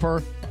fist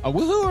pumper, a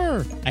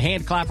woohooer, a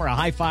hand clapper, a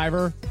high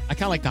fiver? I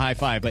kind of like the high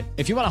five, but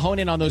if you want to hone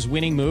in on those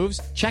winning moves,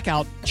 check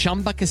out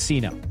Chumba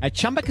Casino. At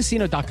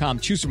ChumbaCasino.com,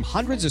 choose from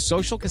hundreds of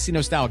social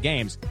casino-style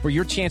games for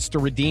your chance to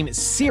redeem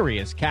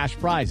serious cash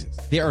prizes.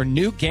 There are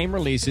new game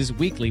releases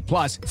weekly,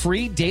 plus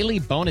free daily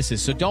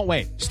bonuses. So don't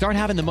wait. Start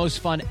having the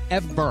most fun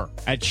ever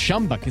at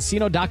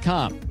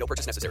ChumbaCasino.com. No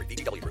purchase necessary.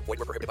 VGW. Void where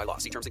prohibited by law.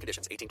 See terms and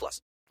conditions.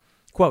 18+.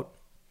 Quote,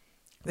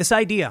 this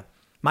idea,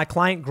 my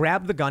client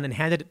grabbed the gun and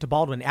handed it to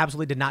Baldwin,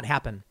 absolutely did not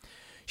happen.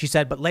 She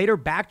said, but later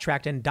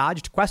backtracked and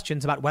dodged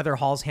questions about whether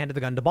Halls handed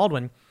the gun to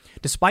Baldwin,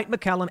 despite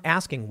McCallum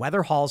asking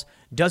whether Halls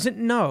doesn't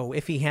know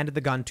if he handed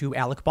the gun to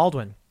Alec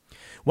Baldwin.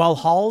 While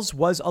Halls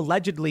was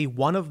allegedly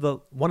one of the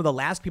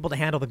last people to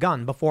handle the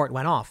gun before it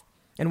went off,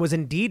 and was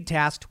indeed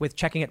tasked with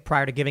checking it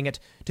prior to giving it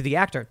to the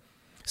actor,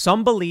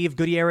 some believe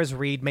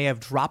Gutierrez-Reed may have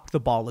dropped the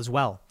ball as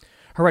well.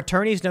 Her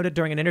attorneys noted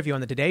during an interview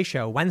on the Today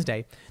Show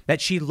Wednesday that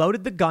she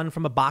loaded the gun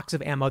from a box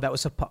of ammo that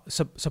was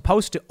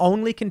supposed to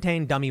only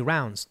contain dummy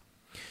rounds.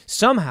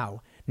 Somehow,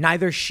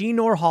 neither she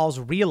nor Halls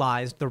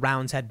realized the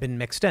rounds had been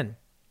mixed in.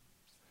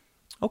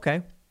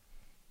 Okay.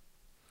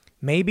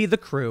 Maybe the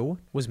crew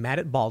was mad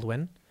at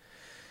Baldwin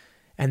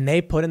and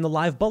they put in the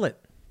live bullet.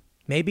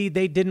 Maybe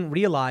they didn't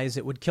realize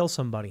it would kill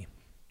somebody.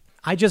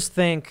 I just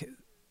think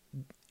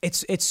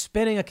it's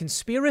spinning a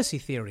conspiracy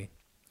theory.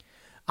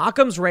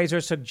 Occam's razor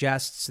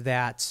suggests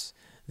that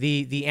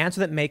the answer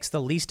that makes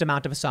the least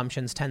amount of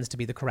assumptions tends to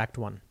be the correct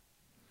one.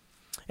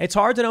 It's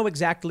hard to know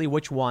exactly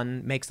which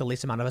one makes the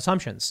least amount of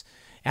assumptions.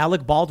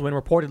 Alec Baldwin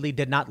reportedly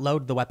did not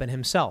load the weapon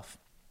himself.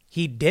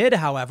 He did,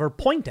 however,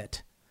 point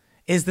it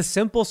Is the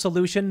simple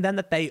solution then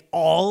that they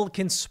all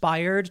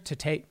conspired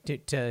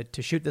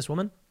to shoot this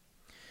woman?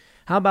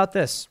 How about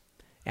this?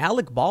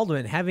 Alec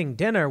Baldwin having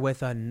dinner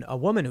with a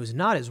woman who's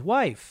not his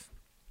wife.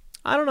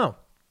 I don't know.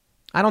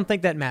 I don't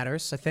think that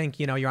matters. I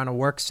think, you're on a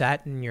work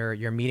set and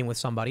you're meeting with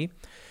somebody.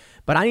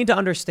 But I need to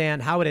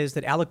understand how it is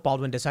that Alec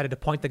Baldwin decided to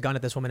point the gun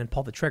at this woman and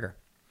pull the trigger.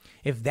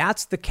 If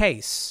that's the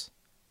case,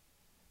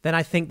 then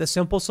I think the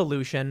simple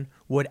solution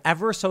would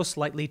ever so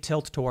slightly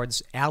tilt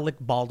towards Alec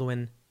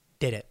Baldwin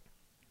did it.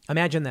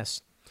 Imagine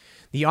this.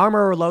 The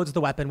armorer loads the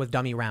weapon with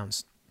dummy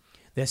rounds.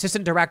 The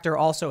assistant director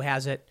also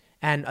has it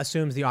and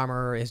assumes the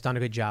armorer has done a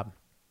good job.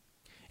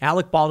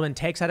 Alec Baldwin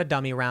takes out a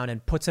dummy round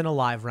and puts in a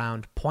live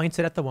round, points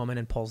it at the woman,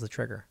 and pulls the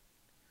trigger.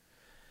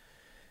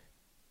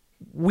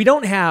 We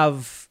don't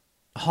have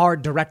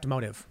hard, direct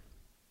motive.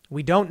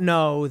 We don't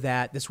know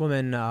that this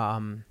woman,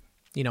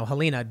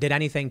 Helena, did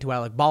anything to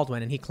Alec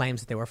Baldwin, and he claims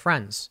that they were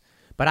friends.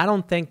 But I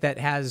don't think that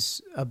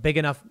has a big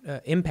enough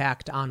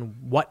impact on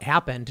what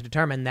happened to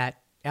determine that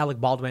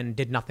Alec Baldwin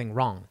did nothing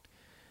wrong.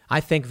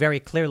 I think very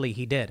clearly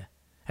he did.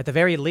 At the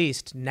very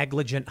least,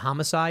 negligent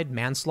homicide,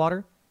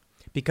 manslaughter,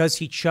 because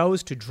he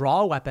chose to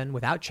draw a weapon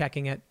without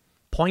checking it,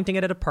 pointing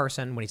it at a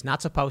person when he's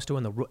not supposed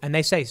to. And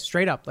they say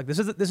straight up, like this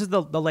is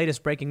the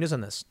latest breaking news on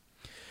this.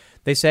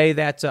 They say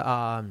that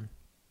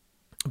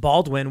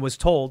Baldwin was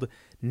told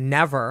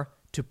never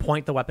to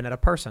point the weapon at a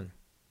person.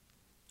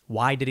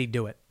 Why did he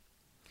do it?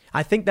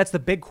 I think that's the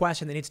big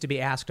question that needs to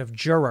be asked of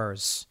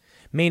jurors,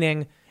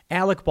 meaning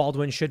Alec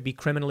Baldwin should be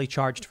criminally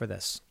charged for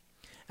this.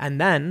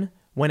 And then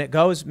when it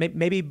goes,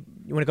 maybe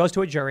when it goes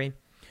to a jury,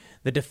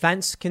 the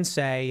defense can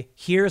say,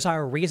 here's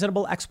our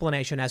reasonable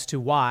explanation as to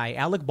why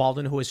Alec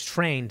Baldwin, who is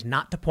trained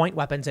not to point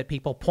weapons at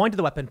people, pointed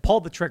the weapon,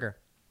 pulled the trigger.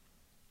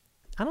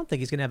 I don't think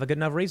he's going to have a good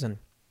enough reason.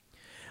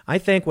 I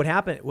think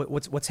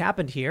what's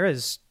happened here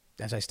is,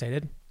 as I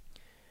stated,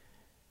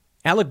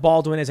 Alec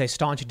Baldwin is a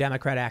staunch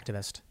Democrat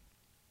activist.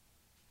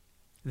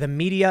 The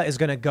media is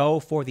going to go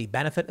for the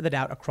benefit of the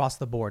doubt across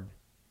the board.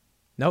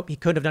 Nope, he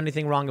couldn't have done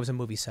anything wrong. It was a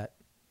movie set.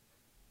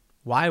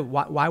 Why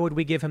would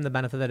we give him the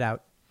benefit of the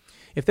doubt?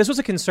 If this was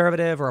a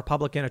conservative or a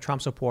Republican, a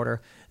Trump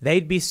supporter,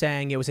 they'd be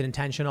saying it was an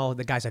intentional,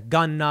 the guy's a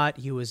gun nut,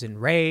 he was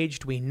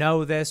enraged, we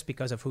know this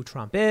because of who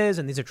Trump is,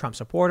 and these are Trump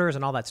supporters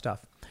and all that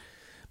stuff.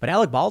 But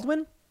Alec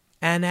Baldwin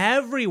and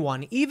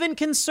everyone, even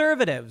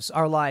conservatives,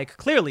 are like,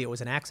 clearly it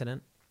was an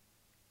accident.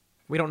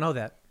 We don't know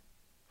that.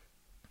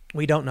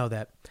 We don't know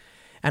that.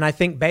 And I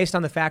think based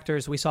on the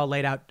factors we saw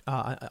laid out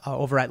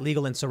over at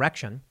Legal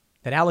Insurrection,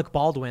 that Alec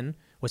Baldwin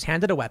was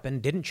handed a weapon,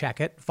 didn't check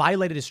it,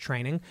 violated his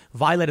training,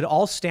 violated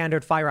all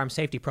standard firearm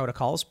safety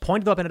protocols,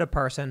 pointed the weapon at a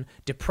person,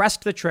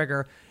 depressed the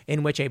trigger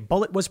in which a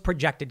bullet was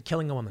projected,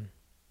 killing a woman.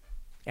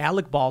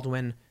 Alec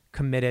Baldwin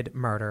committed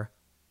murder,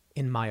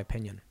 in my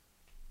opinion.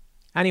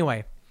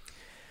 Anyway,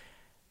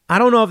 I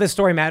don't know if this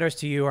story matters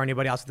to you or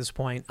anybody else at this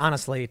point.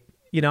 Honestly,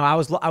 I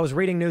was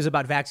reading news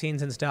about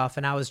vaccines and stuff,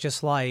 and I was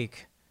just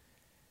like,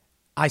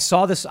 I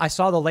saw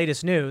the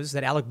latest news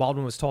that Alec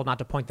Baldwin was told not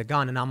to point the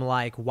gun. And I'm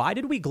like, why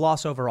did we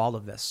gloss over all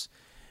of this?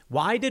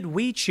 Why did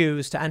we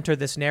choose to enter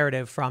this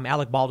narrative from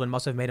Alec Baldwin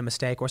must have made a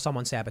mistake or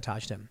someone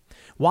sabotaged him?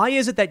 Why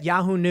is it that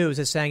Yahoo News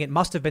is saying it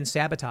must have been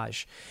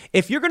sabotage?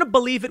 If you're going to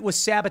believe it was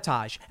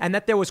sabotage and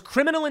that there was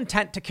criminal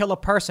intent to kill a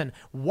person,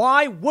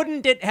 why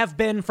wouldn't it have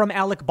been from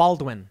Alec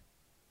Baldwin?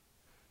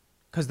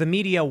 Because the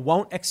media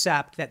won't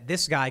accept that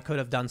this guy could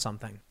have done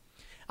something.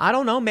 I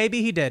don't know.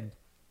 Maybe he did.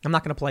 I'm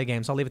not going to play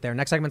games. I'll leave it there.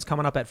 Next segment's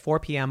coming up at 4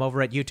 p.m.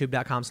 over at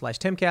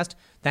youtube.com/Timcast.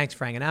 Thanks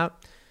for hanging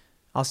out.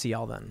 I'll see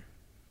y'all then.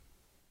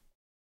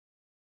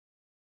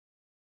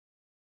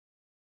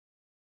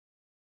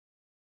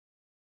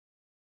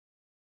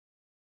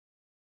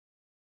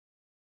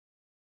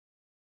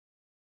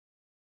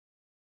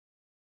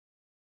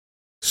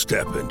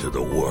 Step into the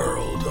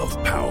world of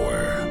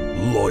power,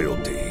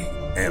 loyalty,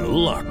 and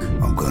luck.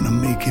 I'm going to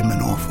make him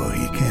an offer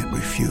he can't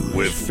refuse.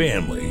 With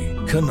family,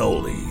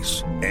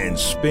 cannolis, and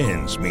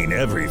spins mean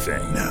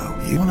everything. Now,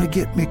 you want to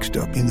get mixed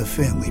up in the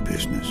family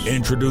business.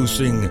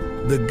 Introducing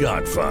The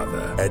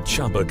Godfather at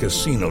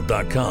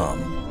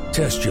ChumbaCasino.com.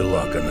 Test your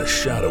luck in the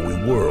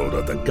shadowy world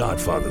of The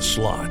Godfather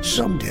slot.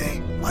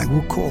 Someday, I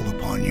will call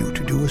upon you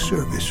to do a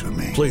service for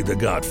me. Play The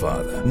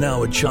Godfather,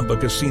 now at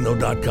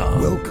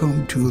ChumbaCasino.com.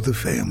 Welcome to the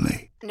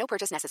family. No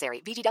purchase necessary.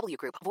 VGW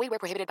Group. Void where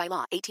prohibited by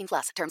law.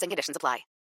 18+. Terms and conditions apply.